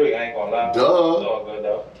took that 3. I ain't gonna lie. Duh. It's all good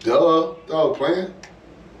though. Duh. Dog playing.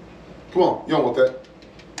 Come on. You don't want that.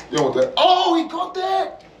 You don't want that. Oh, he caught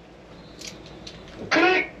that.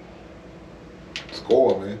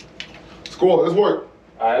 Score, man. Score. Let's work.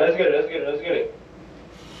 All right, let's get it. Let's get it. Let's get it.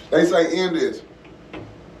 They say end this.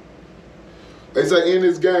 They say end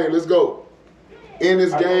this game. Let's go. End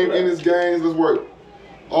this game. End this game. Let's work.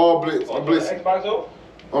 All blitz. I'm blitzing. Xbox off?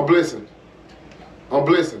 I'm blitzing. I'm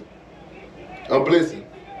blitzing. I'm blitzing.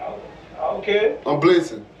 I don't care. I'm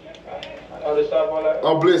blitzing. I know this stuff all that.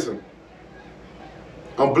 I'm blitzing.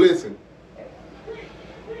 I'm blitzing.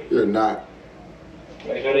 You're not.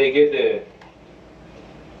 Make sure they get there.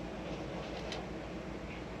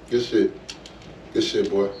 Good shit. Good shit,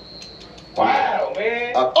 boy. Wow,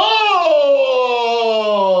 man. Oh!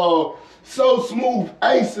 So smooth.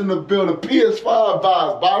 Ace in the building. PS5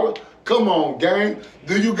 vibes, Baba. Come on, gang.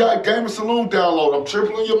 Do you got Gamer Saloon download? I'm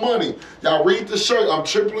tripling your money. Y'all read the shirt. I'm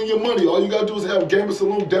tripling your money. All you gotta do is have Gamer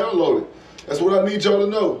Saloon downloaded. That's what I need y'all to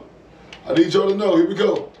know. I need y'all to know. Here we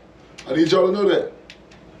go. I need y'all to know that.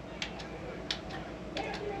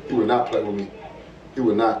 He would not play with me. He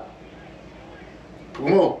would not.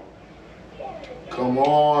 Come on. Come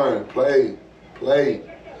on. Play. Play.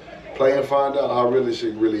 Play and find out how real this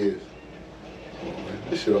shit really is. Come on, man.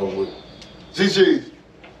 This shit over with. GG's.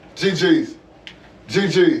 GG's.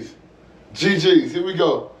 GG's. GG's. Here we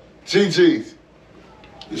go. GG's.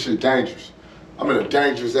 This shit dangerous. I'm in a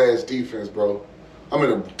dangerous ass defense, bro. I'm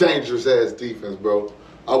in a dangerous ass defense, bro.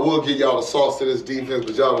 I will give y'all the sauce to this defense,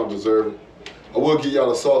 but y'all don't deserve it. I will give y'all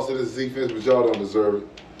the sauce to this defense, but y'all don't deserve it.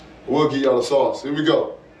 I will give y'all the sauce. Here we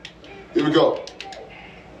go. Here we go.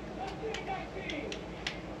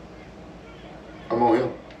 I'm on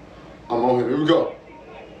him. I'm on him. Here we go.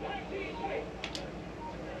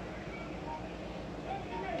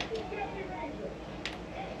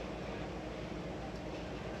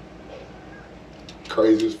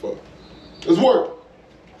 Crazy as fuck. Let's work.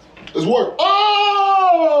 Let's work.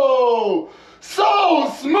 Oh! So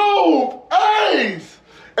smooth. Ace.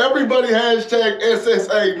 Everybody hashtag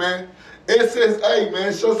SSA, man. SSA,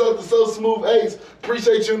 man. Shouts out to So Smooth Ace.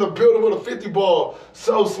 Appreciate you in the building with a 50 ball.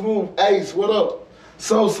 So Smooth Ace, what up?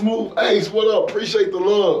 So Smooth Ace, what up? Appreciate the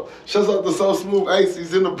love. Shouts out to So Smooth Ace.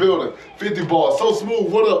 He's in the building. 50 ball. So Smooth,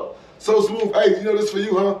 what up? So Smooth Ace, you know this for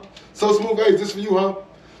you, huh? So Smooth Ace, this for you, huh?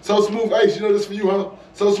 So Smooth Ace, you know this for you, huh?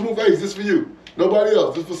 So Smooth Ace, this for you. Nobody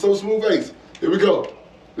else. This for So Smooth Ace. Here we go.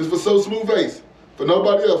 This for So Smooth Ace. For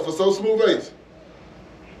nobody else. For So Smooth Ace.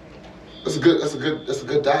 That's a good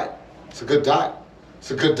dot. It's a good dot.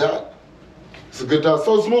 It's a good dot. It's a good dot.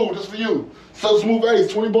 So Smooth, this for you. So Smooth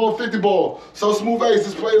Ace, 20 ball, 50 ball. So Smooth Ace,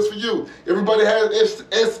 this play is for you. Everybody has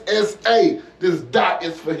SSA. This dot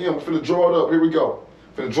is for him. I'm finna draw it up. Here we go.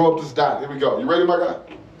 Finna draw up this dot. Here we go. You ready, my guy?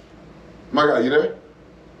 My guy, you there?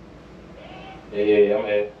 Yeah, I'm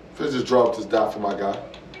here. Finna just draw up this dot for my guy.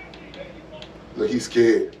 Look, he's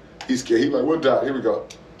scared. He's scared. He's like, what dot? Here we go.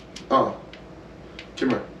 Come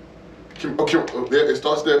here. Oh, there, it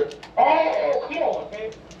starts there. Oh, come on,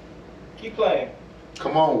 man. Keep playing.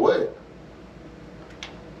 Come on, what?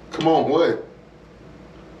 Come on, what?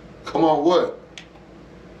 Come on, what?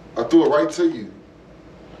 I threw it right to you.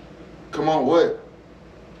 Come on, what?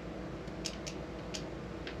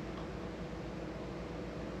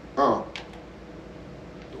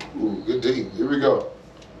 Ooh, good D. Here we go.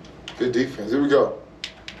 Good defense. Here we go.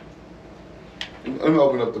 Let me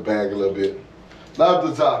open up the bag a little bit. Not up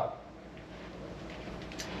the top.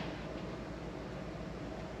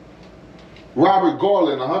 Robert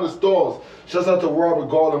Garland, 100 stars. Shouts out to Robert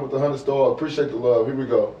Garland with the 100 stars. Appreciate the love. Here we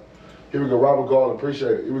go. Here we go. Robert Garland,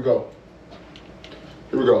 appreciate it. Here we go.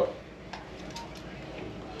 Here we go.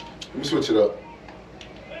 Let me switch it up.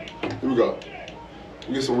 Here we go. Let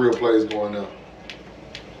me get some real plays going now.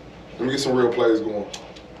 Let me get some real plays going.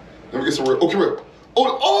 Let me get some real. Oh, come here.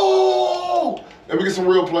 Oh! Let me get some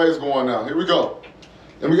real plays going now. Here we go.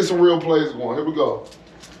 Let me get some real plays going. Here we go.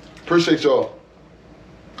 Appreciate y'all.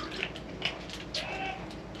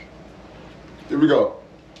 Here we go.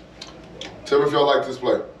 Tell me if y'all like this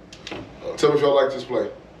play. Tell me if y'all like this play.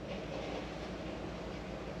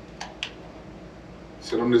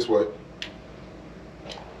 Send them this way.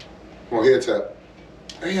 Come on, head tap.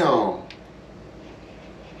 Damn.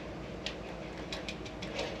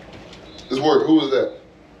 This work. Who is that?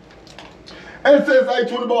 SSA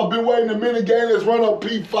 20 ball. Been waiting a minute. Game. Let's run up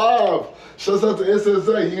P5. Shouts out to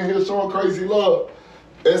SSA. He in here showing crazy love.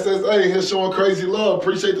 SSA here showing crazy love.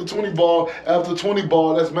 Appreciate the 20 ball. After 20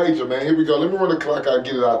 ball, that's major, man. Here we go. Let me run the clock out,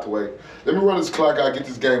 get it out the way. Let me run this clock out, get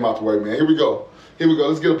this game out the way, man. Here we go. Here we go.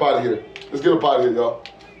 Let's get up out of here. Let's get up out of here, y'all.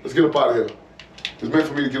 Let's get up out of here. It's meant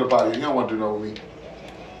for me to get up out of here. You don't want to do nothing with me.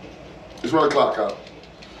 Let's run the clock out.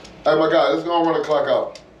 Hey, my guy, let's go and run the clock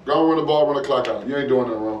out. Go and run the ball, run the clock out. You ain't doing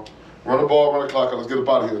nothing wrong. Run the ball, run the clock out. Let's get up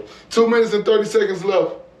out of here. 2 minutes and 30 seconds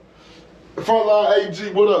left. Front line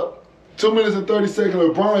AG, what up? 2 minutes and 30 seconds.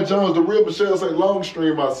 LeBron Jones, the real Michelle say long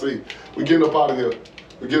stream, I see. We getting up out of here.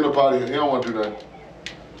 We getting up out of here. He don't want to do nothing.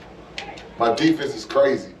 My defense is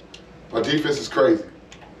crazy. My defense is crazy.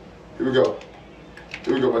 Here we go.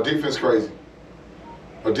 Here we go. My defense crazy.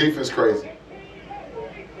 My defense crazy.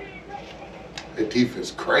 That defense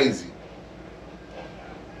crazy.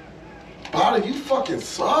 Body, you fucking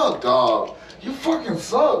suck, dog. You fucking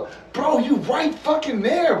suck. Bro, you right fucking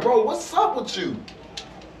there, bro. What's up with you?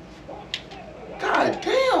 God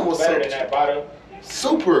damn, what's better up? Than that, Bottom.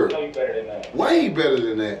 Super. I know you better than that. Way better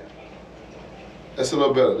than that. That's a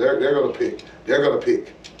little better. There go the pick. There go the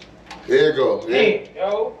pick. There you go. Hey,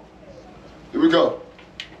 yo. Here we go.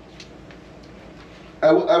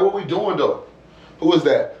 Hey, what we doing though? Who is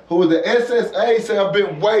that? Who is the SSA? Say I've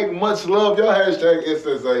been waiting. Much love. Y'all hashtag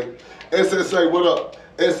SSA. SSA, what up?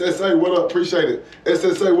 SSA, what up? Appreciate it.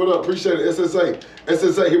 SSA, what up? Appreciate it. SSA.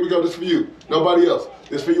 SSA, here we go. This for you. Nobody else.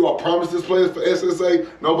 This for you. I promise this play is for SSA.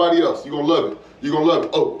 Nobody else. You're going to love it. You're going to love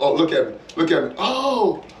it. Oh, look at me. Look at me.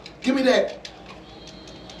 Oh, give me that.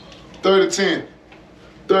 3rd and 10.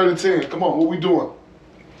 3rd and 10. Come on, what we doing?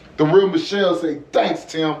 The real Michelle say, thanks,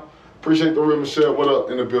 Tim. Appreciate the real Michelle. What up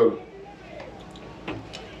in the building?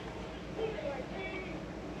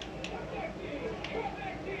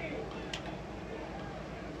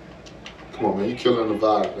 Come on, man. You killing the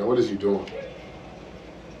vibe, man. What is you doing?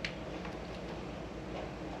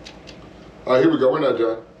 All right, here we go. We're not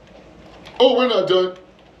done. Oh, we're not done.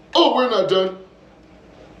 Oh, we're not done.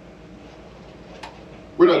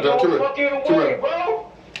 We're not done. Come here. Come here.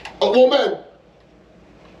 Bro. Oh, well, man.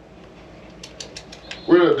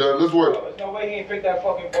 We're not done. Let's work. There's no way he ain't picked that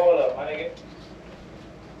fucking ball up, my nigga.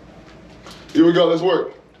 Here we go. Let's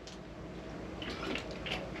work.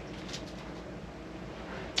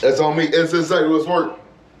 That's on me. SSA, let's work.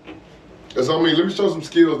 That's on me. Let me show some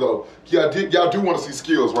skills, though. Y'all do want to see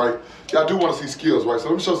skills, right? Y'all do want to see skills, right? So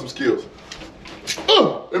let me show some skills.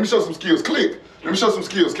 Let me show some skills. Click. Let me show some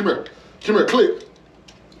skills. Come here. Come here. Click.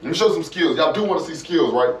 Let me show some skills. Y'all do want to see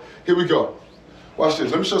skills, right? Here we go. Watch this.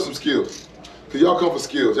 Let me show some skills. Because y'all come for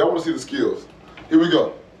skills. Y'all want to see the skills. Here we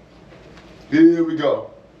go. Here we go.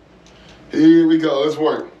 Here we go. Let's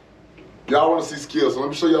work. Y'all want to see skills, so let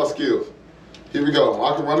me show y'all skills. Here we go.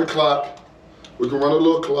 I can run a clock. We can run a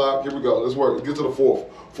little clock. Here we go. Let's work. Let's get to the fourth.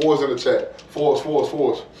 Fours in the chat. Fours.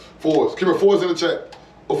 Come here. Fours in the chat.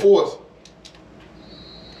 Oh, fours.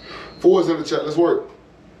 Fours in the chat. Let's work.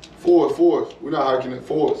 Fours. We're not hiking it.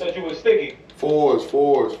 Fours. I thought you was sticky. Fours. I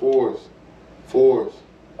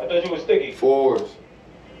thought you was sticky. Fours.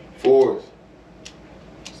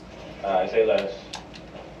 Alright, say less.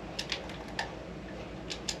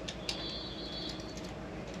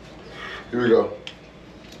 Here we go.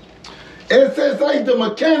 SSA, the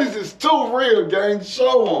mechanics is too real, gang.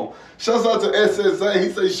 Show them. Shouts out to SSA. He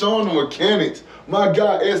say, showing the mechanics. My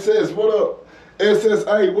guy, SS, what up?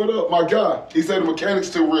 SSA, what up, my guy? He said the mechanics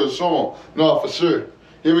too real. Show them. No, for sure.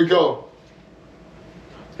 Here we go.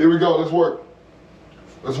 Here we go. Let's work.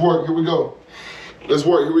 Let's work. Here we go. Let's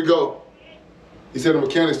work. Here we go. He said the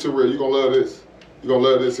mechanics too real. You're going to love this. You're going to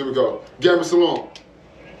love this. Here we go. Gamma Salon.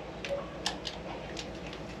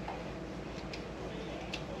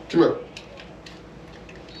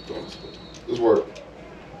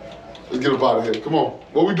 out of here. Come on.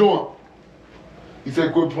 What we doing? He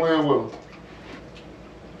said quit playing with him.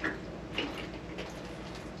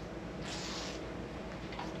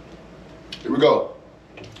 Here we go.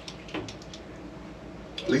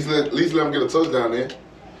 At least let him get a touchdown there.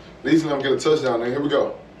 At least let him get a touchdown there. Here we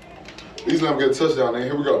go. At least let him get a touchdown there.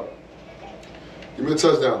 Here we go. Give me a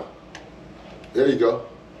touchdown. There you go.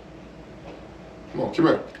 Come on, come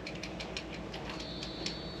here.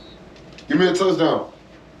 Give me a touchdown.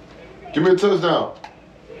 Give me a touchdown.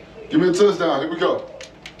 Give me a touchdown. Here we go.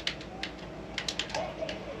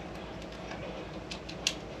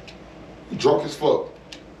 You drunk as fuck.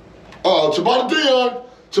 Uh-oh, Ciabatta Dion.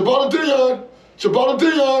 Ciabatta Dion. Ciabatta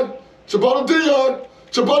Dion. Ciabatta Dion.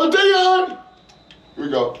 Ciabatta Dion. Here we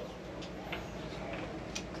go.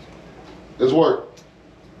 Let's work.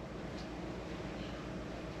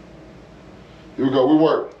 Here we go. We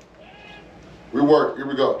work. We work. Here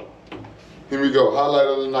we go. Here we go. Highlight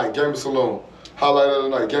of the night. Game of Saloon. Highlight of the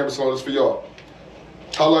night. Game of Saloon. This for y'all.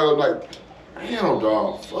 Highlight of the night. Damn,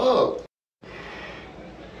 dog. Fuck.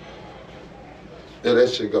 Yeah, that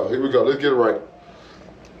shit go. Here we go. Let's get it right.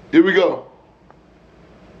 Here we go.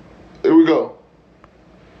 Here we go.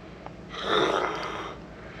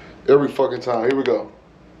 Every fucking time. Here we go.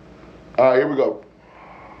 All right, here we go.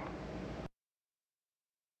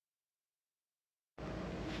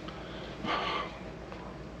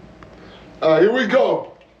 All right, here we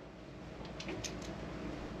go.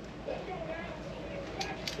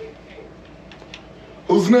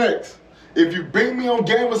 Who's next? If you beat me on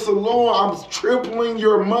Game of Saloon, I'm tripling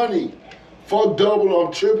your money. Fuck double,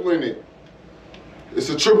 I'm tripling it. It's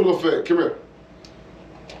a triple effect. Come here.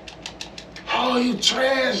 Oh, you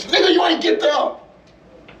trash. Nigga, you ain't get there.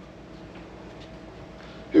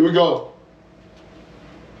 Here we go.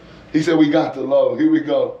 He said we got the low. Here we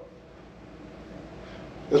go.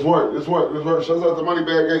 Let's work. Let's work. Let's work. Shout out to Money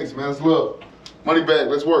Bag Ace, man. Let's love. Money Bag,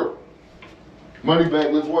 let's work. Money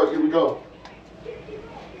Bag, let's work. Here we go.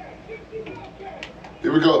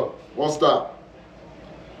 Here we go. One stop.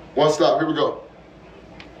 One stop. Here we go.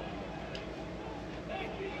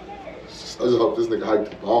 I just hope this nigga hiked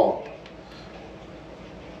the ball.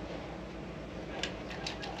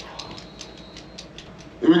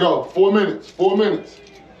 Here we go. 4 minutes. 4 minutes.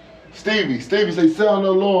 Stevie say sound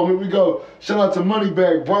no alarm. Here we go. Shout out to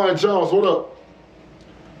Moneybag, Brian Jones. What up?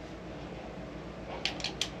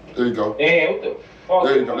 There you go. Damn, what the fuck?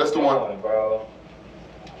 There you go. That's the one. Bro.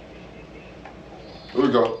 Here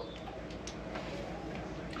we go.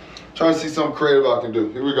 Trying to see something creative I can do.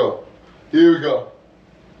 Here we go. Here we go.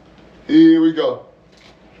 Here we go.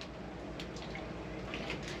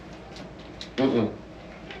 Mm-mm.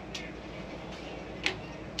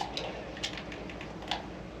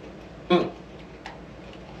 Mm.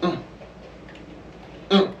 Mm.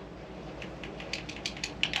 Mm.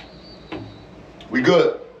 We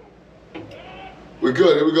good. We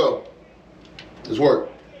good. Here we go. Let's work.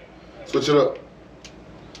 Switch it up.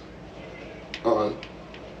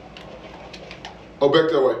 Oh,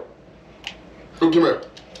 back that way. Come here.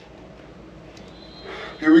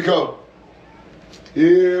 Here we go.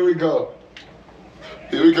 Here we go.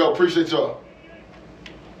 Here we go. Appreciate y'all.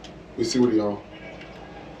 We see what he on.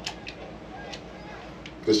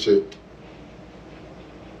 Good shit.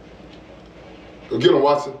 Go get him,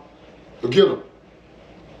 Watson. Go get him.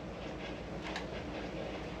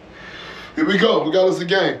 Here we go. We got us a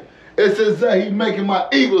game. It says that he's making my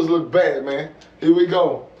Eagles look bad, man. Here we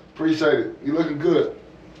go. Appreciate it. You looking good.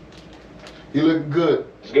 You looking good.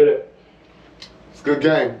 Let's get it. It's a good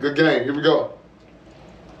game. Good game. Here we go.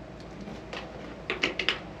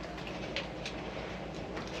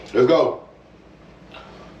 Let's go.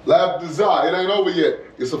 Live Desire. It ain't over yet.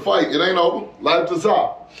 It's a fight. It ain't over. Live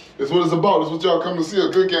Desire. It's what it's about. It's what y'all come to see. A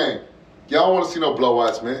good game. Y'all want to see no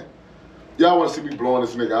blowouts, man. Y'all want to see me blowing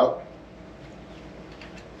this nigga out.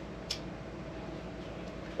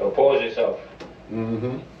 So pause yourself.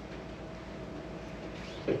 Mm-hmm.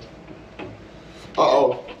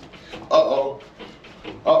 Uh-oh. Uh-oh.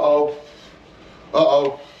 Uh-oh.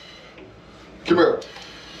 Uh-oh. Come here.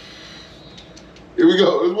 Here we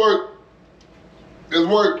go. Let's work. Let's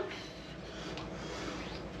work.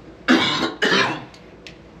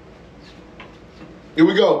 Here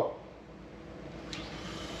we go.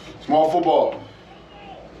 Small football.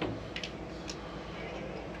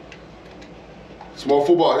 Small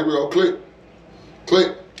football. Here we go. Click.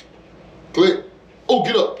 Click. Click. Oh,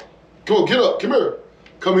 get up. Come on, get up. Come here.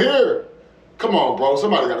 Come here. Come on, bro.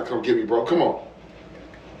 Somebody got to come get me, bro. Come on.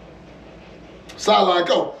 Sideline,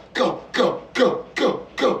 go. Go, go, go, go,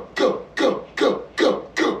 go, go, go, go, go,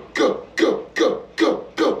 go, go, go, go, go,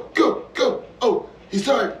 go, go, go. Oh, he's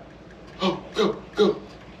tired. Oh, go, go.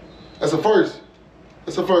 That's That's a first.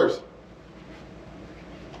 That's a first.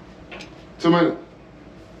 2 minutes.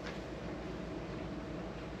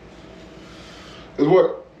 It's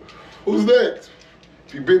what? Who's next?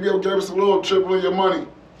 If you beat me on Gaming Saloon, I'm tripling your money.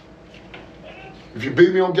 If you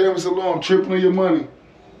beat me on Gaming Saloon, I'm tripling your money.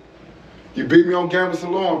 You beat me on Gaming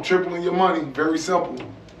Saloon, I'm tripling your money. Very simple.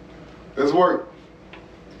 Let's work.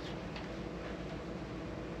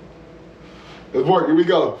 Let's work. Here we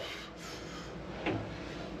go.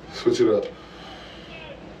 Switch it up.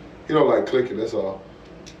 You don't like clicking, that's all.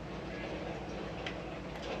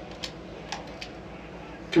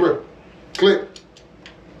 Come here. Click.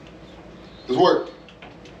 Let's work.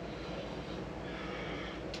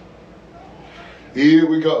 Here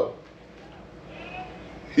we go.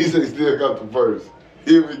 He said he still got the first.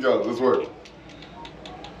 Here we go. Let's work.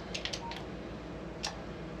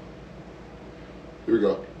 Here we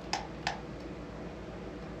go.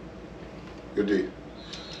 Good D.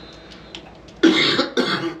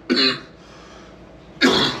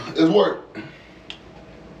 It's work.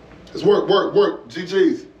 It's work, work, work.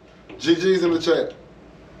 GG's. GG's in the chat.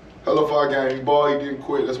 Hello for our game. He balled, he didn't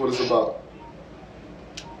quit. That's what it's about.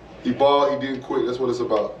 He balled, he didn't quit. That's what it's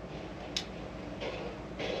about.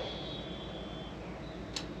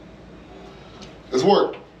 Let's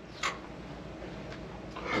work.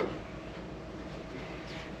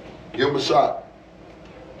 Give him a shot.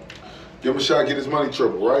 Give him a shot, get his money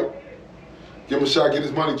triple, right? Give him a shot, get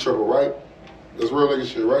his money triple, right? That's real nigga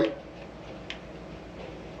shit, right?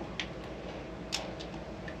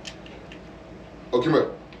 Oh, come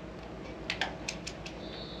here.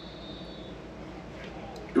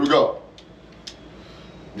 Here we go.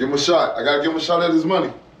 Give him a shot. I gotta give him a shot at his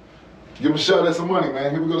money. Give him a shot at some money,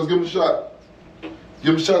 man. Here we go. Let's give him a shot.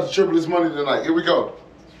 Give him a shot to triple his money tonight. Here we go.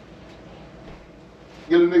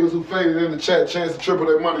 Give the niggas who fainted in the chat a chance to triple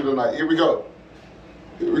their money tonight. Here we go.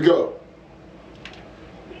 Here we go.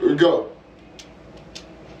 Here we go.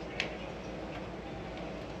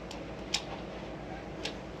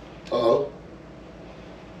 Uh-oh.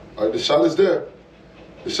 All right, the shot is there.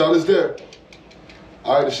 The shot is there.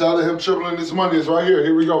 All right, the shot at him tripling his money is right here.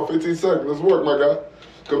 Here we go, 15 seconds. Let's work, my guy.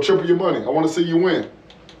 Go triple your money. I want to see you win.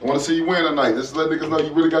 I want to see you win tonight. Just let niggas know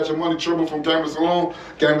you really got your money triple from Gaming Saloon.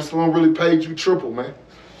 Gaming Saloon really paid you triple, man.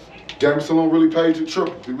 Gaming Saloon really paid you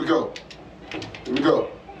triple. Here we go. Here we go.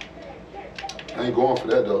 I ain't going for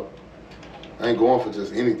that, though. I ain't going for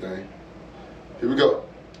just anything. Here we go.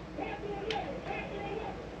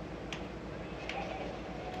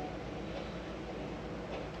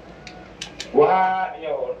 Why,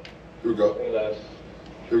 yo? Here we go.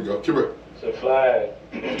 Here we go. Come here. It's a flag.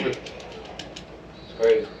 It's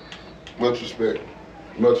crazy. Much respect.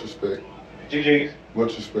 Much respect. GG's.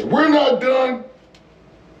 Much respect. We're not done.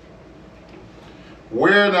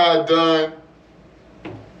 We're not done.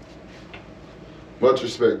 Much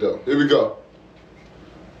respect, though. Here we go.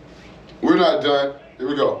 We're not done. Here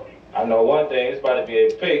we go. I know one thing. It's about to be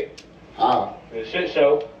a pick. How? It's a shit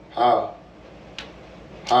show. How?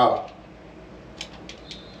 How?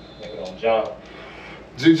 Nigga don't jump.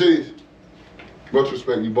 GG's. Much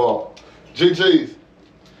respect, you ball. GG's.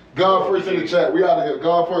 God first in the chat. We out of here.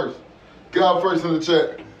 God first. God first in the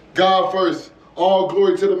chat. God first. All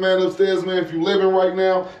glory to the man upstairs, man. If you living right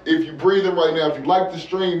now, if you breathing right now, if you like the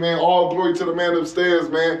stream, man, all glory to the man upstairs,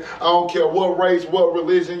 man. I don't care what race, what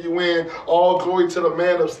religion you in. All glory to the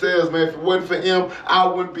man upstairs, man. If it wasn't for him, I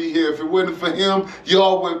wouldn't be here. If it wasn't for him,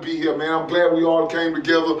 y'all wouldn't be here, man. I'm glad we all came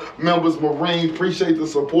together. Members, Marines, appreciate the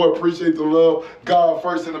support, appreciate the love. God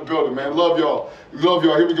first in the building, man. Love y'all. Love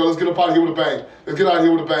y'all. Here we go. Let's get up out of here with a bang. Let's get out of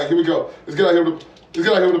here with a bang. Here we go. Let's get out of here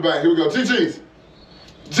with a bang. Here we go. GG's.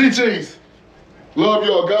 GG's. Love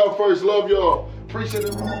y'all. God first. Love y'all. Appreciate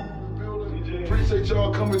it. Appreciate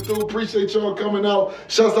y'all coming through. Appreciate y'all coming out.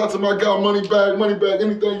 Shouts out to my guy, Money Bag.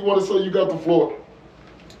 Anything you want to say, you got the floor.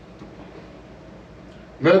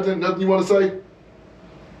 Nothing you want to say?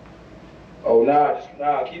 Oh, nah.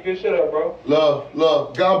 Keep your shit up, bro.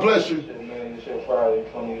 Love. God bless you. Shit, man. This shit Friday.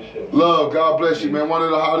 Funny as shit. Love. God bless you, man. One of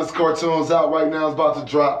the hottest cartoons out right now is about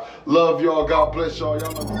to drop. Love y'all. God bless y'all.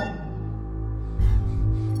 Y'all know.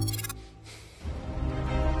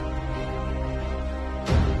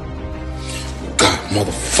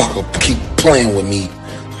 Motherfucker keep playing with me.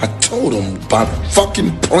 I told him about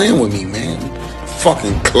fucking playing with me, man.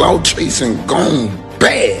 Fucking cloud chasing gone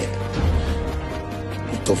bad.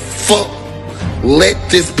 What the fuck? Let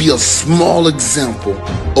this be a small example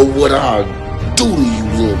of what I'll do to you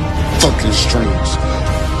little fucking strangers.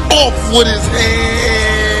 Off with his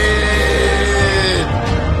head.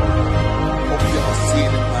 Hope y'all see it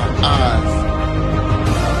in my eyes.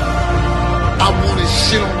 I want his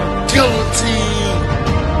shit on the guillotine.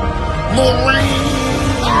 Marines!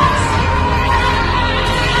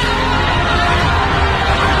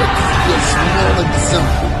 A small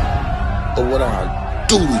example of what I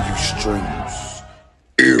do to you streamers.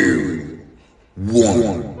 Every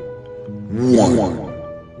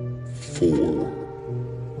 114.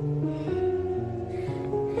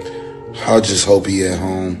 I just hope he at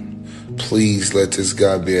home. Please let this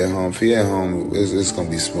guy be at home. If he at home, it's gonna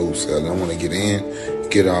be smooth sailing. I want to get in,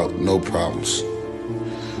 get out, no problems.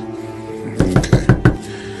 Okay.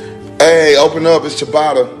 Hey, open up. It's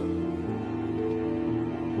Ciabatta.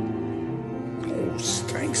 Oh,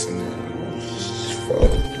 stinks in there. Oh,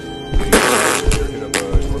 fuck.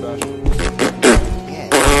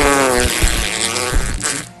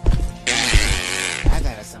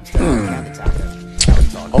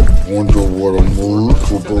 I wonder what I'm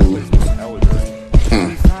looking for.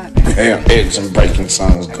 Yeah, eggs and bacon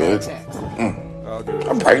sounds good.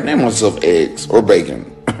 I probably name myself eggs or bacon.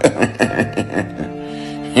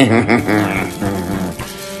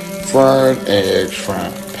 Fried eggs,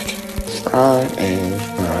 fried bacon. Fried eggs,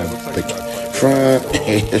 fried bacon. Fried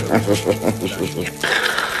eggs.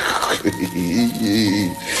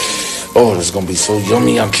 Oh, this is gonna be so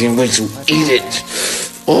yummy. I can't wait to eat it.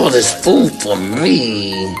 Oh, there's food for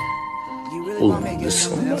me. Oh, there's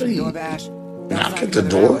somebody knock at the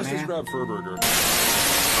door. Let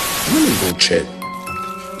me go check.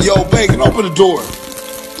 Yo, Bacon, open the door.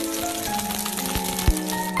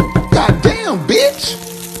 Goddamn, bitch.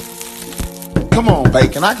 Come on,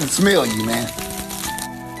 Bacon. I can smell you, man.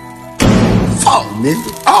 Fuck,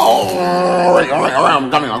 nigga. Oh, all right. I'm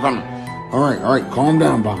coming. All right. Calm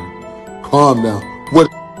down, Bob. Calm down. What?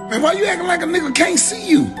 Man, why you acting like a nigga can't see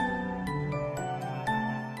you?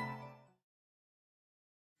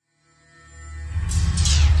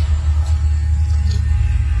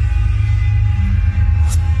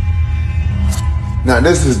 Now,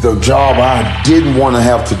 this is the job I didn't want to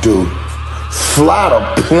have to do. Fly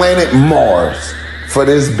to planet Mars for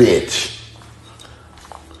this bitch.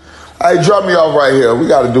 Hey, drop me off right here. We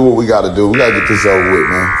got to do what we got to do. We got to get this over with,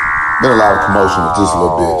 man. Been a lot of commotion with this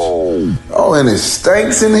little bitch. Oh, and it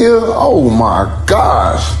stinks in here? Oh, my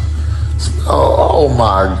gosh. Oh,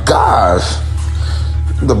 my gosh.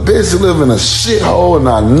 The bitch live in a shithole, and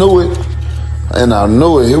I knew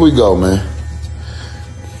it. Here we go, man.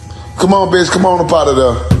 Come on, bitch. Come on up out of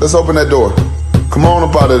there. Let's open that door. Come on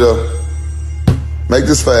up out of there. Make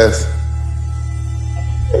this fast.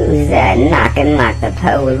 Who's that knocking like the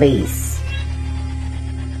police?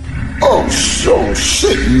 Oh,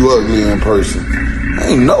 shit, you ugly in person.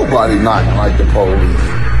 Ain't nobody knocking like the police.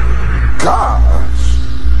 Gosh.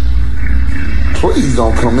 Please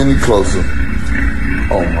don't come any closer.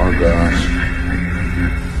 Oh, my gosh.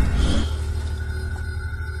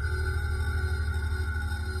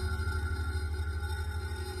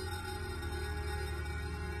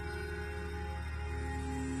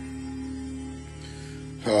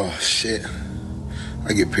 Oh, shit.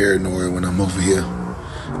 I get paranoid when I'm over here.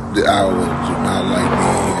 The owls do not like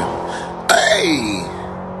being here. Hey!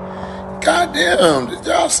 Goddamn, did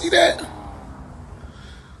y'all see that?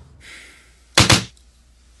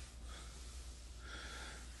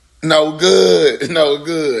 No good.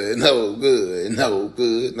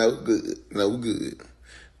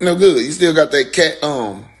 You still got that cat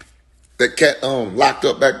locked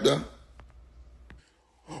up back there?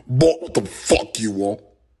 Boy, what the fuck you want?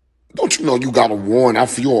 Don't you know you got a warrant out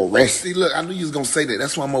for your arrest? See, look, I knew you was going to say that.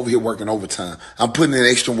 That's why I'm over here working overtime. I'm putting in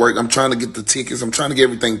extra work. I'm trying to get the tickets. I'm trying to get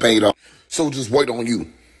everything paid off. So just wait on you.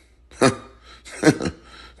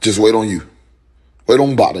 Just wait on you. Wait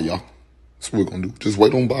on Bada, y'all. That's what we're going to do. Just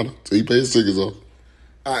wait on Bada till he pays his tickets off.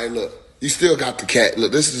 All right, look. You still got the cat.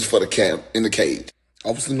 Look, this is for the cat in the cage.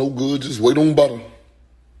 Obviously no good. Just wait on Bada.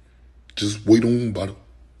 Just wait on Bada.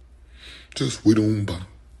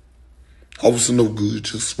 Obviously no good,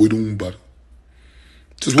 just wait on Bada.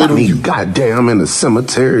 Just wait on you. Goddamn in the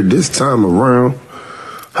cemetery this time around.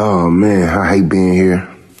 Oh man, I hate being here.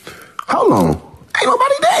 Hold on. Ain't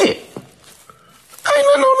nobody dead. Ain't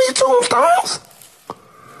nothing on these tombstones.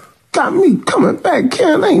 Got me coming back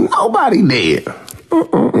here and ain't nobody dead.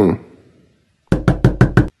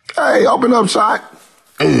 Hey, open up, shot.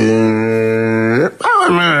 Oh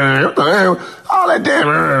man, what the hell? All that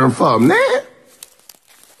damn for, man.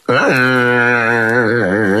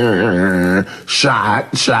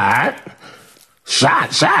 Shot. The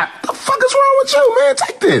fuck is wrong with you, man?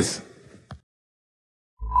 Take this.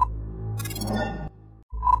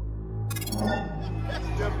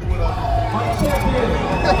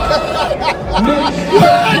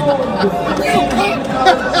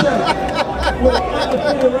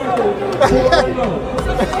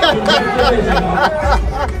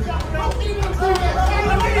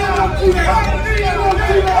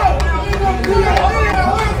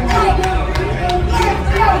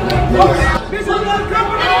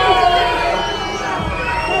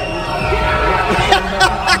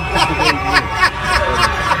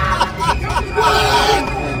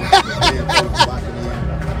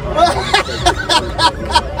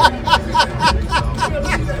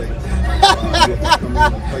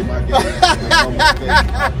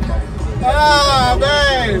 Oh,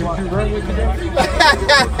 man.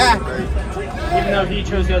 Even though he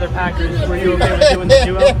chose the other Packers, were you okay with doing the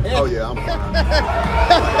duo? Oh, yeah, I'm fine.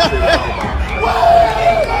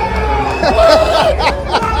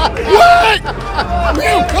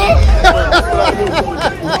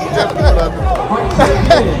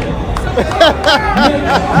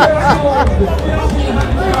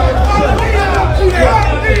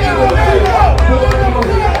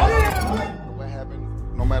 What happened,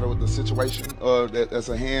 no matter what the situation that's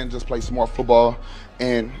a hand, just play smart football.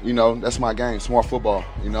 And, you know, that's my game, smart football.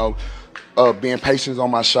 You know, being patient on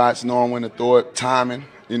my shots, knowing when to throw it, timing,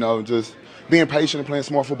 you know, just being patient and playing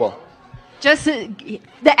smart football. Just the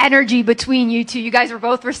energy between you two. You guys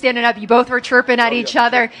were standing up. You both were chirping at each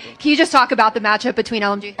other. Can you just talk about the matchup between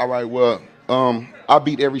LMG? All right, well, I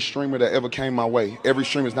beat every streamer that ever came my way. Every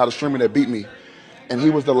streamer is not a streamer that beat me. And he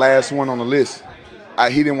was the last one on the list.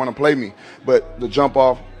 He didn't want to play me. But the jump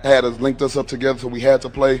off had us linked us up together, so we had to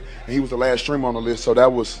play. And he was the last streamer on the list, so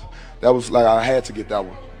that was like I had to get that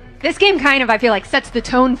one. This game kind of, I feel like, sets the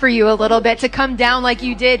tone for you a little bit to come down like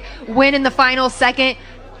you did, win in the final second.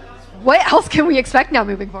 What else can we expect now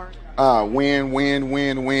moving forward? Win, win,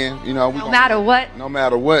 win, win. You know, no matter what. No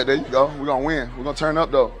matter what. There you go. We're going to win. We're going to turn up,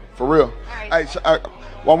 though, for real. All right. Hey, I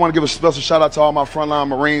want to give a special shout out to all my frontline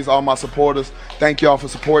Marines, all my supporters. Thank y'all for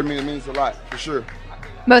supporting me. It means a lot, for sure.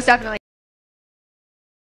 Most definitely.